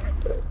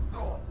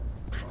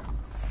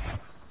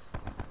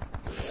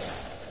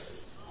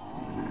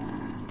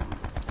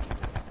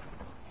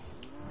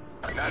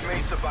 Not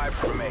many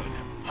survivors remain.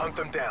 Hunt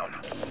them down.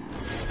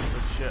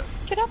 Good shit.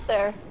 Get up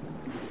there.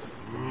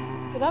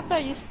 Get up there,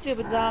 you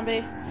stupid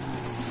zombie.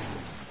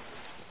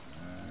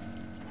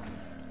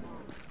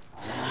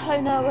 I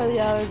know where the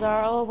others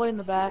are, all the way in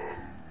the back.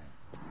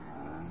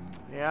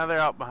 Yeah, they're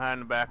out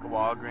behind the back of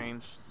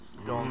Walgreens,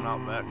 going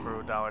out back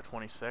for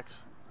 $1.26.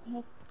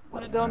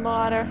 Wanna go in the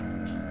water?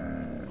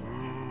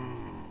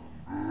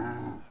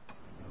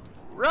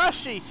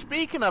 Rushy,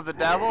 speaking of the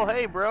devil,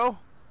 hey bro.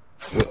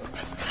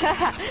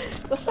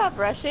 What's up,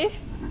 Rushy?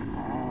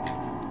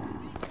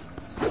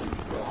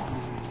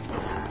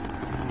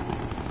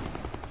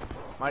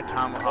 My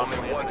tomahawk.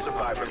 Only one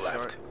survivor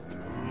left.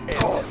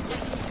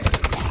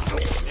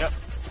 Yep.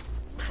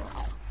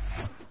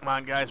 Come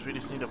on, guys, we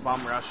just need to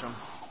bum rush them.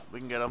 We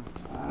can get them.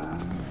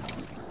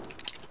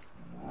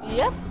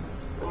 Yep.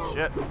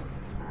 Shit.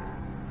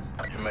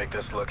 You make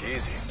this look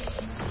easy.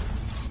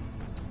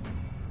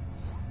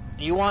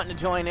 You wanting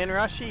to join in,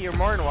 Rushy? You're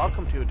more than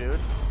welcome to, dude.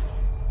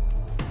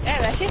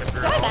 Yeah, Rushy,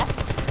 join us.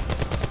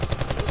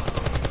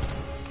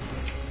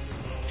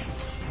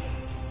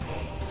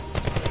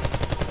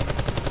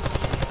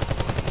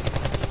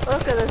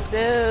 Look at this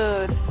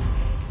dude.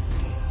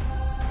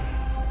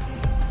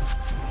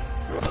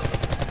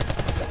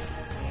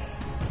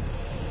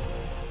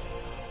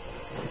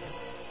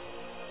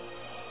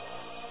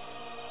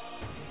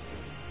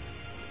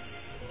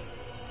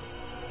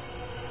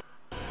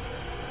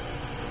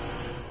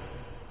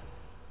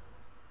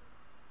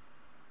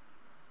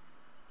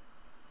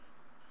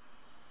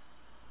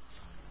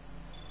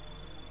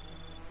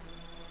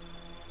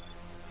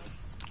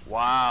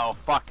 Wow,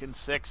 fucking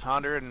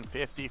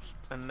 650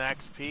 in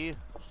XP.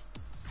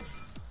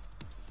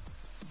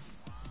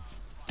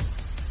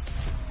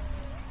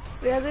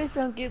 Yeah, these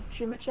don't give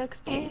too much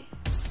XP.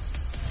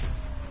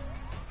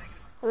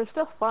 But they're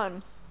still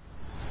fun.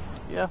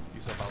 Yeah.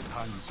 It's about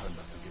time you turned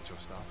up to get your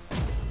stuff.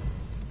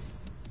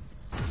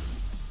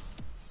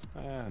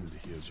 And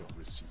here's your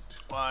receipt.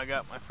 Well, I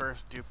got my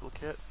first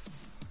duplicate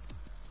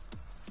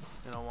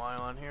in a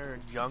while on here.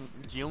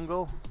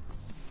 Jungle.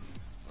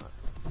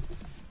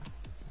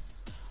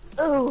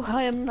 Oh,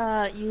 I am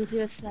not using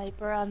a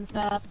sniper on this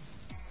map.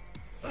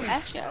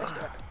 Actually, I was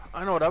good.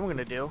 I know what I'm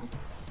gonna do.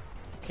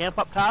 Camp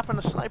up top in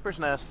a sniper's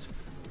nest.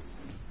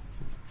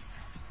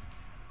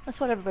 That's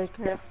what everybody's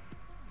gonna do.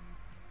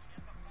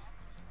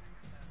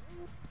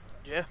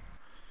 Yeah.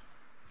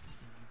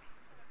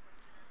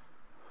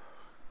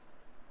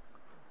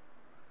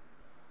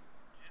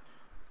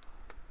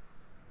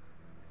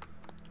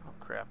 Oh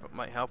crap, it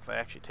might help if I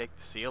actually take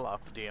the seal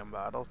off the damn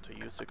bottle to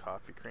use the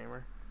coffee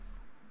creamer.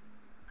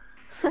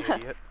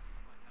 Idiot.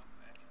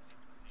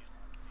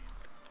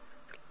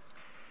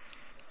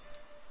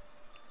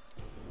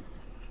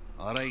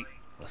 Alright,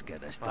 let's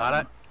get this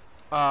Got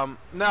done. it?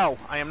 No,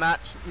 I am not.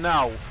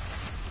 No.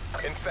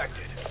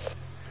 Infected.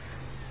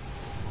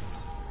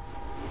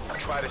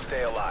 Try to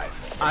stay alive.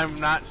 I'm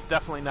not,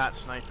 definitely not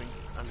sniping.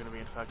 I'm gonna be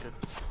infected.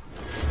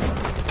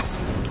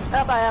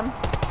 Up I am.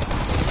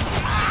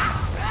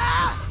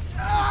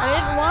 I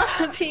didn't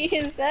want to be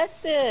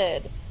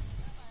infected.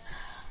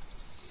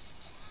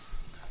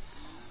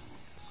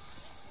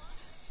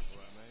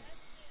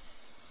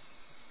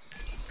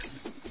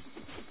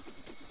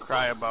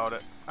 Cry about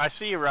it. I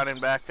see you running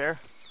back there.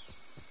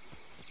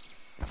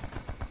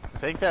 I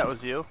think that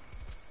was you.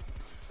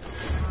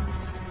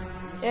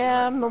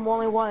 Yeah, I'm the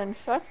only one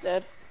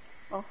infected.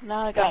 Well,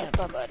 now I got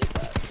somebody,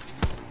 but...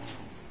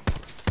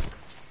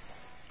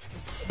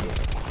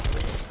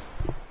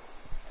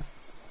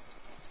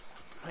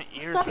 My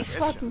ears Stop, are you itching.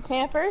 fucking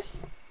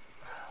campers.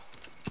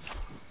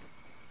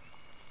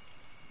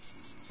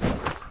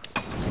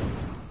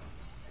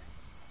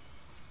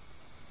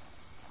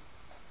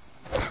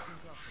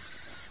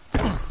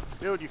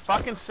 Dude, you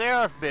fucking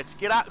Seraph bitch,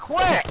 get out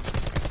quick!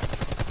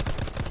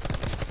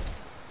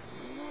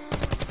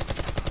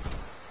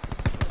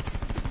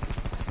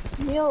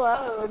 Leave me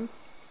alone.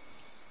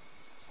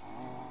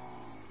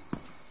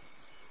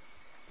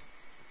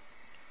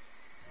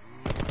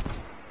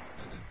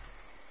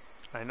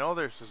 I know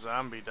there's a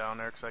zombie down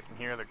there because I can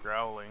hear the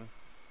growling.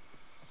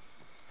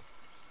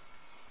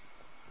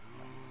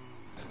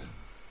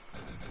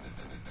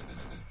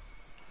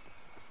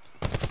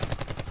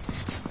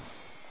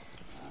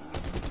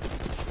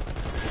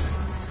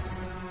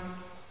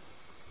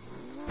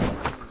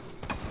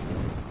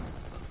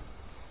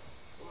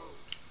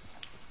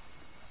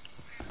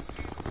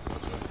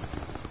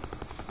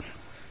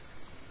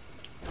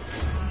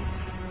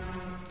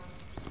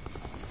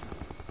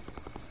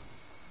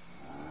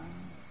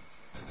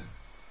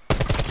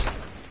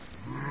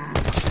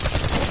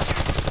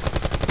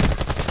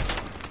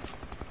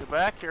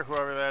 Back here,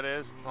 whoever that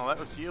is. Oh, that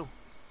was you.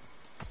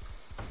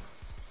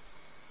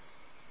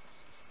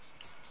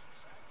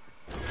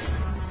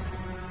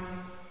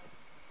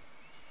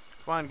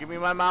 fun. Give me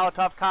my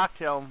Molotov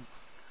cocktail.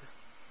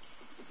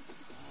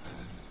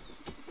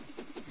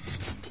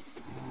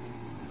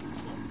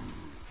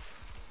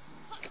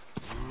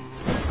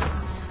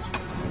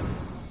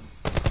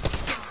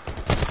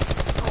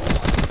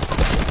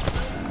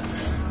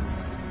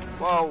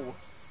 Whoa.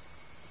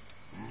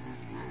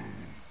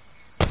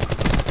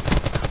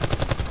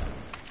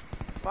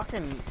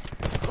 Fucking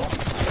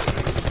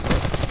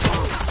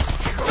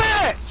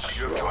bitch!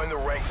 You have joined the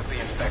ranks of the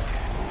infected.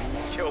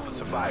 Kill the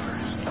survivors.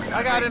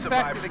 I got Many infected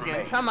survivors again.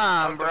 remain. Come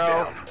on, Hunt them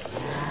bro.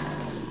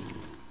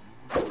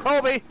 down.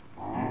 Kobe!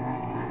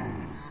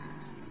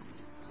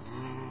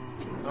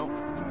 Nope.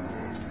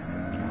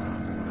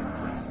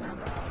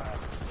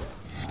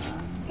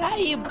 Got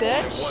you,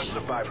 bitch. One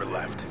survivor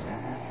left.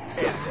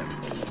 End them.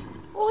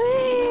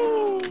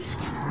 Whee!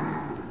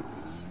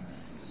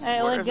 I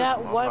Where only is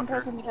got this one motherfucker?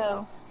 person to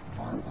go.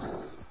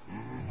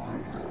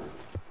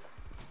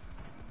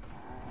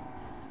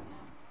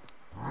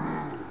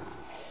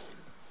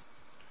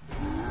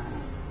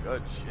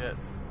 Good shit.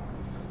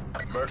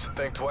 Mercs would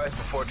think twice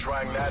before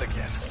trying that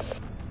again.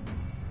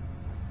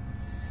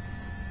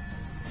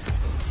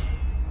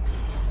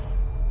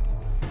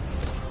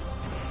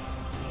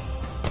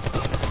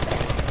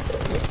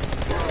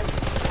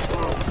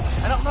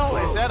 I don't know,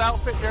 is that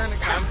outfit during the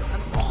camp? I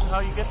don't know how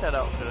you get that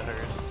outfit of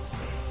hers.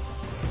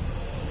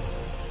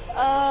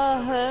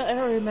 I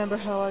don't remember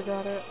how I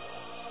got it.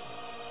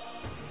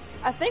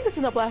 I think it's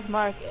in the black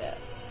market.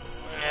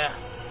 Yeah.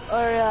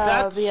 Or,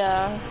 That's-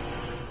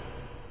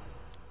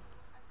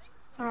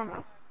 I don't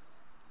know.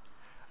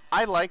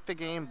 I like the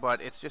game,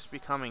 but it's just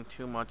becoming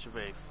too much of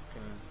a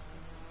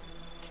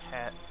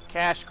fucking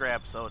cash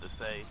grab, so to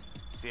say,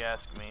 if you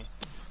ask me.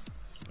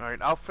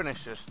 Alright, I'll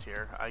finish this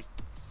tier. I'm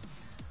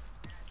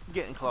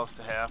getting close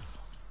to half.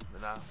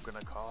 Then I'm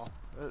gonna call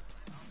it.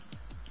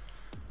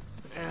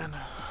 And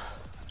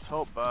let's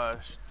hope, I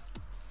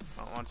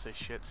don't want to say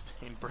shit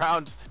stain,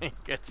 brown stain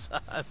gets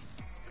on.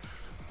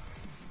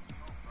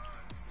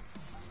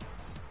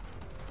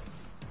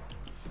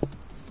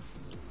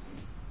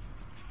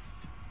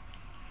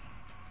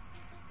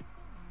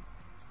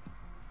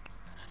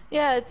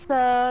 Yeah, it's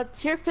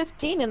tier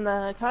 15 in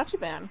the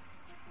contraband.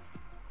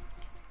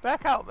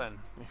 Back out then,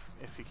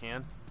 if you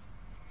can.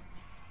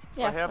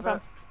 Yeah, I have okay.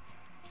 that.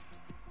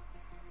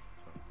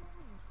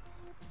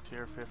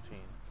 Tier 15.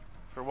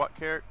 For what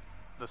character?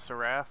 The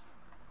Seraph?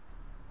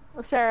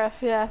 Oh,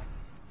 Seraph, yeah.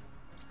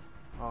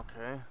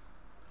 Okay.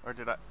 Or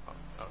did I? Oh,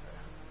 okay.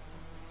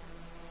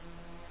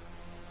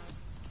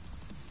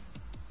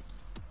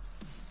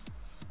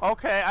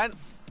 Okay,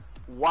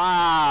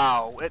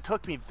 wow, it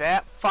took me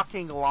that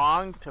fucking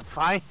long to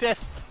find it?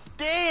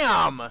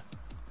 Damn! I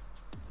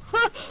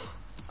was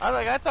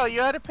like, I thought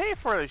you had to pay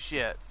for this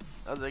shit.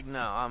 I was like,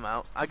 no, I'm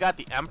out. I got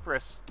the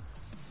Empress.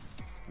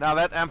 Now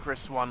that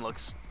Empress one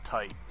looks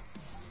tight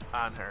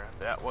on her.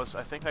 That was,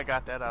 I think I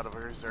got that out of a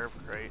reserve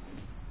crate.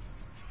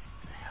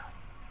 Damn.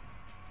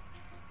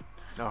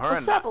 No, her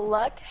What's up,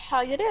 Luck? How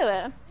you doing?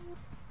 Yeah.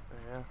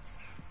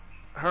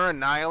 Her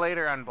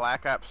Annihilator on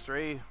Black Ops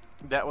 3,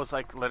 that was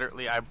like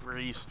literally, I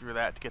breezed through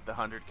that to get the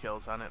 100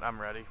 kills on it.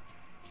 I'm ready.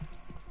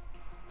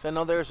 So I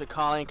know there's a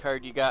calling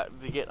card you got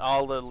to get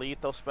all the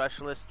lethal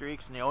specialist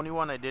streaks, and the only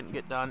one I didn't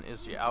get done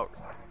is the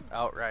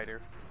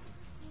Outrider.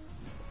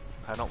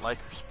 I don't like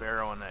her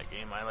Sparrow in that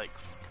game. I like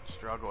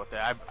struggle with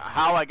that.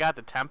 How I got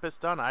the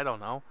Tempest done, I don't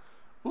know.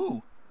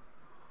 Ooh.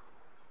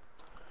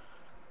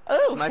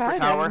 Oh, Sniper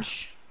tower.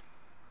 range.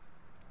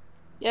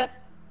 Yep.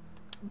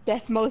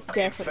 Most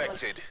definitely.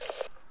 Infected.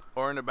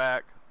 Or in the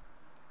back.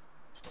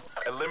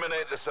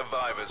 Eliminate the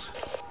survivors.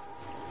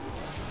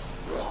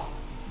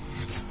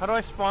 How do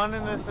I spawn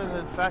in this as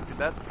infected?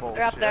 That's bullshit.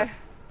 They're up there.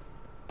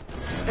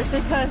 It's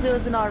because it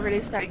was an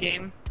already started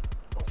game.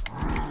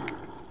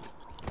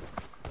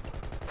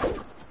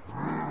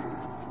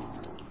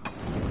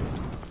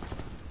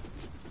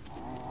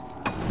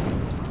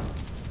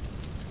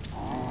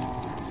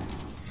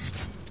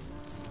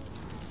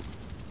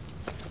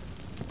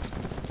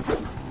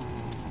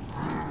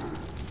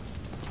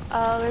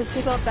 Oh, there's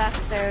people back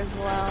there as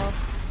well.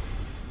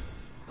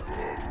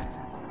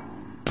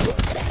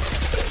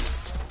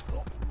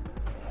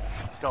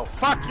 Go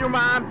fuck your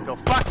mom, go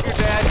fuck your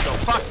dad, go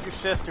fuck your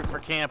sister for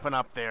camping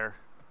up there.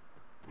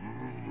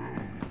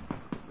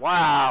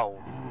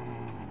 Wow.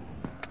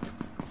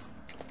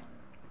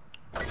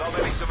 Not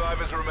many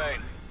survivors remain.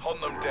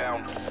 Hunt them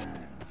down.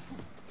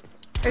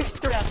 There's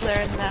 3 up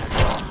there in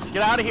that.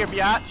 Get out of here,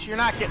 biatch. You're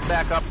not getting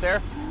back up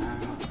there.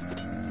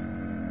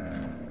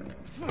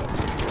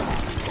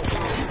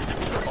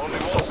 Only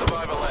one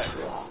survivor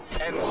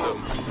left. End them.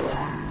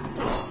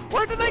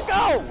 Where did they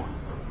go?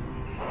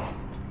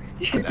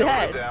 You're Now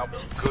dead. we're down.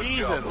 Good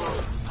Jesus.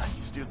 job.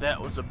 Dude, that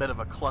was a bit of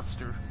a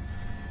cluster.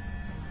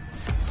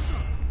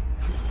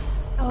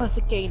 Oh, it's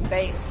a game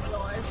bait.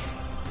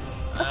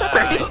 What's up,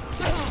 Ricky?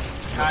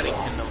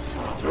 Coddington knows too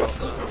much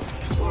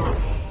about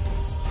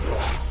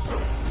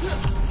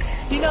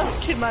He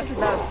knows too much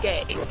about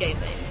game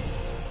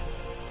baits.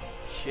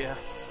 Yeah.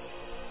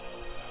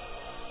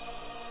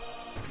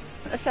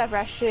 What's up,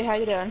 Rashi? How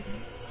you doing?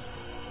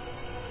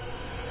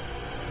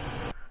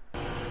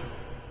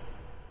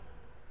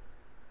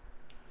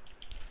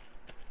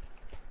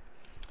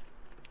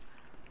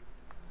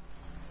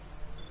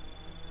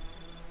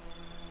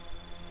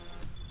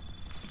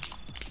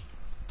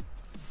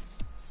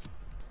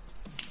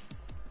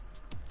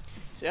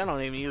 See, I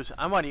don't even use.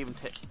 I might even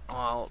take.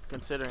 Well,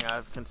 considering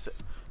I've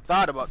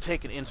thought about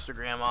taking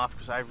Instagram off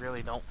because I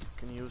really don't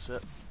can use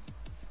it.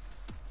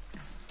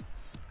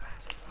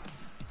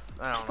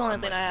 I don't It's the know.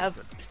 only thing I have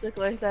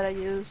particularly that I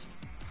use.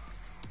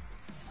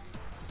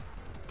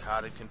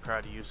 God, I can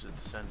probably use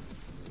it to send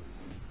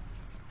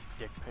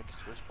dick pics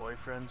to his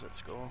boyfriends at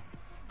school.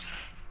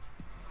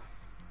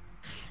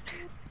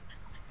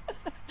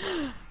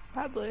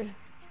 Probably.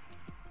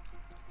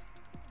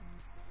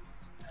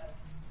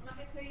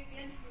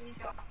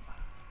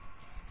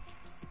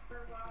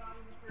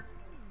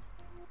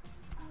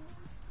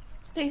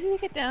 Daisy,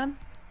 get down.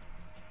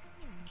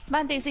 Come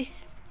on, Daisy.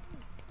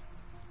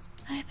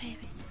 Hi,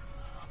 baby.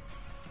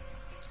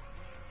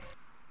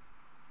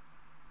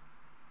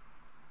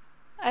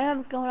 I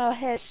am going to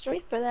head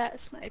straight for that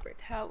sniper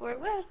tower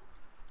with.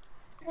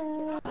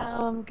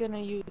 I'm gonna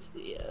use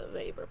the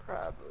Vapor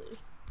probably.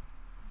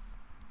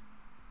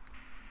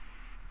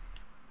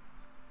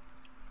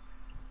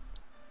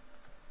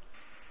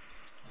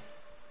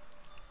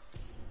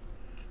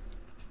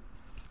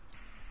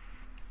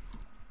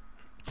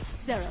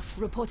 Seraph,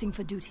 reporting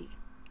for duty.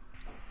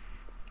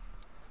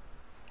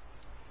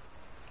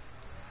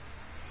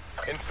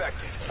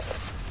 Infected.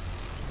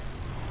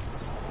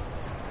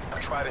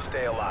 Try to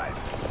stay alive.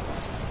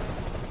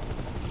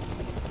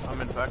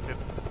 I'm infected.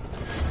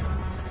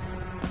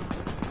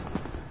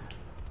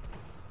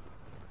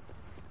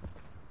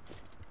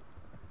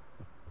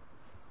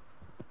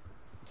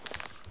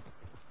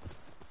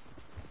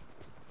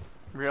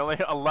 Really?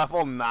 A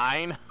level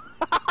 9?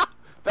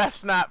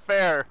 That's not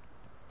fair.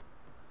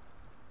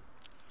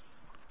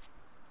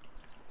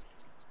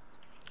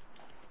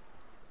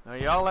 Now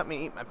y'all let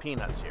me eat my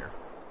peanuts here.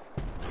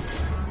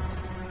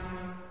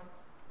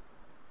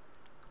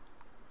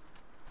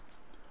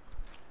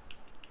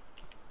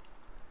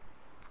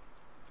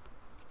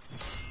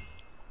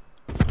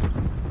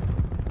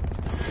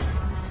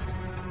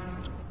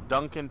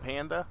 Dunkin'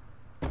 Panda?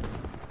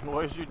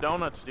 Where's your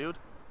donuts, dude?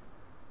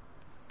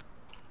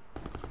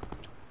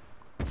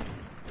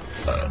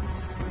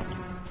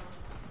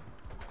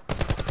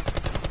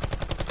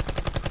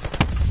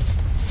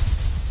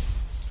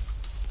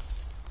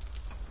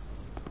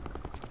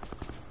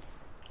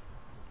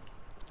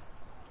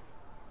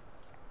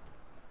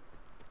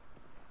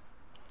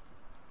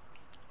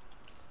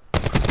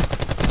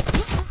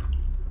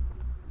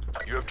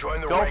 You have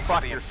joined the Go ranks of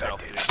fuck the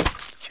yourself,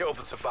 infected. Kill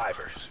the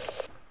survivors.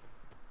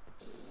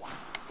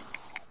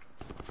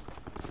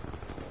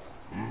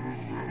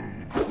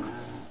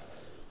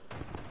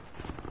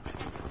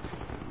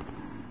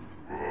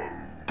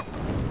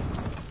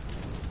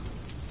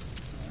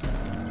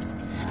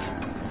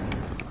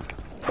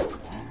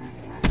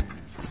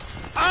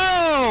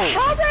 Oh!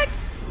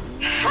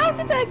 How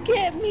did that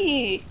get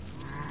me?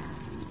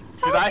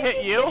 Did I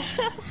hit you?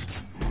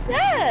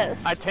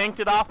 Yes! I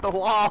tanked it off the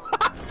wall.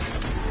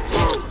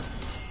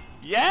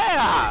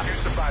 Yeah! 2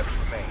 survivors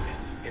remain.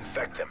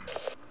 Infect them.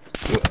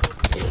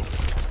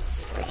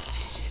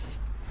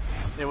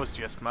 It was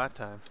just my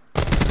time.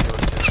 It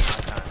was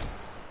just my time.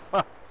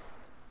 Huh.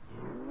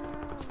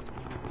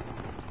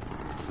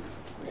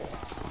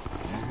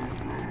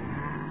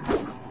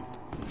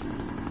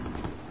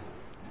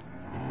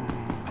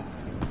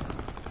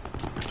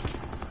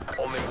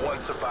 Only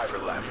 1 survivor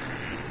left.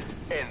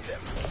 End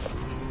them.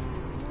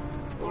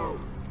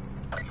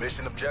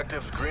 Mission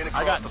objectives green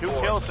across I got the 2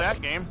 board. kills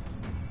that game.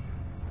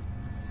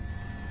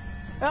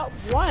 Well,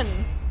 1.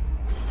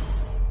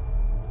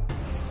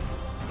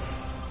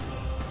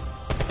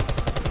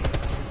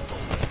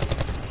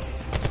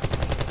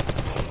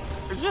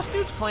 Is this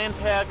dude's clan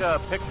tag a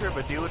picture of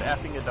a dude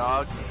effing a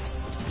dog?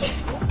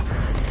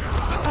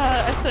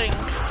 I think.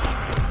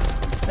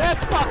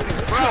 That's fucking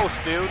gross,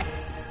 dude.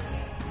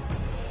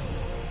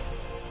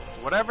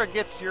 Whatever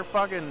gets your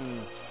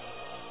fucking...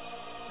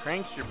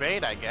 cranks your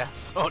bait, I guess,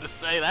 so to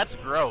say. That's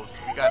gross.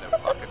 You got a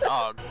fucking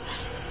dog.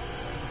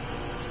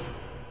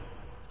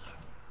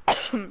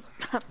 Oh,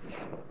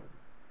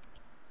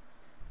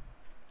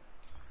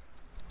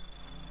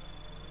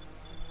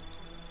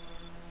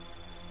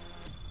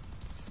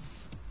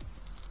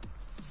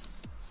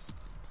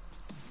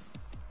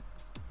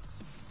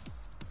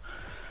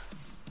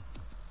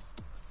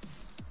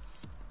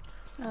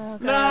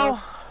 No!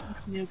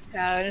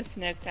 Nuketown, it's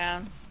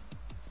Nuketown.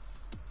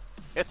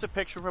 It's a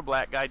picture of a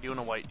black guy doing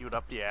a white dude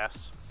up the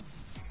ass.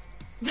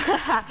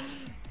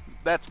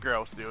 That's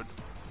gross, dude.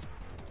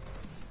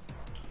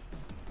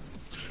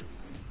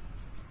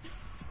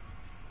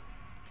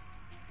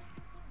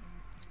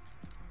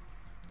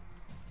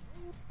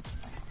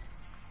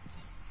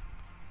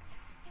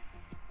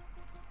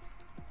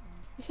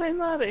 Same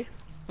lobby.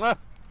 Ah.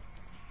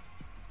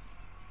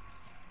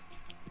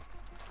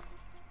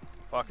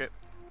 Fuck it.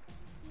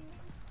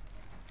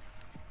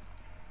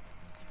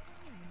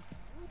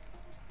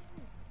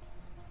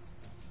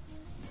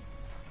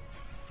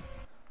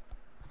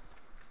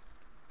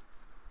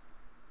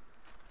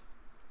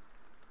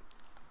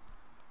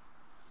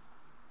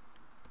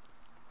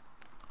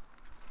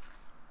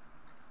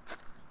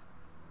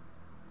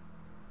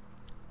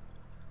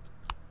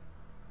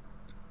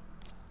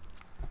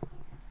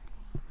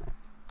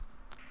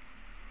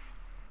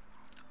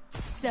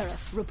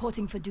 Seraph,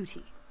 reporting for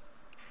duty.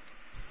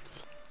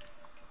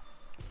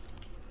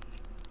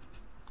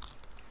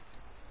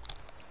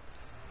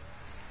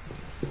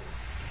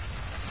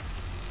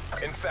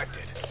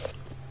 Infected.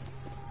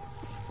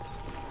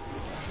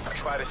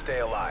 Try to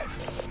stay alive.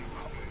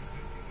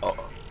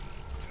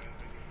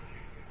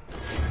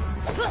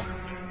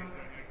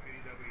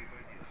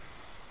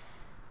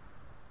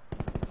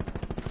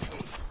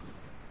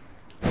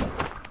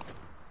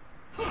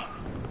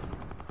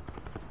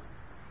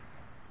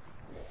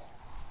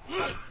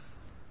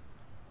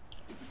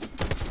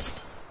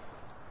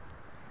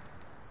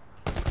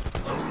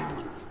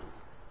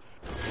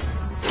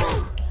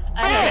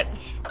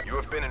 You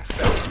have been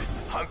infected.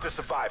 Hunt the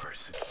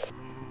survivors.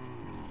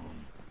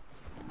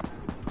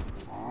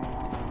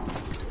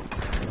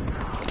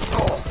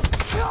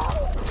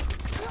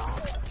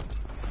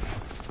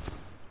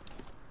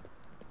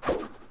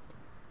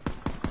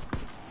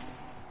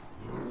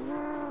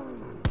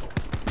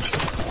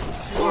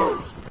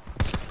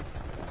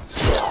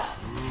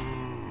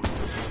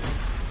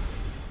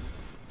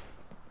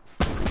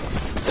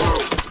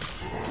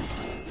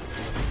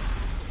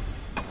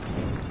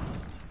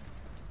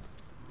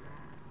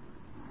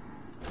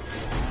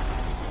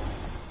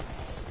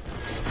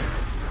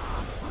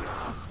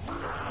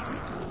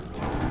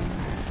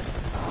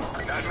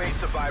 Not many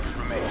survivors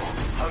remain.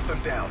 Hunt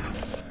them down.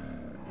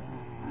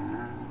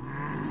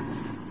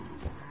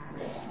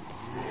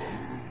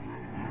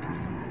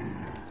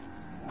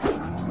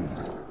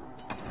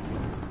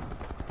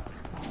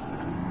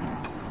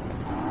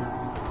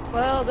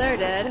 Well, they're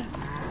dead.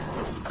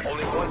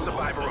 Only one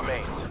survivor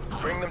remains.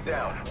 Bring them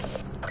down.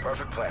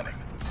 Perfect planning.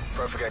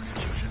 Perfect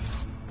execution.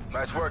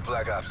 Nice work,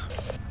 Black Ops.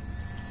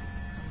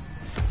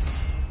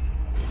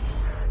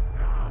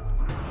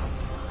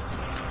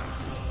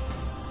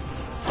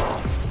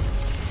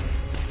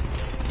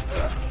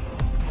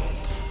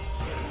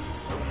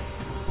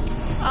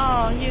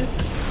 Oh, you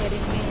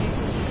kidding me?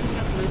 It's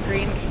not blue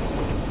green.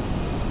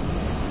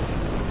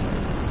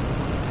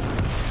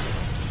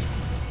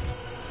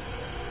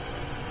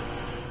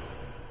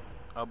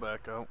 I'll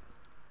back out.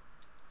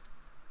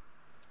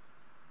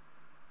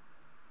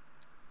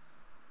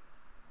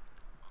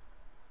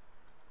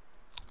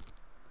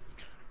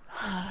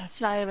 It's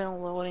not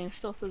even loading. It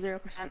still says 0%.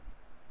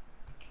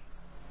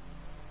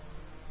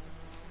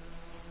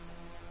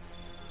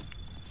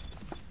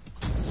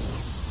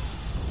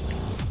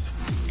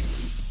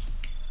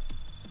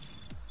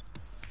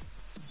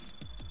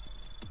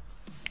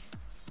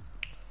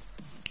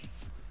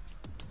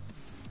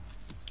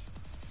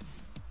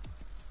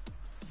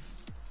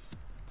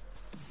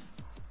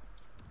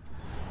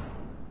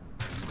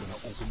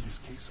 Open this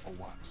case or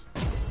what?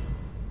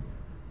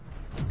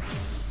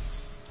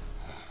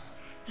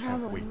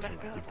 Can't wait till I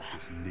give up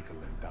this nickel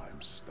and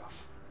dime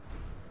stuff.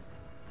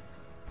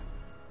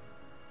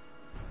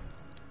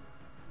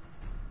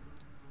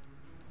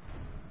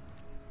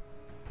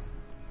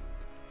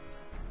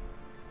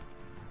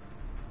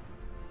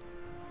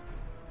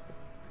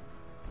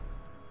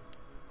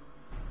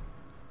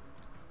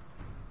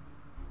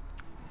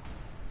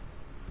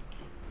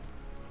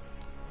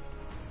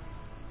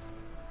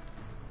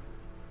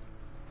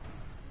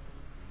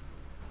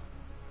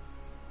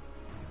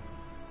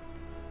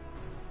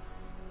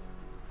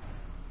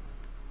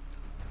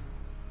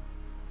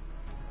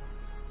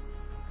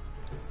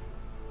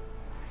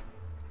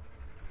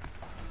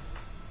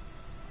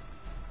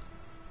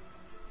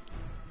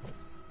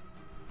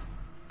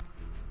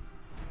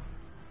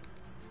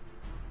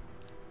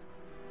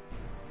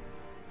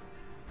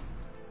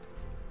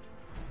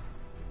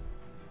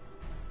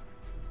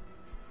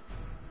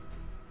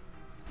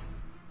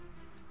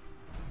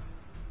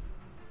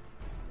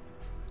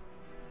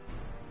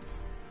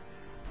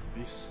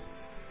 This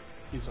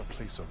is a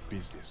place of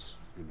business,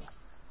 you know.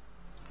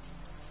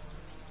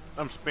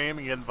 I'm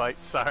spamming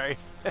invites, sorry.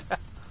 It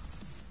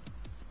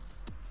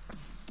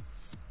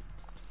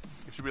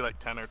should be like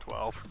 10 or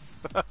 12.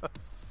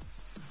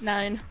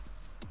 9.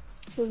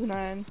 This is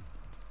 9.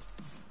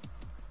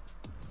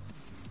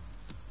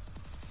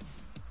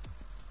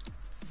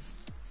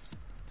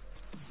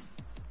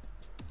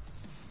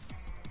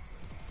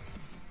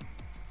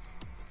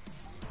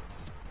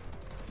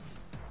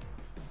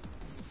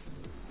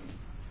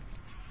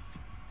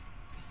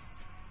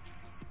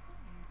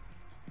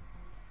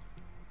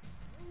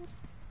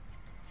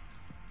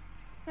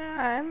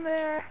 I'm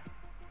there.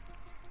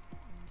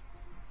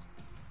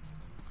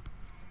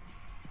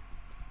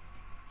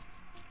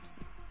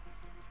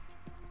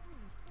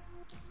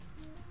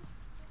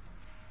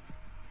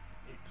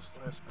 Eat this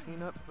last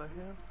peanut that I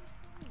have.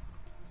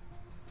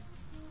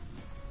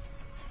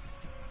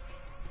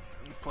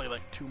 You play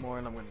like 2 more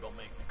and I'm gonna go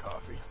make me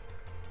coffee.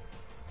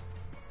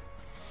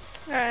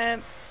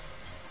 Alright.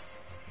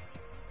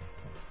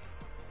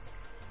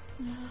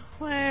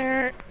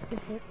 Where is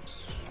it?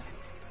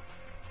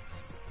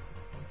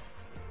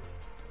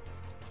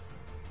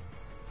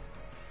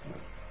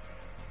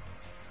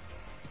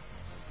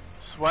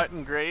 Sweat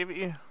and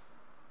gravy?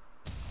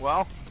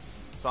 Well,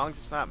 as long as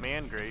it's not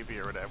man gravy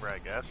or whatever, I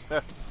guess.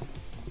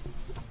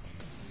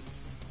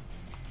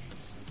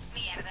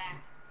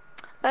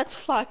 That's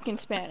fucking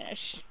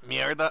Spanish.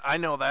 Mierda, I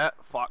know that.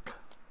 Fuck.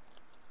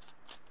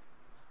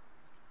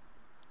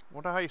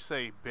 What do I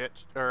say,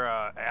 bitch, or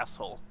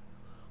asshole?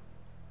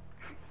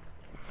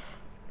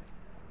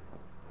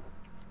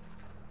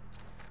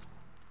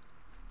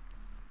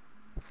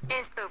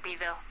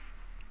 Estúpido.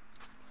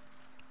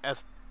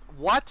 As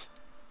what?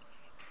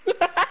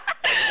 Alright,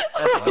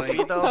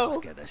 Estúpido? let's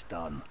get this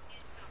done.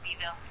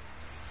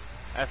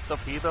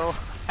 Estúpido?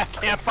 I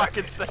can't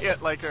fucking say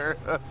it like her.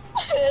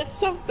 It's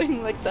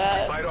something like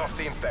that. Fight off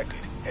the infected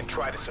and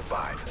try to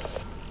survive.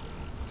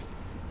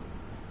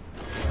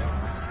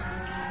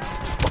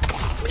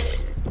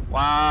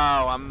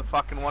 Wow, I'm the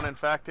fucking one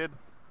infected.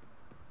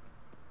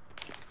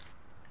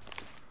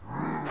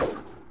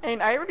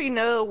 And I already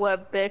know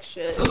what bitch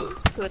is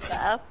with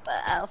the F,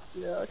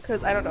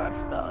 because I don't know how to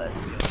spell it.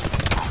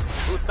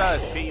 Puta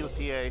is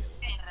P-U-T-A.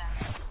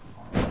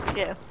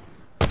 Yeah.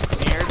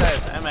 Mierda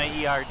is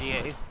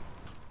M-A-E-R-D-A.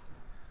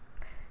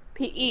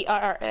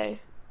 P-E-R-R-A.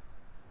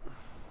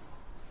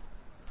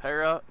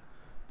 Pera.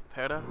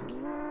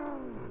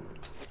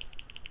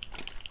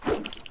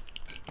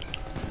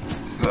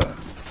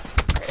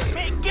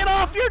 Man, get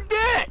off your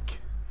dick!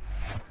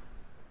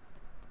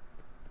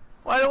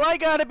 Why do I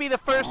gotta be the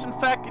first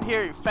infected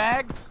here, you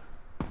fags?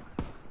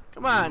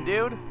 Come on,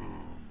 dude.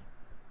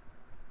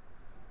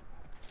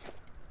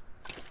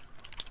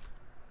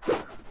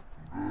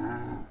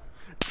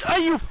 Are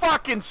you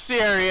fucking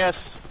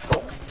serious?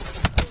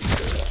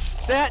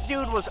 That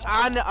dude was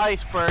on the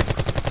iceberg.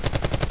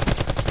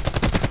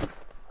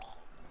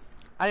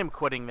 I am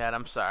quitting that,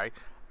 I'm sorry.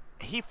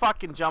 He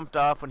fucking jumped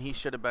off when he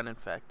should have been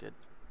infected.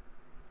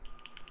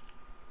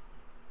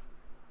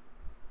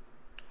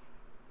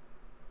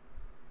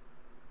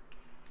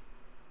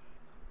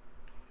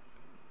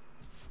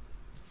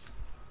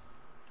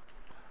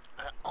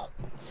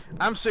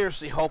 I'm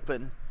seriously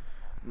hoping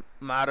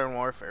Modern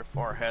Warfare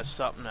 4 has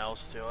something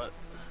else to it.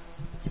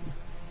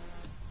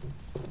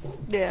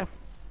 Yeah.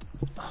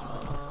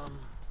 I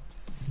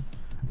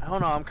don't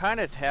know, I'm kind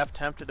of half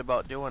tempted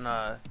about doing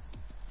a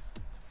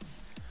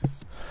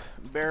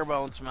bare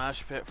bones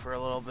mosh pit for a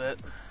little bit.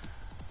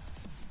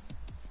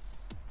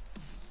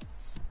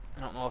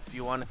 I don't know if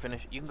you want to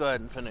finish. You can go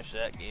ahead and finish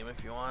that game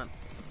if you want.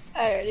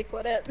 I already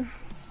quit it.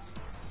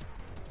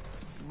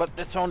 But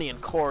it's only in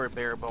core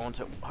bare bones.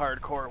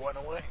 Hardcore went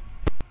away.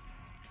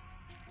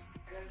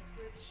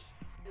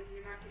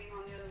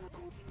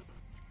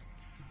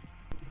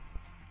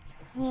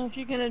 Well, if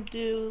you're gonna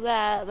do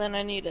that, then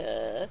I need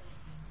to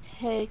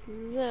take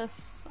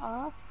this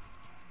off.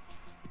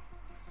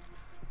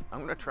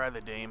 I'm gonna try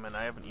the Daemon.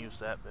 I haven't used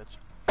that bitch.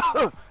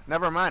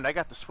 Never mind, I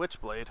got the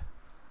Switchblade.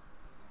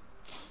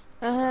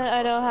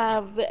 I don't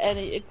have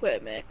any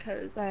equipment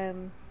because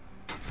I'm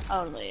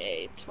only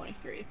a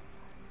 23.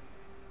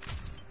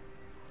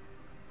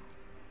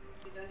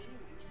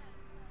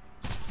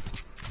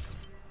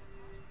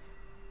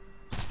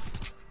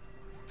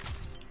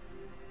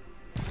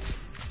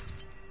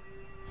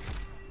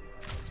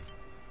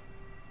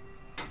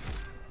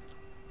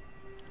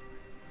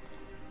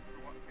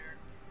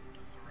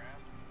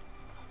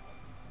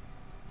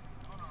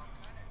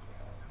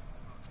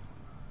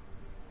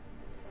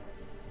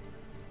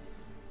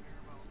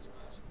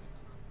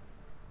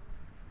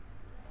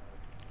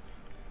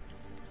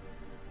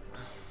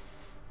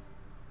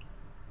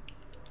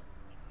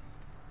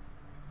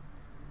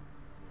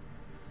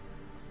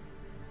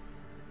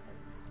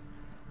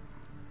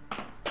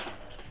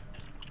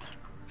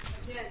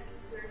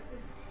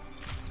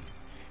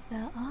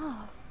 They're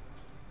off.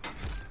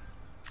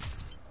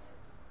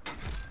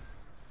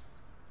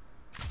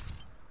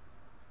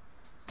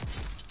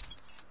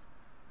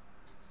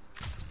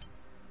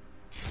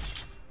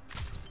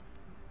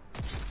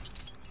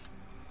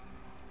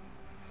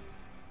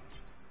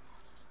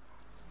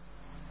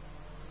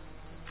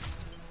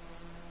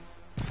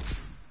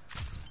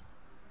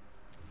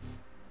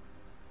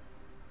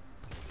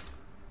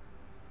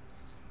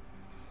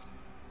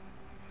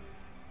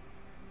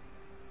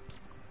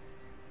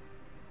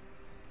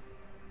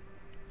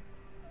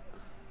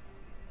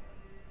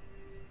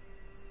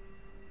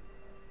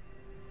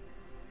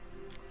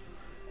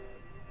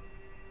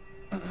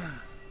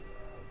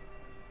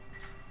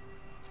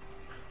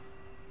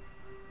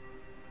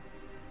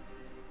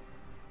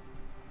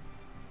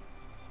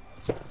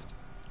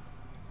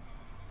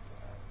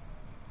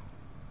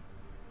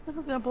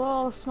 I'm gonna blow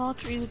all the small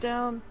trees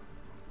down.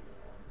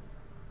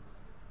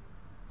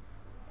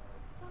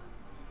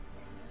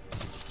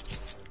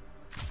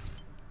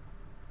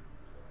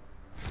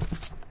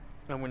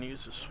 I'm gonna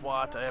use a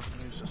SWAT. I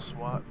haven't used a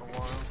SWAT in a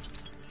while.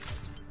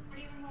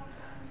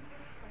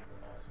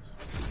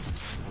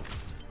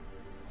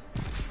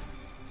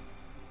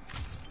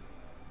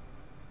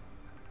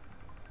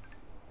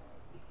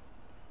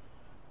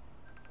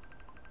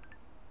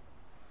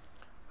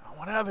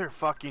 What other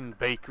fucking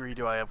bakery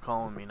do I have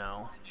calling me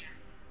now?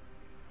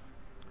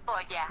 Oh,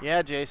 yeah.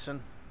 Yeah,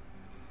 Jason.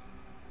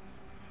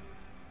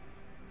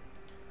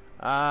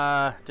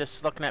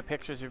 Just looking at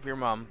pictures of your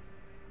mom.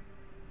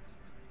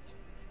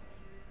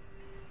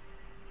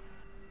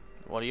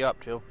 What are you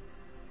up to?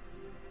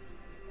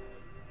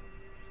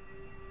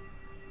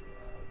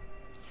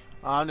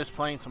 I'm just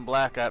playing some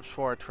Black Ops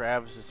 4.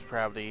 Travis is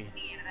probably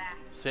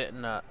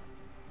sitting,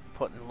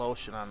 putting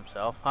lotion on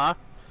himself, huh?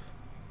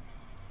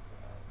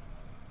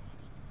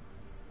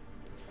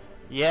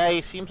 Yeah,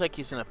 he seems like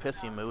he's in a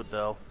pissy mood,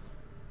 though.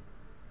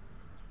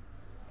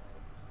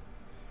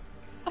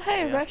 Oh,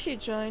 hey, Yeah. Rushy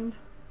joined.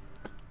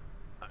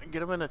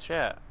 Get him in the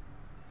chat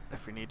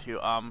if you need to.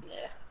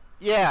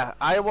 Yeah,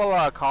 I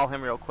will call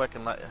him real quick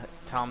and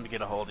tell him to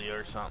get a hold of you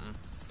or something.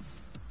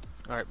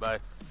 All right, bye.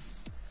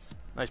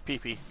 Nice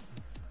pee-pee.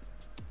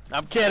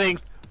 I'm kidding.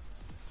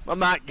 I'm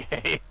not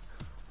gay.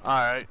 All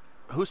right.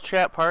 Whose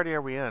chat party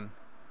are we in?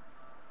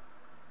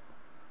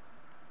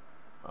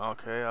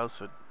 Okay, I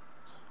was.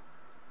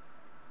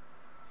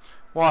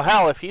 Well,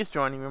 hell, if he's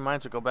joining, we might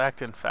as well go back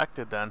to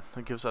infected then.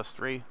 It gives us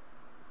 3.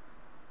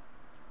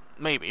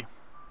 Maybe.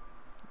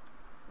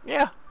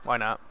 Yeah, why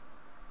not?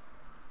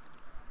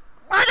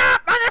 Why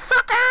not,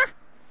 motherfucker?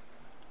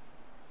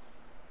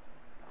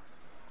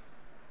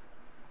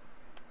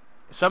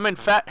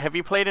 Have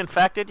you played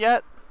Infected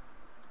yet?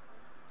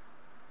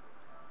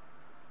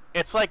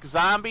 It's like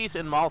zombies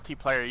in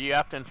multiplayer. You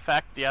have to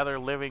infect the other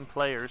living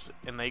players,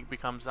 and they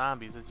become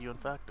zombies as you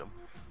infect them.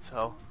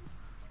 So,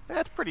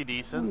 that's pretty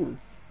decent.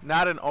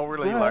 Not an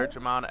overly large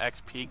amount of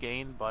XP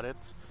gain, but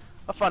it's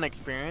a fun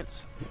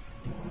experience.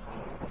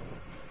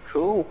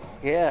 Cool.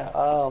 Yeah.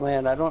 Oh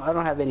man, I don't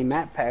have any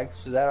map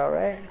packs. Is that all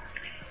right?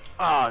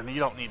 Oh, you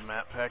don't need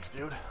map packs,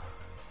 dude.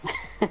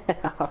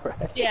 All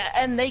right. Yeah,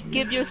 and they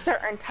give you a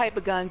certain type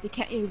of guns. You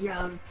can't use your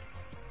own.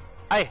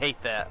 I hate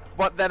that.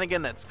 But then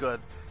again, that's good.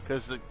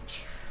 Because,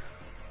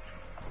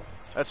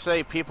 let's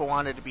say people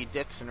wanted to be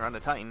dicks and run a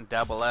Titan,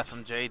 double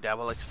FMJ,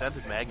 double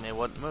extended mag, and they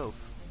wouldn't move.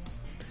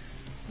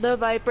 The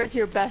Viper's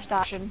your best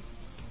option.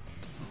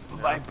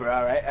 Viper,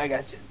 all right. I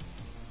got you.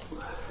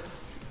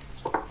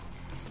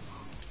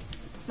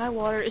 My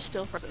water is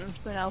still frozen. It's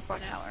been out for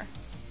an hour.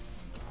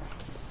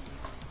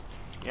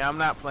 Yeah, I'm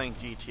not playing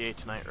GTA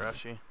tonight,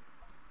 Rushy.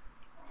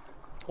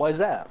 Why is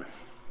that?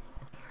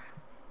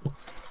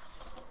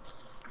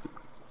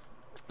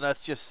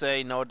 Let's just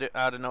say,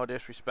 out of no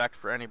disrespect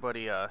for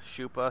anybody,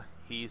 Shupa,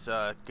 he's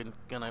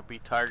gonna be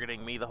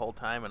targeting me the whole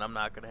time, and I'm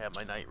not gonna have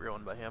my night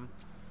ruined by him.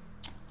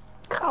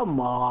 Come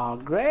on,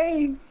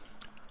 Gray.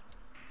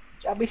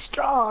 Gotta be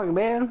strong,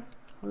 man.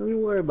 Don't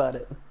even worry about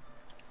it.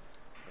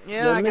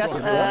 Yeah, I guess.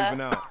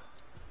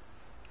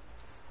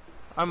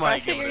 I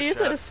might give you're it a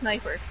using shot. a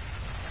sniper.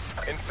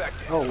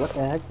 Infected. Oh, what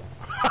the heck?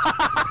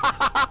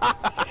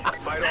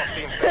 Fight off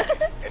the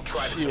infected and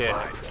try to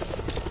survive.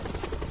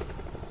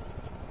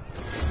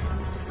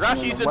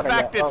 Rushy's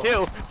infected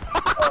too.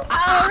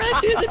 Oh,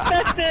 Rushy's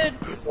infected.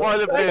 One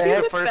of the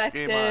Rushy's the first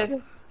game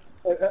on.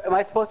 Am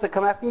I supposed to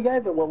come after you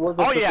guys, or what was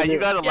it? Oh yeah, you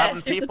got 11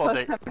 Yes, you're people.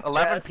 supposed to come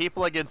 11 us.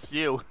 people against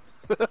you.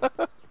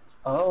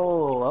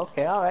 Oh,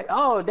 okay, all right.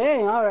 Oh,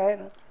 dang, all right.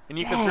 And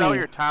you can throw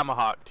your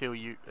tomahawk too.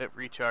 It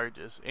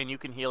recharges, and you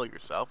can heal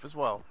yourself as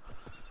well,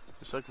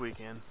 just like we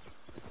can.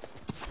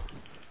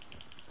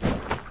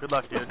 Good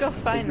luck, dude. Let's go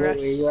find Where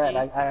Rushy. you at?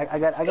 I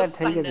gotta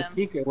tell you guys a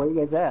secret. Where you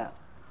guys at?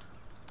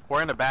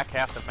 We're in the back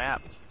half of the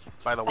map,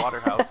 by the water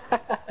house.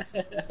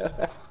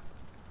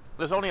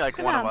 There's only like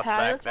Come one on, of us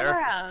Patty, back let's there.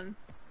 Run around.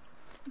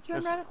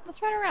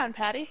 Let's run around,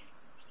 Patty.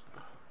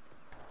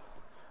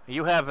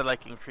 You have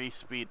like increased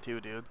speed too,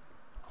 dude.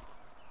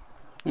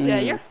 Yeah,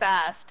 you're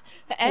fast,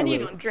 and you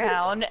Wait. don't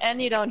drown,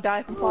 and you don't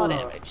die from fall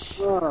damage.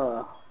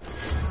 Oh!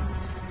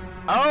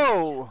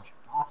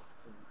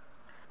 Awesome.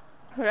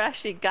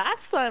 Rushy got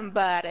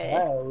somebody.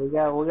 Alright,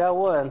 we got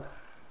one.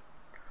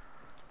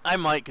 I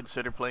might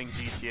consider playing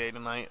GTA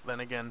tonight.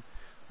 Then again,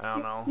 I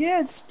don't know. Yeah,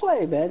 just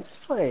play, man.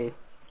 Just play.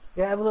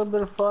 Yeah, have a little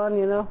bit of fun,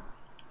 you know.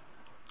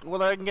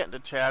 Whether I can get into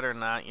chat or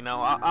not, you know,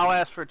 I'll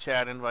ask for a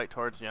chat invite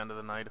towards the end of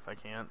the night if I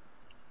can't.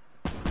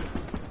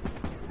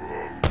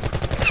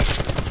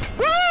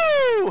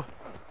 Woo!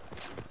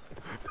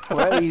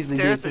 Well, easy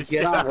Scared just the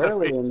get shit on out of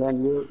early, me. and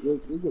then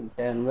you get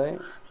 10, right?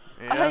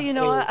 Yeah. You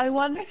know what? I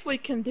wonder if we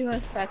can do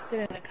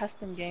Infected in a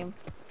custom game.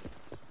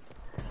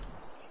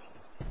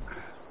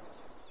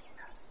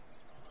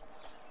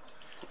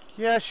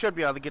 Yeah, I should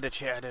be able to get a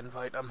chat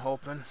invite, I'm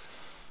hoping.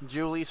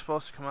 Julie's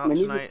supposed to come out I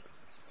mean, tonight.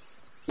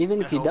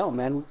 Even if I you hope. don't,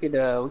 man, we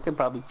could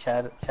probably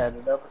chat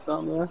it up or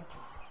something, yeah.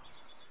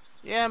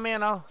 Yeah,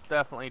 man, I'll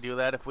definitely do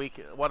that if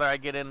whether I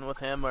get in with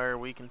him or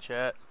we can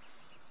chat.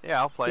 Yeah,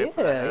 I'll play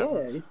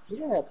it.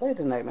 Yeah, play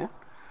tonight, man.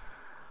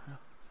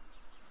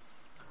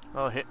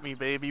 Oh, hit me,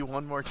 baby,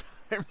 one more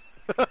time.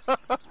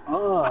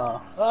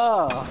 Oh.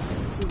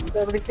 Did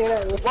everybody say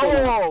that? Let's Whoa, say whoa,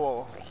 that. whoa,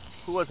 whoa.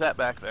 Who was that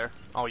back there?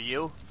 Oh,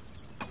 you?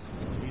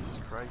 Jesus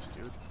Christ,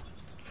 dude.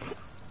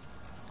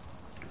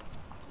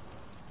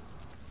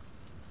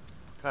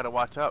 Gotta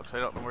watch out, because I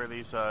don't know where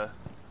these, Come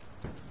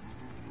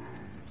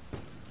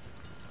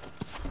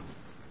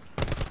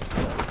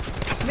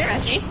here,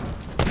 Rushy.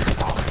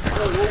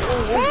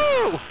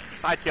 Woo!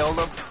 I killed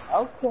him.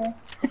 Okay.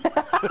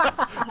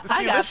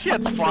 See, this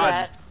shit's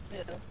fun.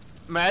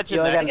 Imagine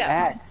Yo, I got an next,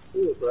 axe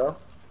too, bro.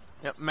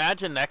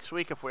 imagine next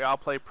week if we all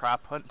play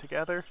prop hunt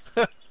together.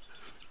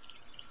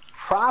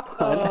 Prop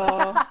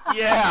hunt.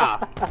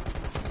 Yeah!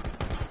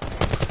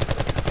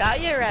 Got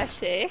you,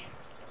 Rashi.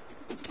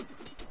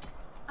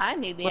 I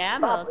need the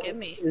ammo. Give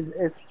me.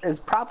 Is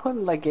prop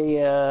hunting like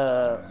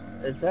a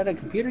is that a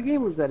computer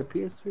game or is that a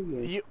PS3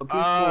 game?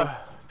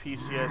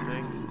 PC, I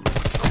think.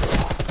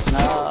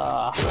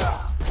 No.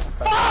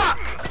 Fuck!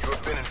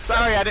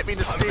 Sorry, I didn't mean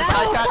to scream.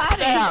 I got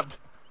stabbed.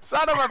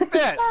 Son of a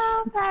bitch.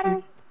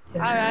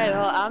 Alright,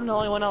 well, I'm the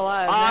only one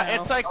alive. Now.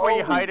 It's like where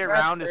you hide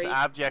around as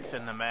objects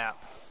in the map.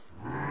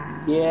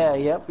 Yeah,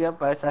 yep.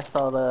 I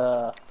saw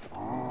the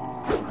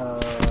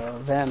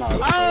van.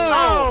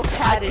 Oh!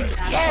 Patty.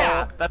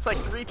 Yeah! That's like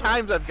 3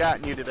 times I've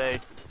gotten you today.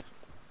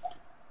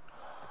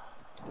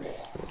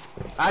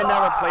 I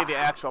never played the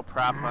actual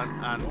prop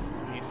on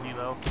PC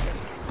though.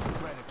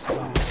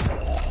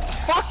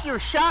 Fuck your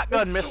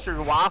shotgun,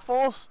 Mr.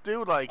 Waffles!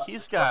 Dude, like,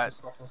 he's got...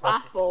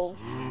 Waffles.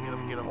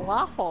 Get him.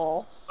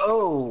 Waffle.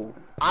 Oh!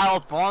 I'll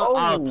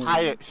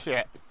pirate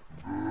shit.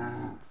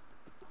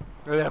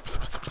 That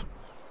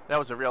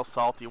was a real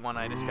salty one.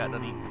 I just got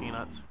done eating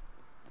peanuts.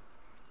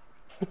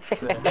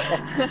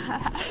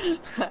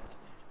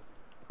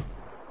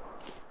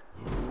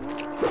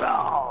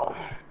 Oh.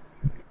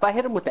 If I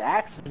hit him with the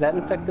axe, does that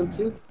infect him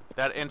too?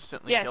 That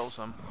instantly kills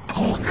him.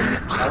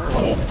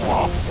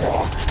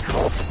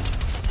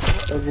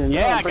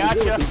 Yeah, I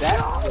gotcha.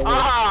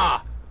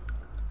 Ah!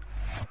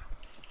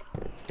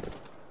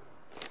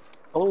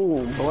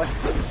 Oh boy.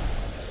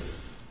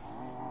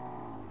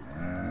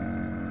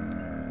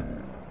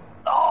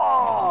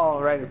 Oh,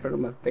 right in front of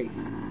my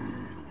face.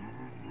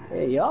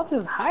 Hey, y'all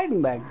just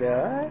hiding back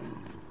there, alright?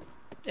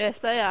 Yes,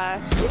 they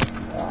are.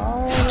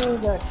 Oh,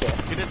 gotcha.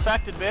 Get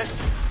infected, bitch.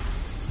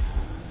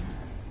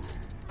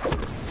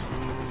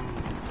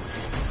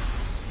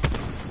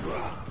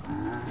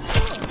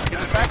 Get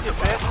infected,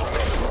 bitch.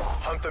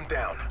 Hunt them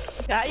down.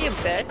 Got you,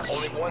 bitch.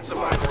 Only one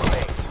survivor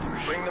remains.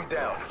 Bring them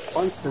down.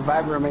 One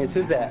survivor remains.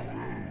 Who's that?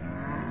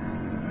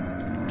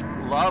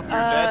 Love, you're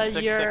dead.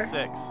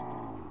 666.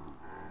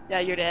 Yeah,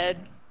 you're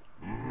dead.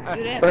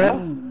 You're dead.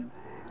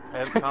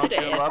 Haven't found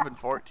true love in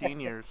 14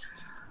 years.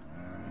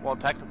 Well,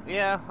 technically,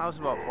 yeah, I was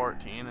about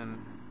 14, and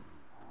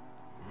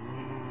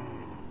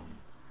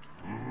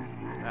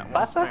that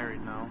one's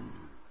married now.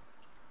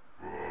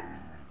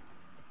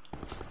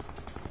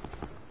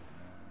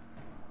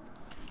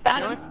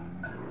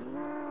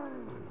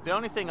 The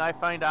only thing I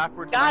find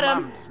awkward is my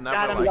mom's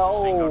never liked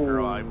a single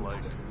girl I've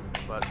liked.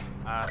 But,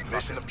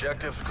 mission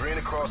objectives green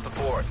across the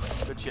board.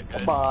 Good shit,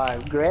 guys. Come on,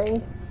 Gray.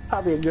 There's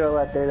probably a girl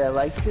out there that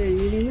likes you.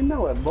 You didn't even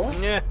know it, boy.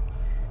 Yeah.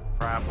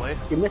 Probably.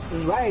 Your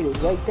Mrs. Right is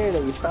right there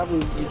that you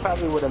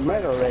probably would have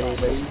met already,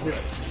 but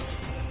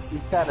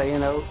you gotta,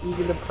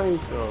 even the playing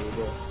field over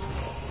there.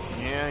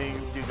 Yeah, you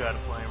do gotta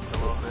play him for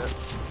a little bit.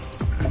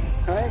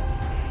 Alright?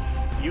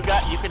 You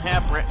can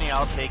have Brittany,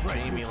 I'll take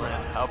Jamie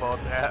Lynn. How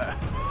about that?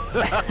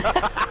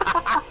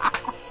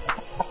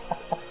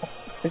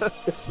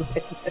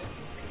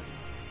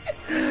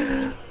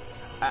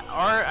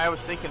 Or I was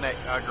thinking that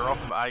girl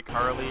from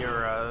iCarly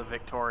or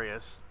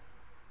Victorious.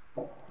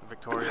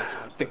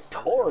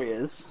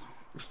 Victorious?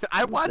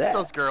 I watch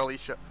those girly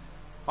shows.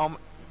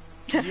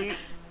 You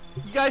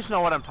guys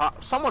know what I'm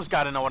talking. Someone's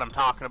got to know what I'm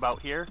talking about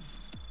here.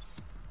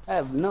 I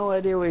have no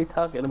idea what you're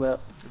talking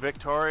about.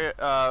 Victoria,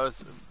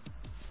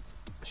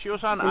 she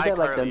was on iCarly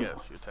like a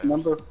few times.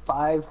 Number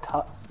 5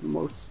 top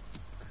most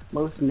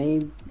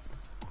named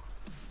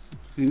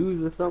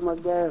views or something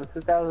like that in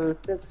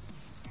 2006.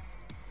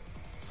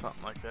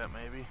 Something like that,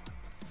 maybe.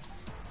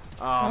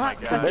 Oh my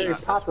god. Very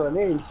popular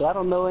name, so I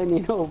don't know any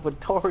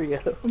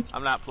Victoria.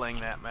 I'm not playing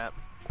that map.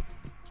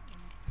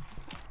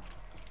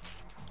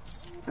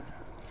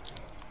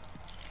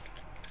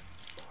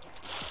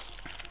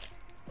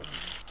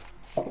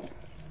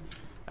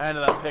 I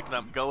ended up picking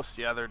up Ghost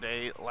the other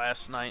day,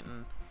 last night,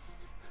 and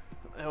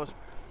it was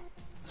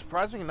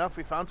surprising enough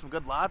we found some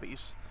good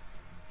lobbies.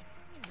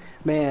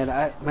 Man,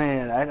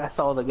 I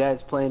saw the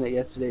guys playing it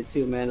yesterday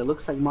too, man. It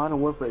looks like Modern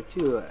Warfare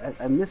 2.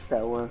 I missed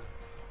that one.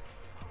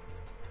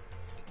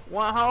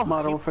 Wow.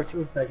 Modern Warfare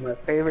 2 is like my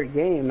favorite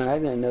game, and I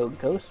didn't know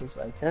Ghost was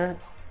like that.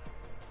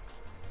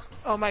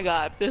 Oh my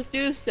god, this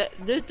dude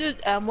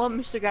won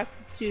Mr.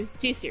 Graphics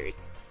T-Series.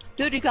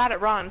 Dude, you got it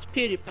wrong. It's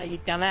PewDiePie, you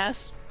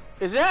dumbass.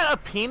 Is that a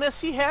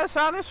penis he has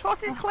on his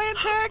fucking clan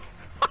tag?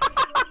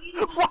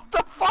 What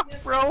the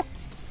fuck, bro?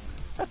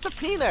 That's a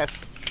penis.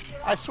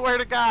 I swear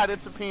to God,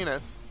 it's a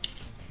penis.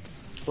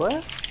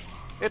 What?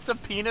 It's a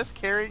penis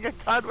carrying a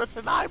gun with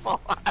an eyeball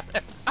on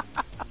it.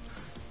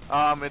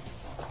 It's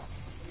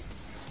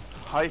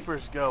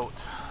Hyper's Goat.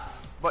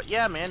 But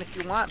yeah, man, if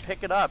you want,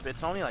 pick it up.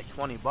 It's only like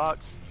 $20.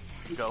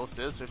 Ghost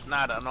is. There's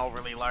not an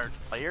overly large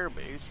player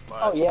base,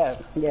 but... Oh yeah.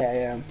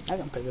 I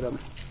can pick it up.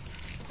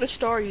 The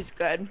story's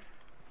good.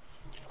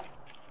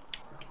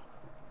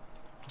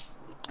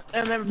 I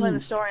remember playing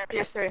the story on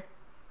PS3.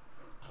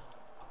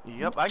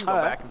 Yep, I can go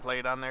back and play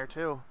it on there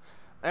too.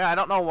 Yeah, I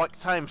don't know what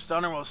time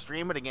Stunner will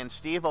stream it again.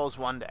 Steve-O's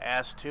one to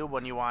ask too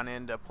when you want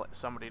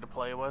somebody to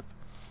play with.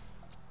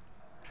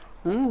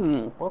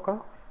 Okay.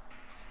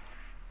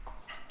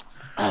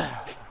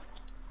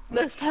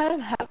 This time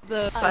have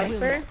the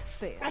sniper.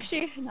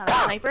 Actually, not a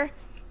sniper.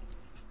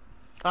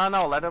 Oh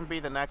no, let him be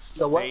the next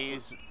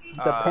phase.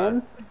 The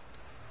pen?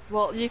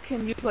 Well, you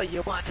can use what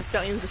you want, just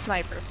don't use the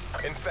sniper.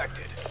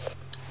 Infected.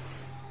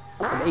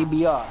 An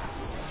ABR.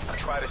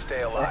 Try to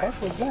stay What the alive.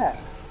 heck was that?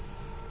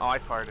 Oh, I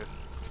farted.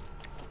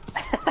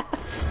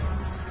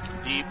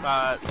 Deep,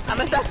 I'm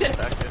infected!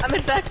 I'm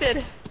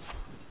infected!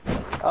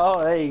 Oh,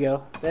 there you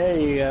go. There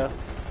you go.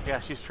 Yeah,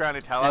 she's trying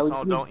to tell Now us, we oh,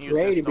 just don't need use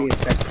Ray this. to be Don't...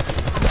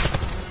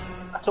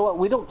 infected. So what?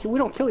 We don't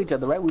kill each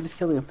other, right? We just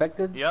kill the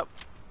infected. Yep.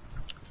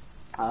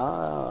 Ah,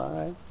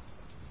 alright.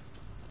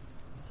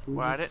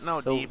 Well, I didn't know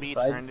So, DB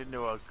turned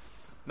into a...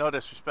 No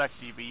disrespect,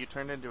 DB. You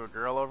turned into a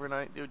girl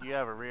overnight? Dude, you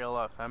have a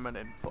real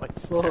feminine voice.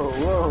 Whoa,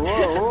 whoa, whoa,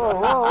 whoa,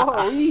 whoa,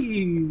 whoa.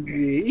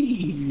 Easy,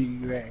 easy,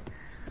 Ray.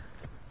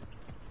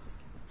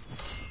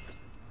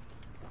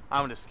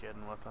 I'm just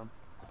kidding with them.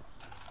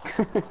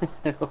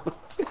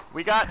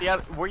 We got the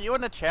other... Were you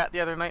in the chat the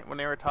other night when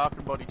they were talking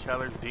about each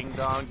other's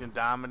ding-dongs and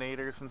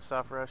dominators and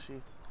stuff,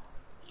 Rushy?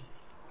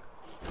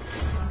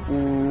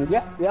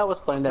 Yeah, I was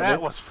playing that.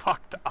 That was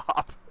fucked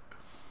up.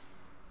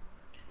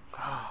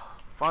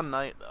 Fun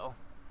night, though.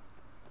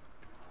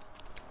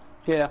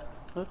 Yeah,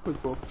 that's pretty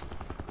cool.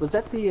 Was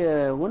that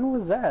the, when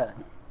was that?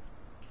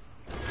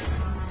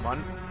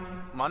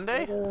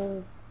 Monday?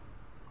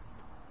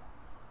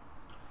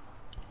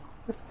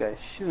 This guy's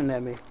shooting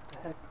at me. What the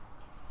heck?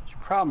 What's your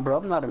problem, bro?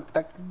 I'm not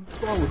infected.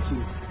 What's wrong with you?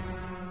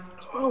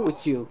 What's wrong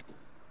with you?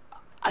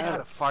 I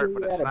got a fart,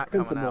 but it's not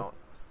coming out.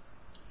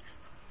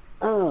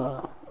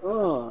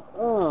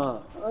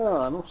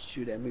 Don't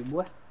shoot at me,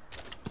 boy.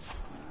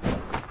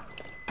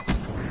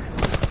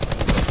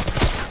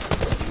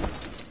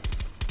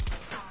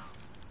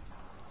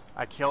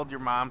 I killed your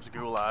mom's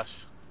goulash.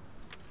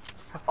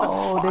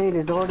 Oh, dang,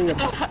 there's already a...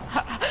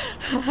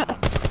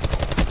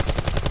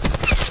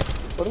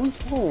 What are we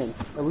playing?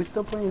 Are we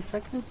still playing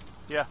infected?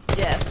 Yeah.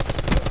 Yes.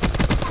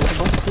 There's a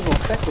bunch of people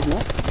infected, no?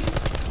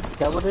 Is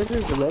that what it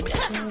is? The red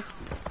team?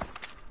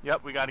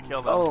 Yep, we gotta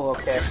kill them. Oh,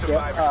 okay.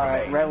 Yep.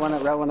 Alright, right when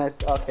I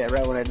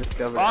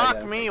discovered it.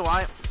 Fuck me,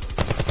 why?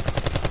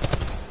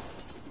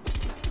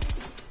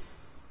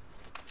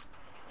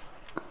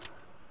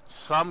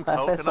 Some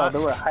Last I saw, they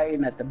were coconuts.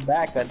 hiding at the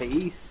back of the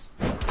east.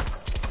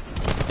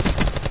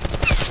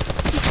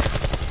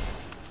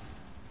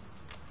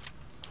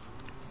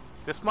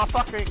 This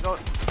motherfucker ain't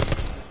going.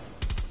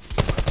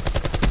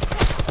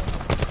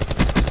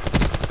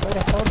 Why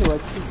the hell do I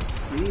keep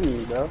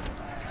screaming, bro?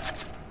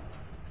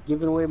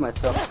 Giving away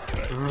myself.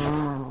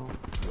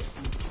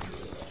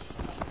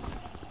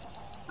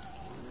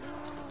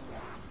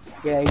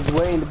 Yeah, he's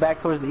way in the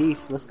back towards the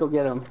east. Let's go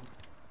get him.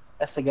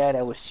 That's the guy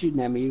that was shooting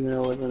at me, even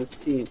though I was on his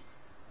team.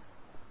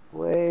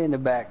 Way in the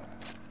back.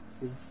 Let's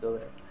see if he's still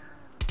there.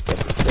 Yep,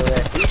 he's still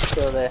there. He's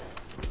still there.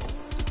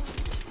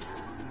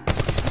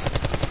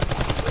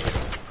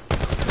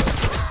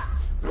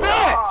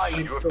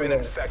 You have been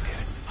infected.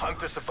 Hunt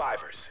the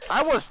survivors.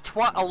 I was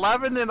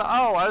 11 and 0.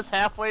 I was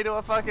halfway to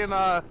a fucking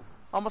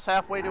almost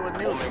halfway to a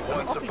nuke. Only one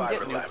I hope you can get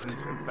survivor nukes left. in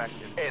this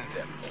infection. End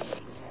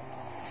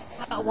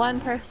them. One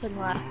person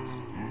left.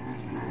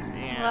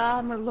 Man. Well,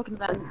 I'm looking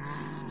at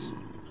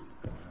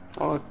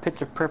Oh,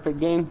 picture perfect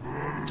game.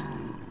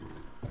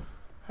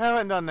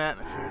 Haven't done that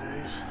in a few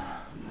days.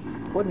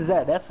 What is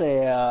that? That's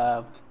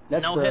a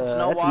that's No hits,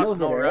 no that's walks, no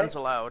no-hitter, runs right?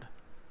 allowed.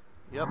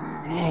 Yep.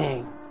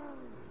 Dang.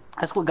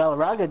 That's what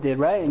Galarraga did,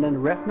 right? And then the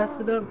ref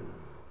messed it up.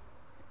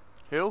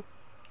 Who?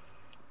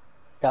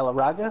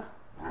 Galarraga?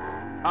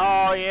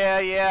 Oh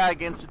yeah,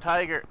 against the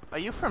Tiger. Are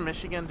you from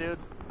Michigan, dude?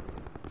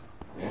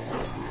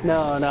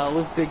 No, it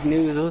was big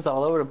news. It was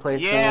all over the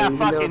place. Yeah, man. Even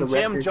though fucking the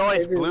Jim record-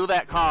 Joyce blew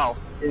that call.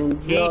 Jim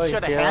He Joyce,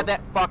 should have yeah. had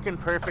that fucking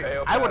perfect.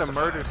 Hail I would have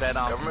pacifier. murdered that.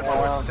 Government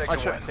forces take I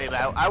the shouldn't win. say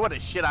that. I would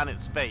have shit on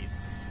his face.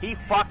 He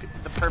fucked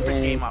the perfect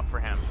Dang. game up for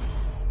him.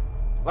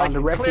 On Like the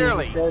record,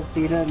 clearly. he says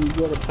he didn't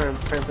get a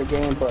perfect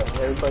game, but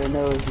everybody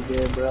knows he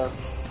did, bro.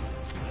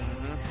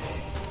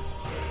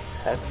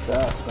 That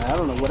sucks, man. I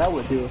don't know what I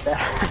would do if that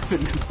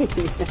happened to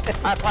me.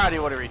 I probably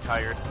would have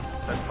retired.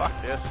 Said fuck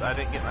this. I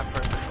didn't get my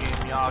perfect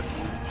game, y'all.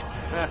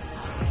 Eh.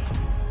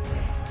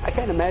 I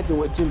can't imagine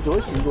what Jim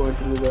Joyce is going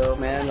through, though,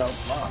 man.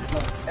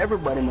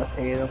 Everybody must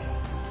hate him.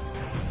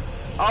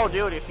 Oh,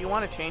 dude, if you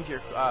want to change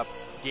your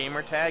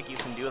gamer tag, you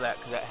can do that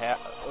because that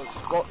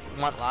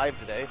went live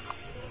today.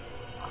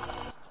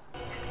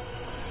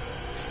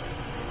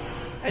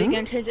 Are you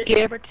gonna change your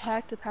gamer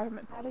tag to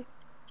Peppermint Patty?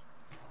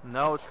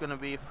 No, it's gonna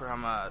be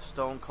from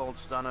Stone Cold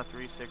Stunner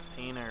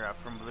 316 or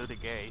from Blue to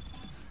Gay.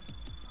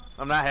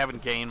 I'm not having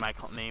gay in my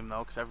name though,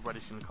 because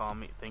everybody's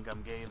gonna think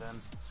I'm gay.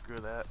 Then screw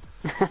that.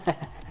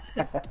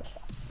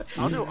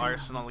 I'll do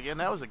Arsenal again.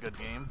 That was a good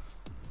game.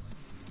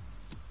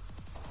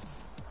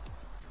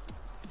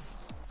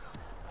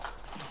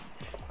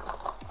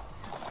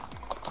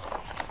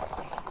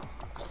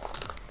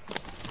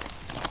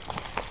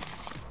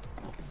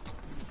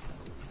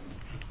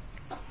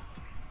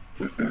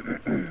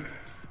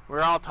 We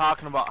were all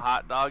talking about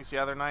hot dogs the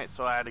other night,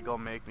 so I had to go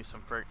make me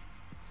some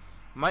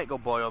might go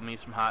boil me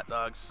some hot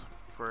dogs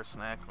for a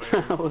snack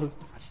later. Oh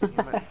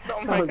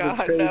That my was god,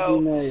 a crazy no.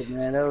 night,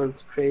 man. That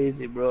was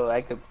crazy, bro.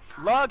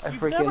 Lugs, I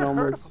you've freaking never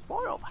heard of almost, a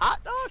boiled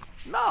hot dog?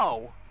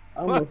 No. I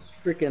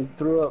almost freaking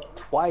threw up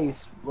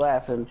twice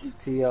laughing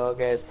to y'all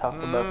guys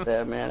talk about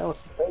that, man. That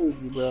was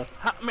crazy, bro.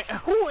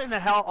 Who in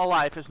the hell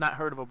alive has not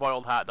heard of a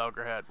boiled hot dog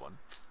or had one?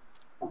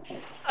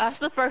 That's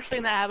the first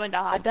thing that happened to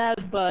hot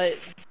dogs, but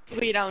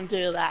we don't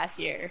do that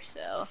here,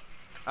 so.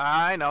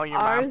 I know, your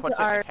mom puts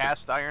it in a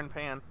cast iron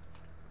pan.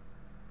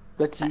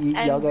 But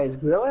y'all guys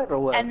grill it or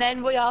what? And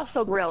then we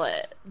also grill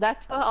it.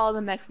 That's what all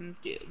the Mexicans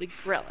do. They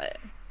grill it.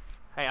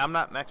 Hey, I'm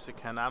not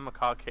Mexican. I'm a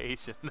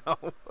Caucasian. No.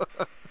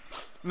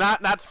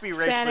 not to be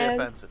racially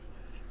offensive.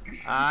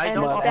 I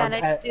don't.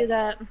 Hispanics do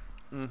that.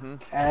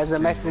 As a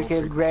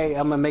Mexican, Gray,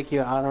 I'm gonna make you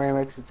an honorary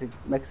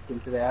Mexican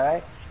today,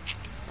 alright?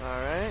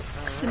 Alright.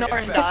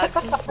 Snoring dogs.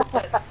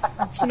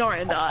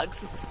 Snoring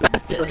dogs.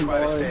 Try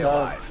to stay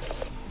alive.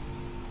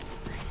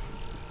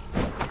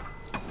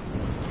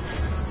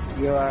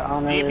 You are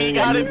honorary. DB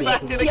got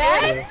infected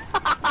again.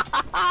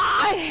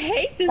 I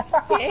hate this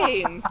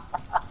game.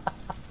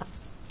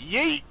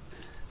 Yeet.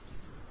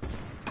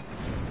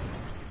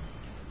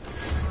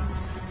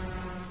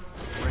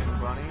 Spring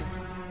bunny.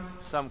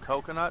 Some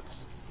coconuts.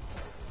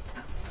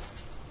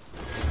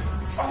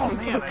 Oh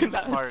man, I just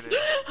farted.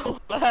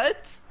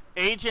 What?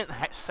 Agent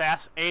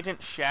Sasquatch?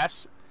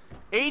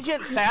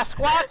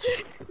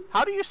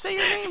 How do you say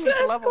your name?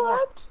 It's level 1.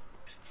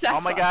 Sasquatch.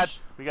 Oh my god,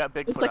 we got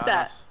Bigfoot Just like on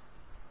that. us.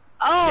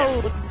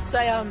 Oh,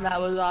 damn,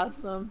 that was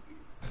awesome.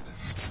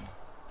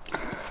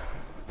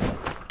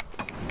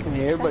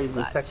 Hey, everybody's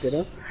infected,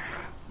 huh?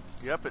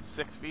 Yep, it's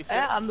 6v6.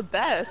 Yeah, I'm the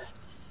best.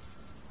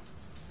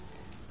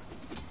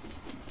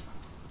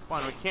 Come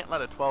on, we can't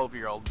let a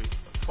 12-year-old beat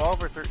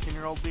 12 or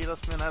 13-year-old beat us,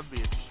 man. That'd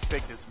be a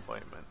big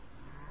disappointment.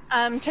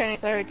 I'm turning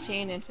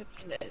 13 in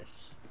 15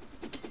 days.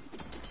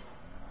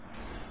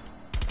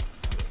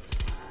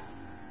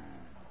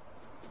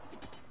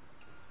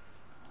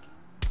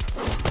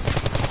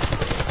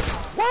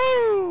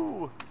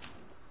 Woo!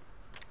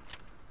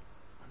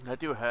 That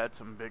dude had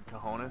some big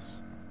cojones.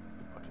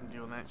 Fucking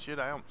doing that shit,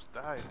 I almost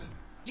died.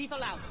 Lice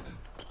loud.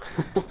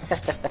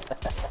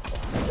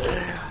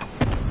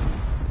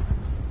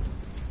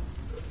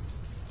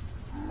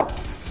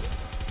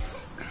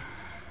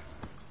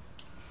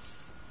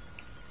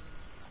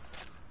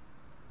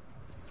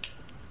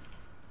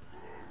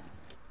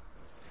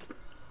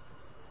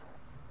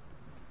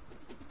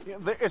 Yeah,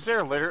 is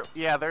there literally?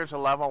 Yeah, there's a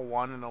level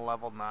 1 and a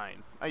level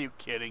 9. Are you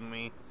kidding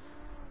me?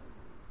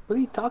 What are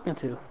you talking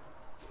to?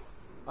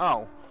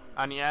 Oh,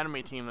 on the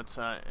enemy team that's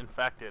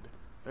infected,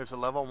 there's a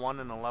level 1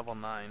 and a level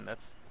 9.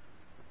 That's...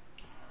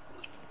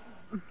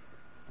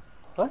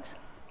 What?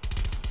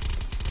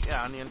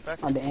 Yeah, on the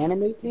infected. On the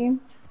anime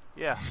team?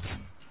 Yeah.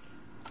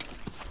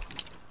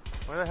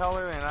 Where the hell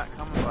are they not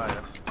coming by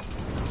us?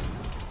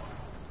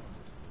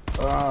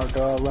 Oh,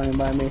 dog running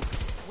by me.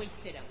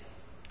 Wasted him.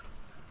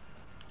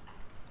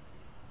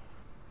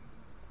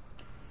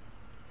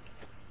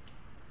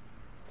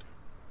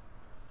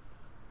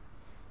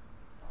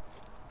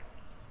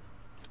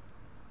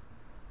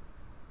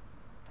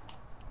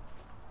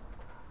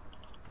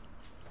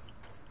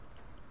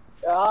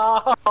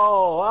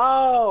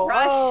 Oh!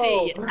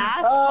 Rushy,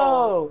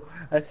 asshole!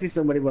 I see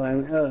somebody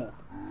behind me.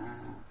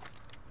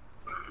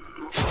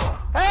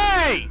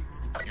 Hey!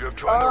 You have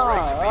joined the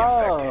ranks of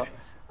the infected.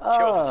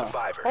 Kill the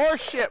survivor.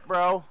 Horse shit,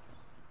 bro.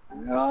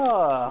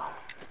 Oh!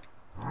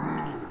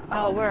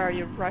 Oh, where are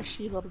you,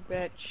 Rushy little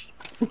bitch?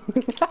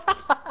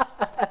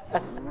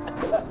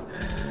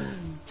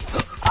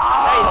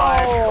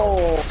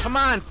 Oh! Come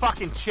on,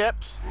 fucking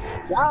Chips.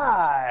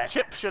 God!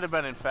 Chips should have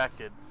been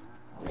infected.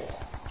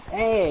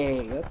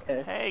 Hey,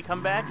 okay. Hey,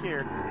 come back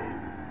here.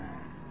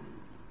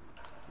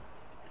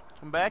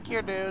 Come back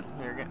here, dude.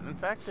 You're getting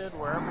infected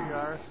wherever you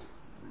are.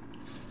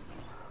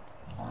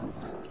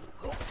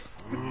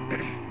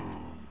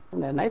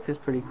 That knife is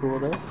pretty cool,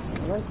 though.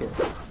 I like it.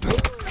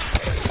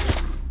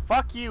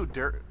 Fuck you,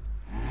 jerk.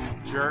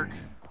 I'm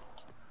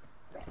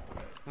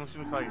just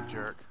gonna call you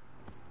jerk.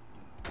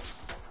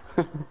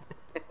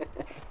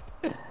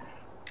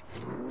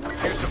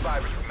 Few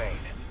survivors remain.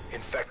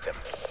 Infect them.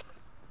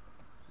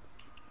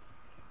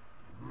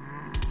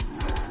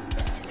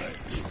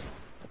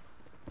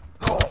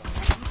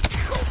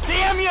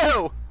 Damn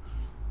you!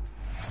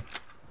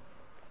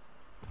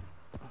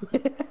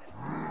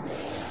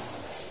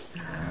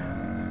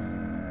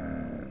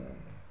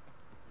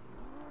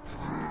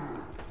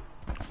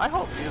 I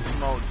hope this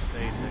mode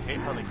stays. I hate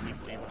how they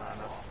keep leaving on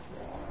us.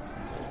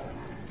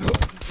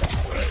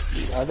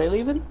 Are they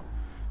leaving?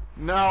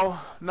 No,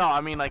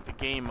 I mean like the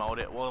game mode.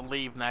 It will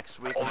leave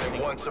next week.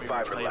 Only one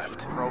survivor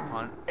left. Pro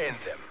Hunt. End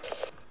them.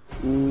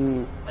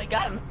 I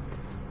got him.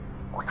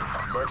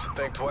 Mercs should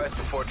think twice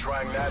before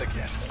trying that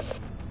again.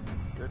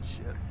 Good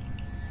shit.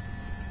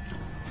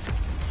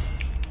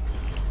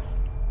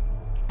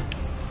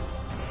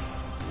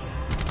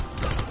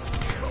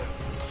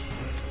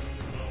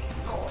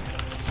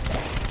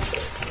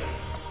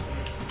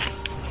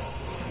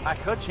 I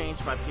could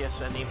change my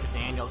PSN name to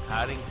Daniel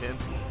Coddington.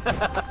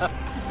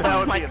 That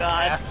would my be an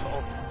God.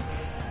 asshole.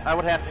 I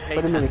would have to pay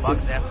Wait a $10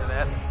 minute, after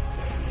that.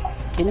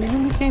 Can you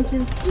really change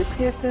your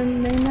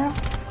PSN name now?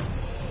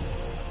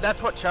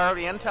 That's what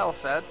Charlie Intel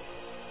said.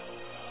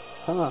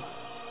 Huh.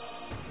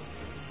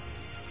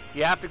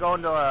 You have to go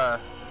into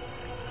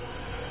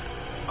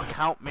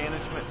account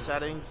management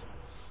settings.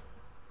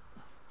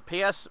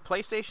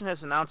 PlayStation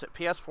has announced that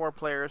PS4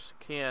 players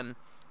can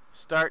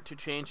start to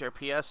change their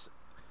PSN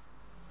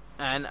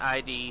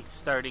ID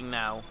starting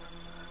now.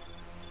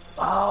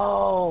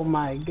 Oh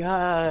my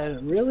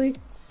God! Really?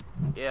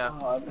 Yeah.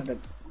 Oh, I'm gonna.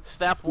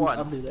 Step 1.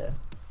 I'll do that.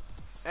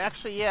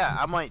 Actually, yeah,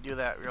 I might do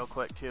that real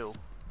quick too.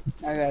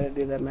 I gotta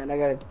do that, man. I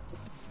gotta.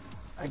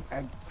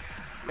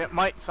 It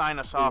might sign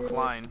us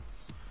offline.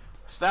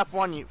 Step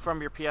 1, from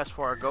your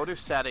PS4, go to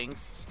settings.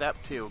 Step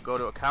 2, go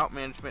to account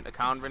management,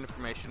 account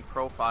information,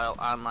 profile,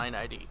 online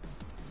ID.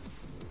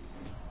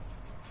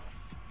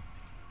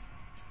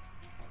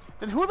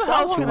 Then who the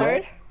hell's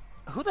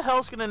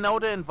gonna know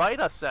to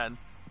invite us then?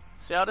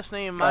 See how this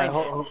name my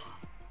name.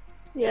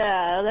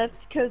 Yeah, that's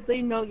because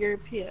they know your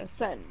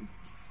PSN.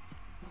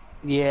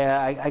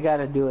 Yeah, I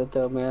gotta do it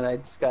though, man. I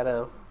just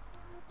gotta.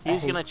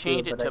 He's gonna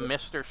change it to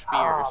Mr. Spears.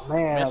 Oh,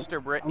 man,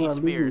 Mr. Britney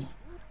Spears.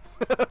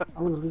 I'm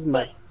gonna lose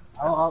my.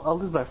 I'll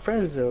lose my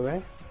friends though,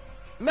 right?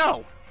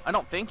 No, I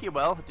don't think you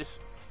will.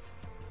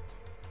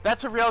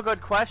 That's a real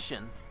good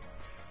question.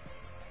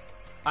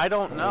 I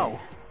don't know.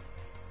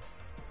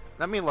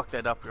 Let me look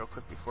that up real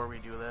quick before we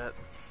do that.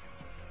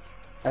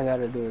 I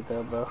gotta do it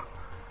though, bro.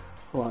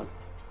 Hold on.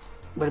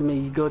 Wait a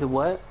minute, you go to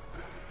what?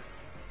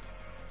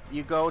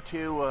 You go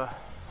to,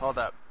 hold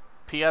up.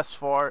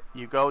 PS4,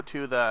 you go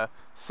to the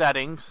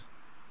settings.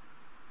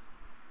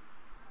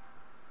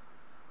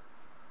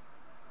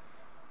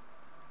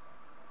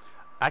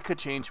 I could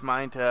change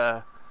mine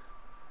to,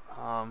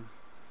 I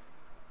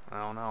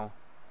don't know.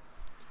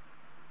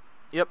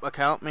 Yep,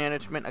 account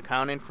management,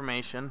 account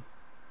information.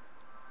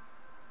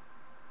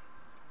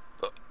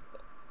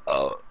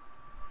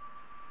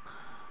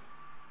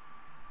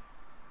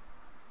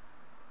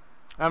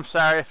 I'm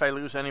sorry if I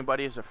lose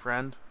anybody as a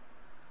friend.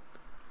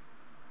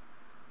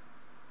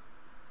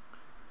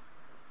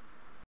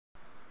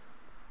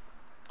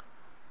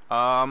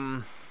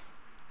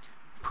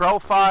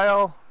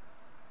 Profile.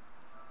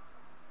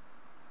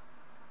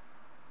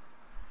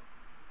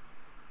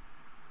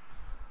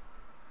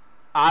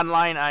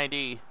 Online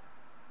ID.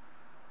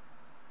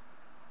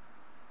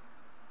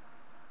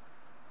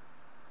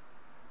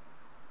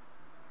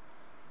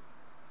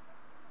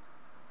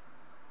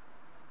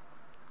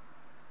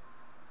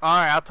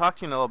 Alright, I'll talk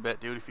to you in a little bit,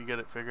 dude, if you get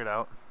it figured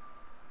out.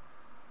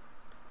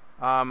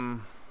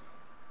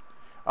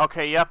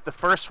 Okay, yep, the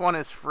first one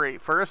is free.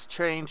 First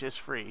change is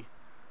free.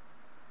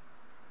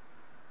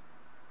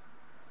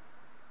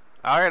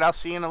 Alright, I'll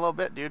see you in a little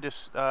bit, dude.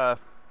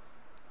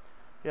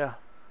 Yeah.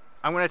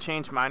 I'm gonna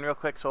change mine real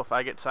quick, so if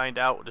I get signed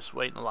out, we'll just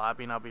wait in the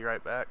lobby and I'll be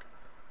right back.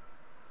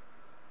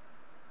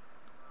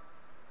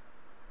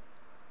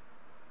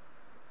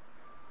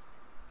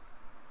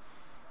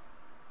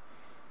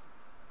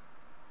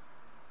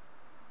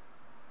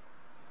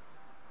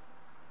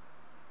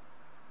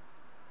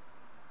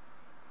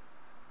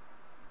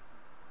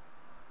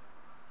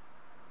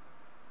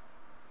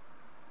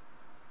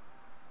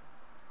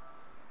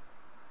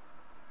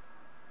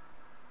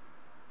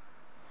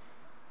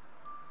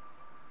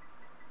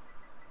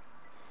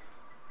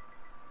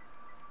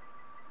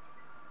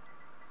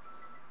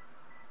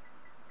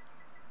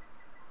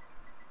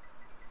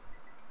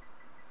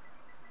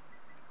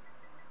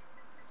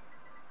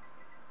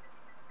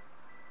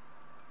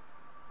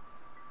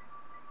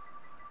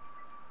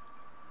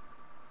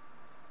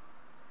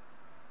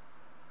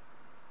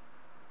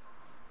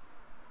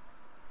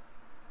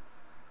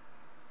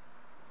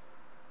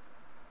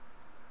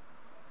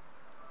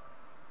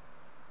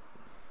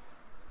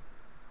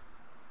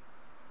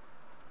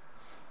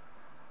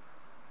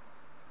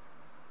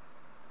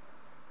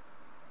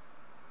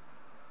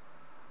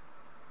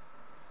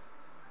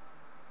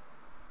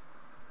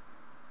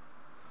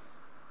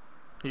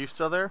 Are you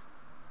still there?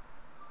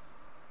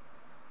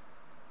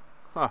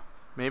 Huh.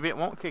 Maybe it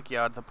won't kick you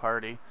out of the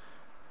party.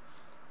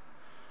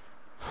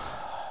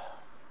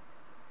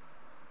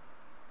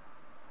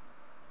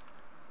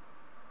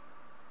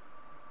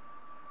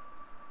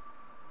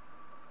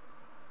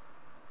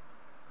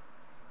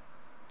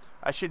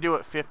 I should do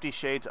it 50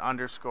 Shades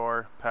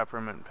 _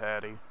 Peppermint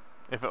Patty.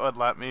 If it would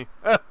let me.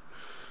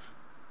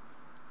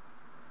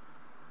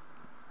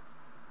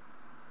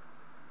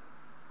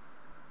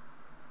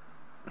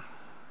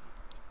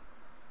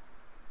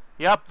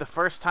 Yep, the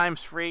first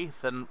time's free,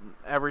 then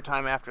every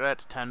time after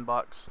that's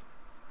 $10.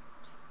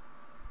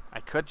 I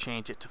could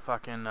change it to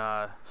fucking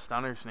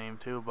Stunner's name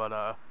too,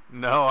 but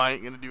no, I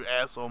ain't gonna do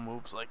asshole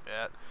moves like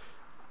that.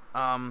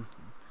 I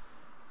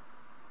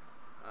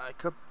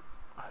could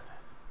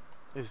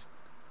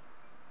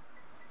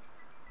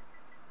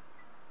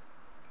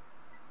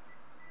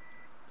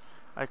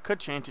I could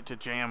change it to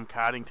JM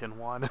Coddington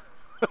 1.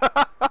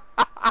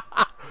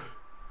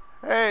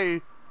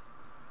 Hey,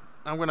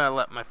 I'm gonna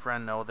let my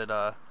friend know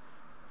that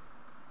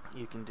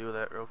you can do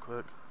that real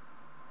quick.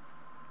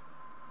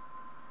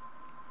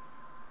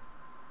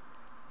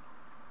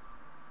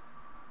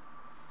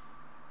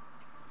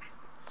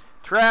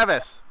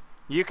 Travis,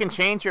 you can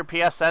change your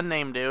PSN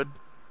name, dude.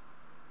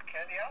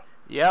 Can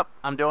you? Yep,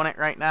 I'm doing it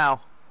right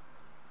now.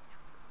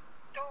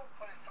 Don't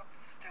put it something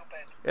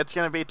stupid. It's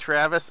gonna be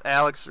Travis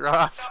Alex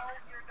Ross. No,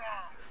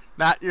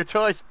 you're Not your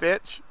choice,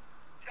 bitch.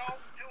 Don't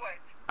do it.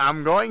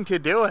 I'm going to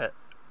do it.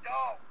 No.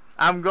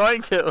 I'm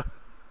going to. Put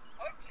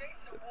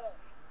Jason Wolf.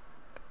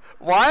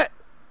 What?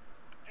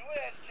 Do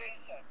it as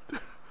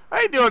Jason.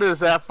 I ain't doing it as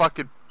that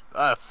fucking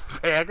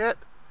faggot. Then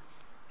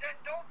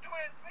don't do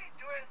it as me.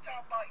 Do it as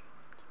John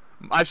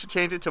Mike. I should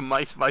change it to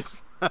Mice.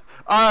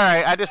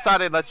 Alright, I just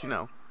thought I'd let you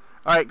know.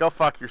 Alright, go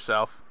fuck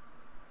yourself.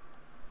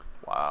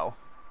 Wow.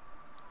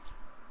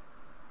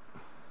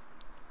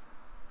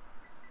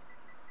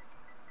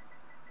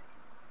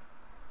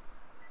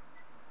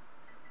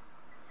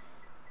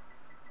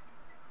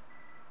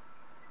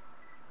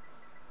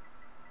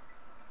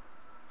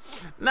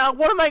 Now,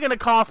 what am I going to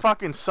call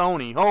fucking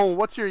Sony? Oh,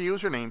 what's your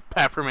username?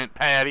 Peppermint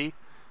Patty.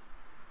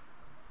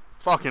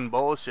 Fucking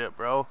bullshit,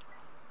 bro.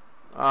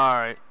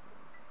 Alright.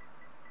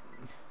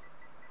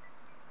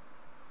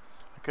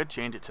 I could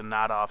change it to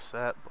not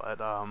offset, but,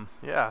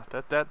 yeah,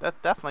 that's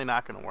definitely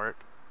not going to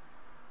work.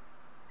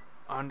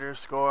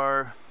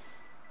 Underscore.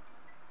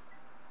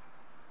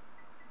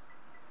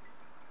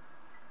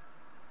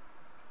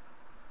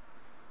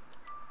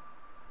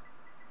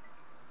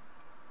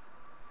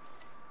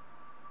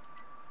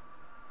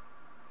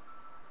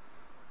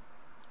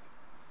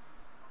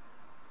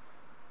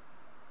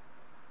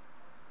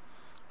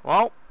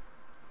 Well.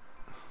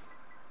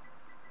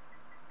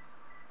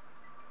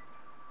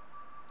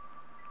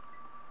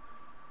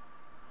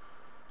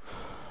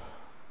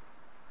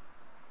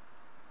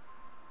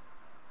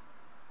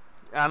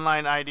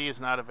 Online ID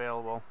is not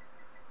available.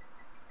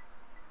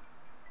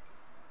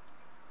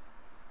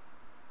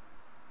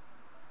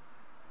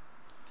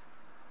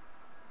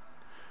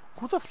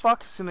 Who the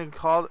fuck is gonna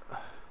call?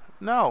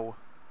 No.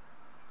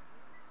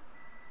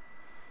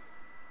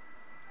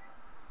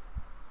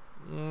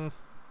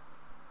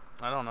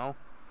 I don't know.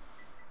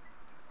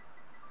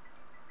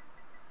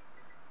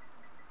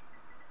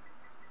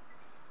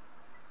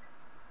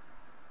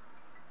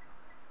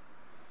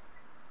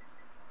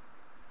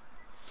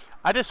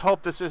 I just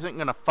hope this isn't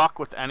gonna fuck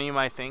with any of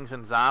my things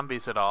in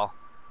zombies at all.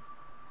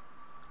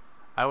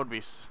 I would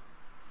be.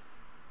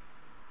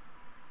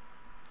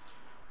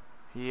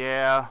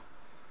 Yeah.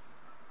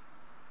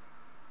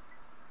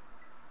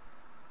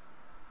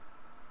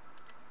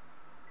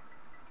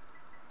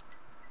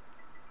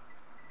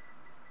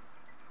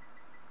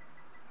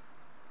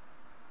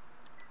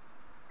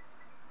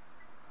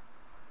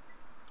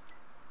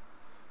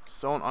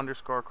 Zone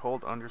underscore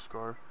cold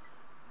underscore.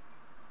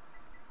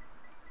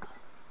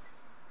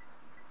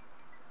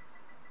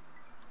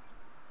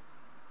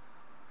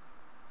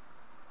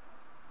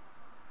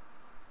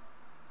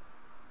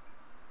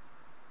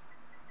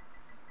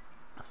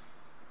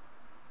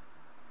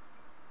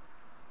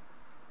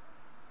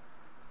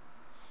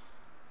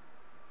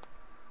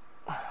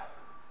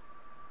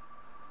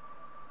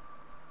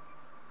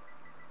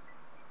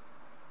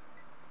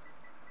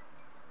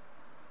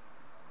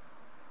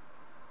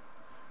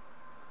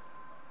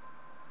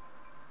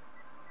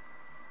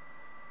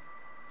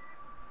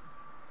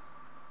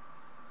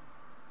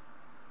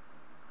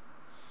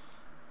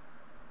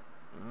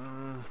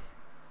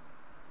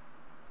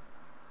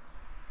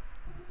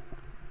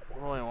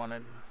 What do I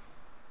wanted?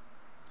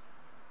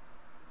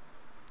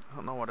 I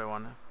don't know what I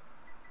wanted.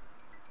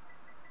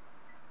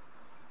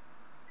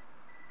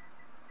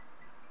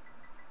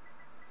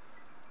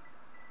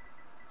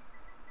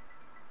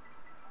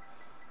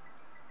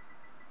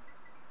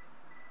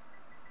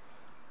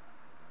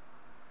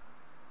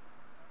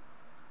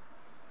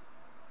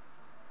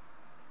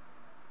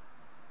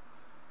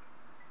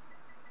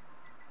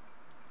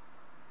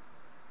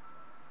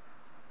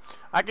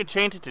 I could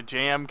change it to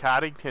J.M.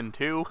 Coddington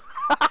too.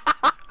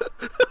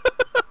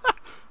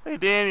 Hey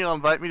Daniel,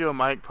 invite me to a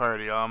mic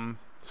party. Sorry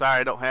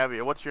I don't have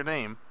you. What's your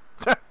name?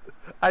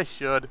 I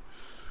should.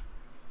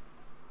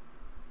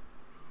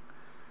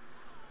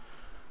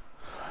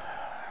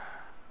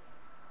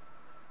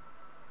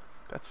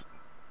 That's.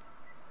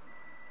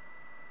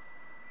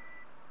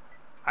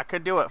 I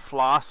could do it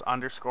floss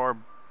underscore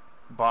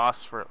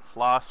boss for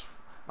floss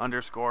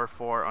underscore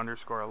for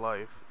underscore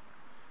life.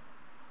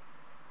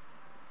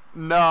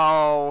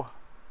 No.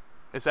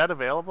 Is that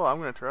available? I'm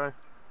gonna try.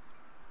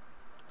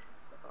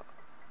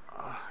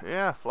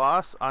 Yeah,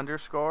 floss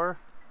underscore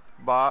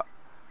bot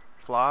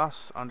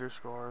floss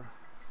underscore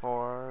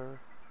for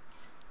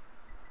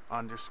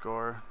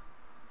underscore.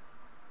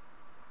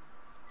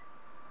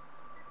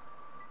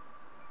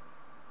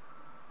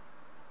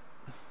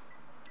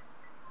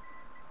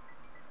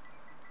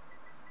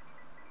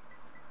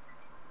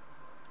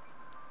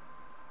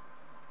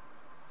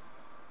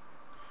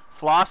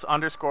 Floss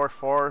underscore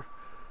for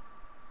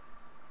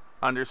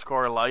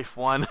underscore life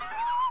one.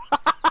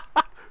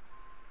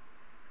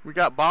 We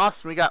got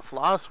Boss and we got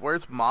Floss.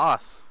 Where's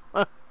Moss?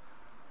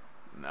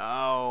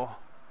 No.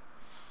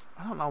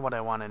 I don't know what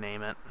I want to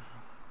name it.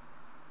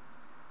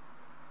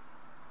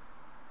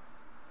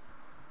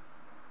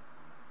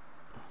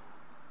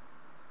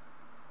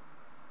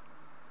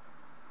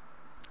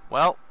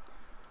 Well.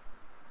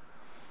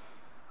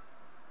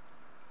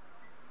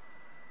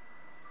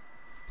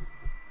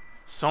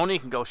 Sony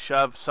can go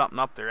shove something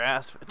up their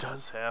ass if it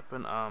does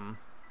happen.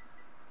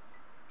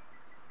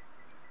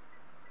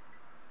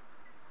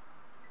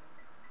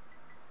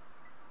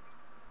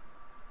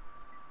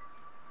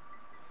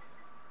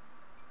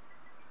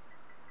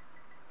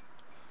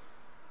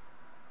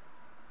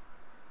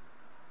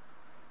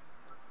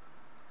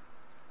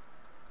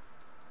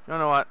 You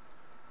know what?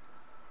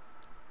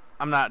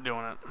 I'm not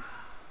doing it.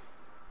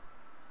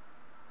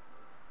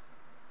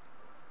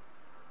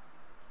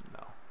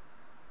 No.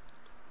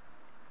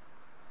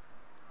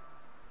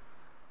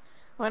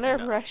 Wonder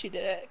if No. Reshi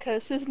did it,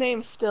 because his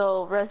name's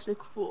still Reshi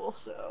Cool,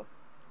 so.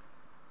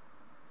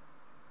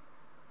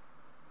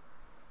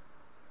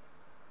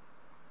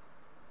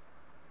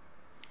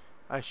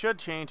 I should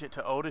change it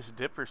to Otis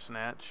Dipper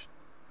Snatch.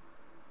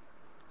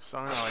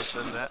 Someone always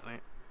says that.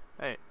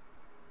 Hey.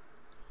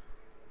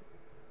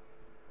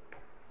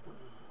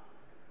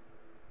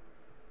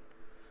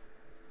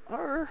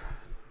 Or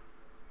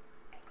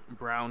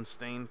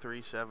Brownstain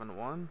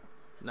 371.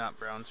 Not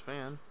Browns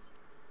fan.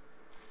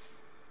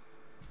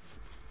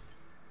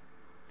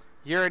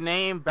 Your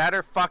name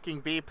better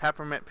fucking be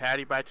Peppermint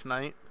Patty by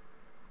tonight.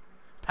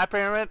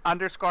 Peppermint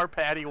underscore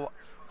Patty.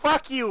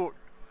 Fuck you!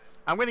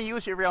 I'm gonna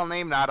use your real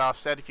name, not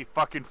Offset, if you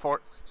fucking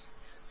Alright,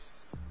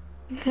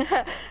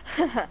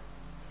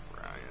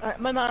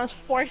 my mom's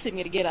forcing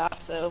me to get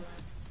off, so.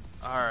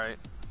 Alright.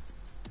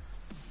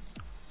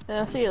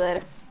 I'll see you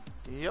later.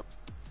 Yep.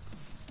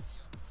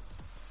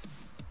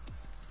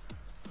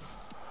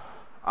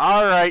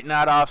 Alright,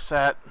 not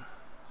Offset.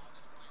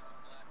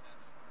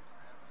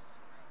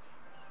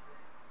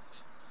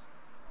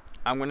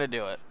 I'm gonna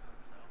do it.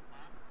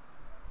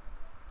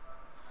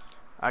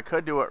 I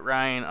could do it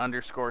Ryan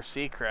underscore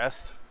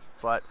Seacrest,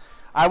 but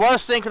I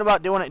was thinking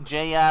about doing it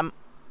JM.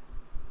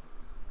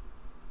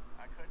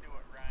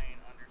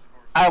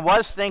 I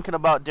was thinking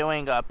about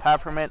doing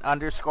Peppermint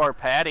underscore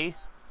Patty,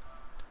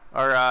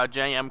 or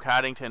JM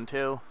Coddington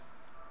too.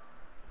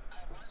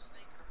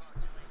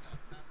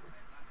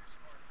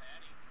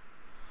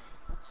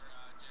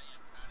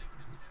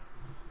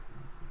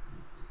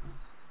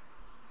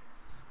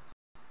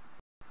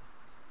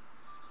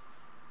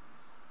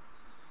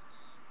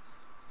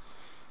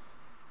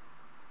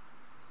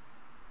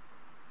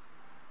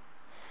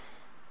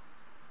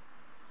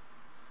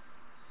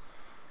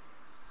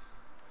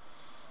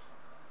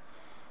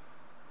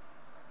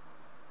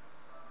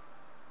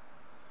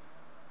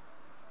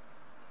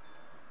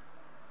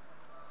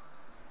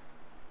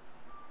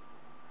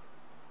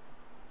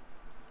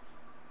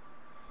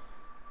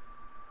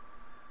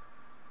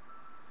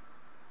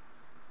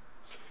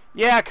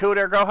 Yeah,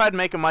 Cooter, go ahead and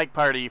make a mic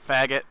party, you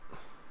faggot.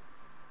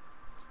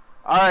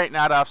 Alright,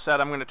 not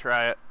Offset, I'm gonna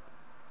try it.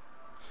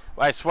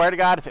 Well, I swear to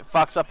God, if it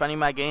fucks up any of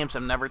my games,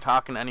 I'm never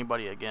talking to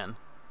anybody again.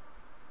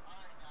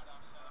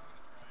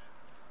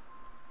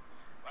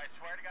 Well, I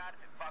swear to God,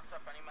 if it fucks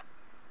up any of my...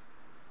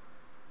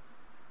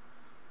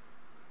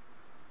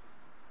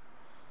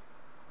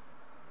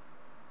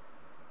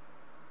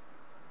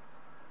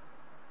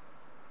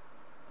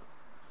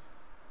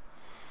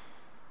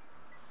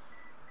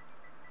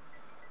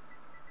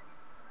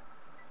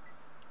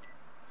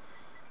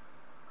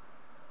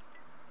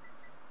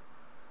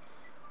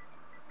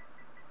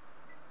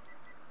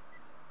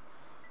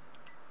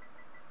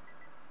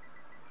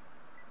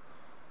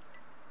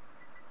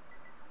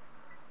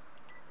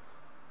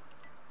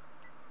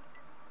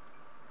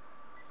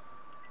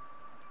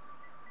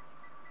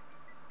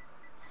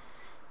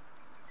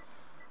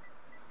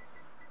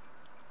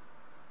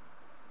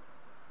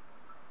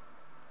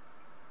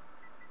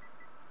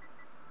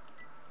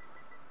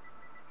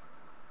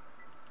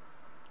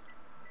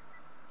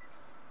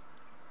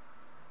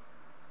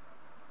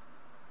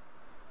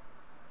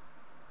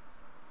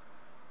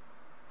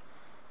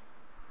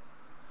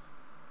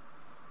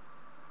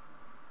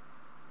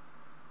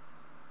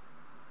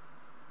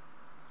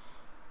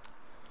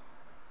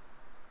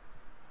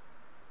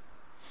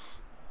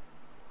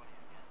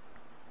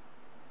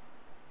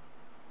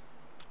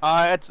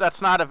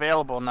 That's not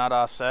available, not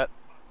Offset.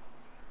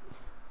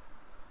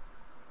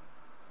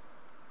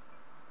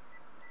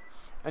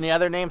 Any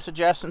other name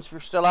suggestions if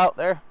you're still out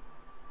there?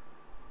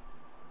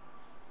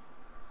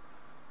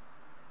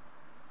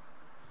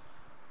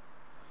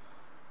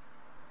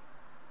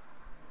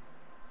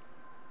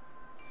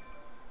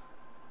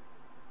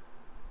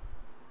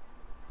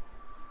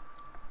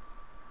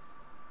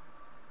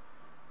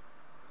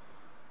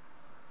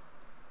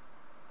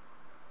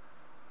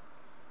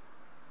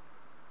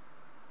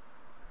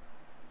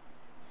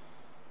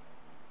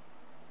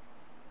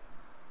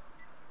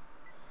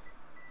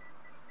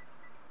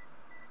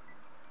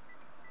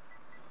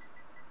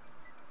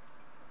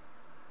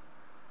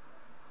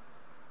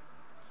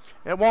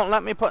 It won't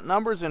let me put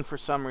numbers in for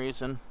some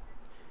reason.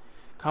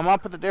 Come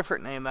up with a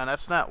different name then.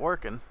 That's not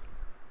working.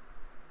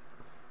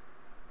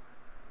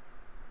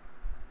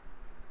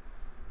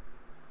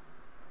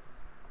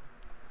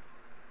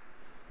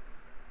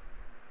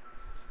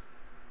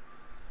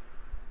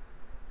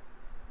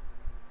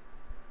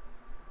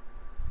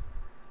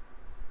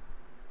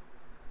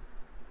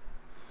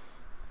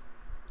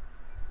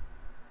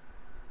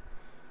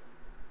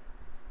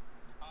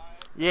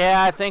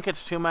 Yeah, I think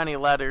it's too many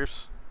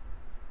letters.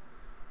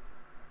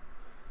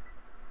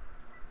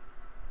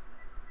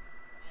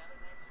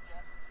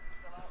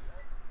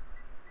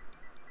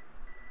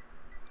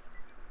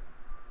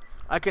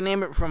 I can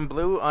name it from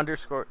blue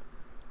underscore.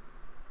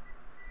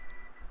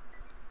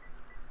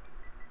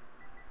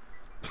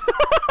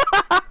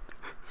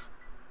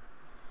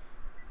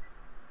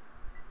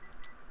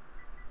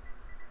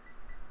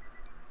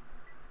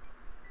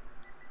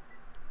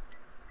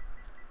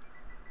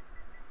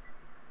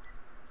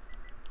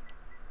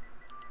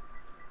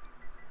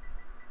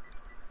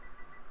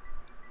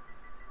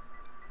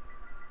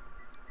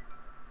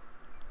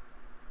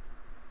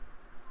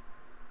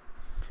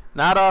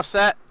 Not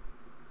offset.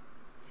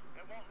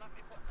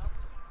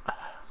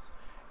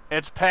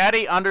 It's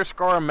Patty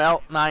underscore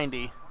melt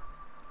 90.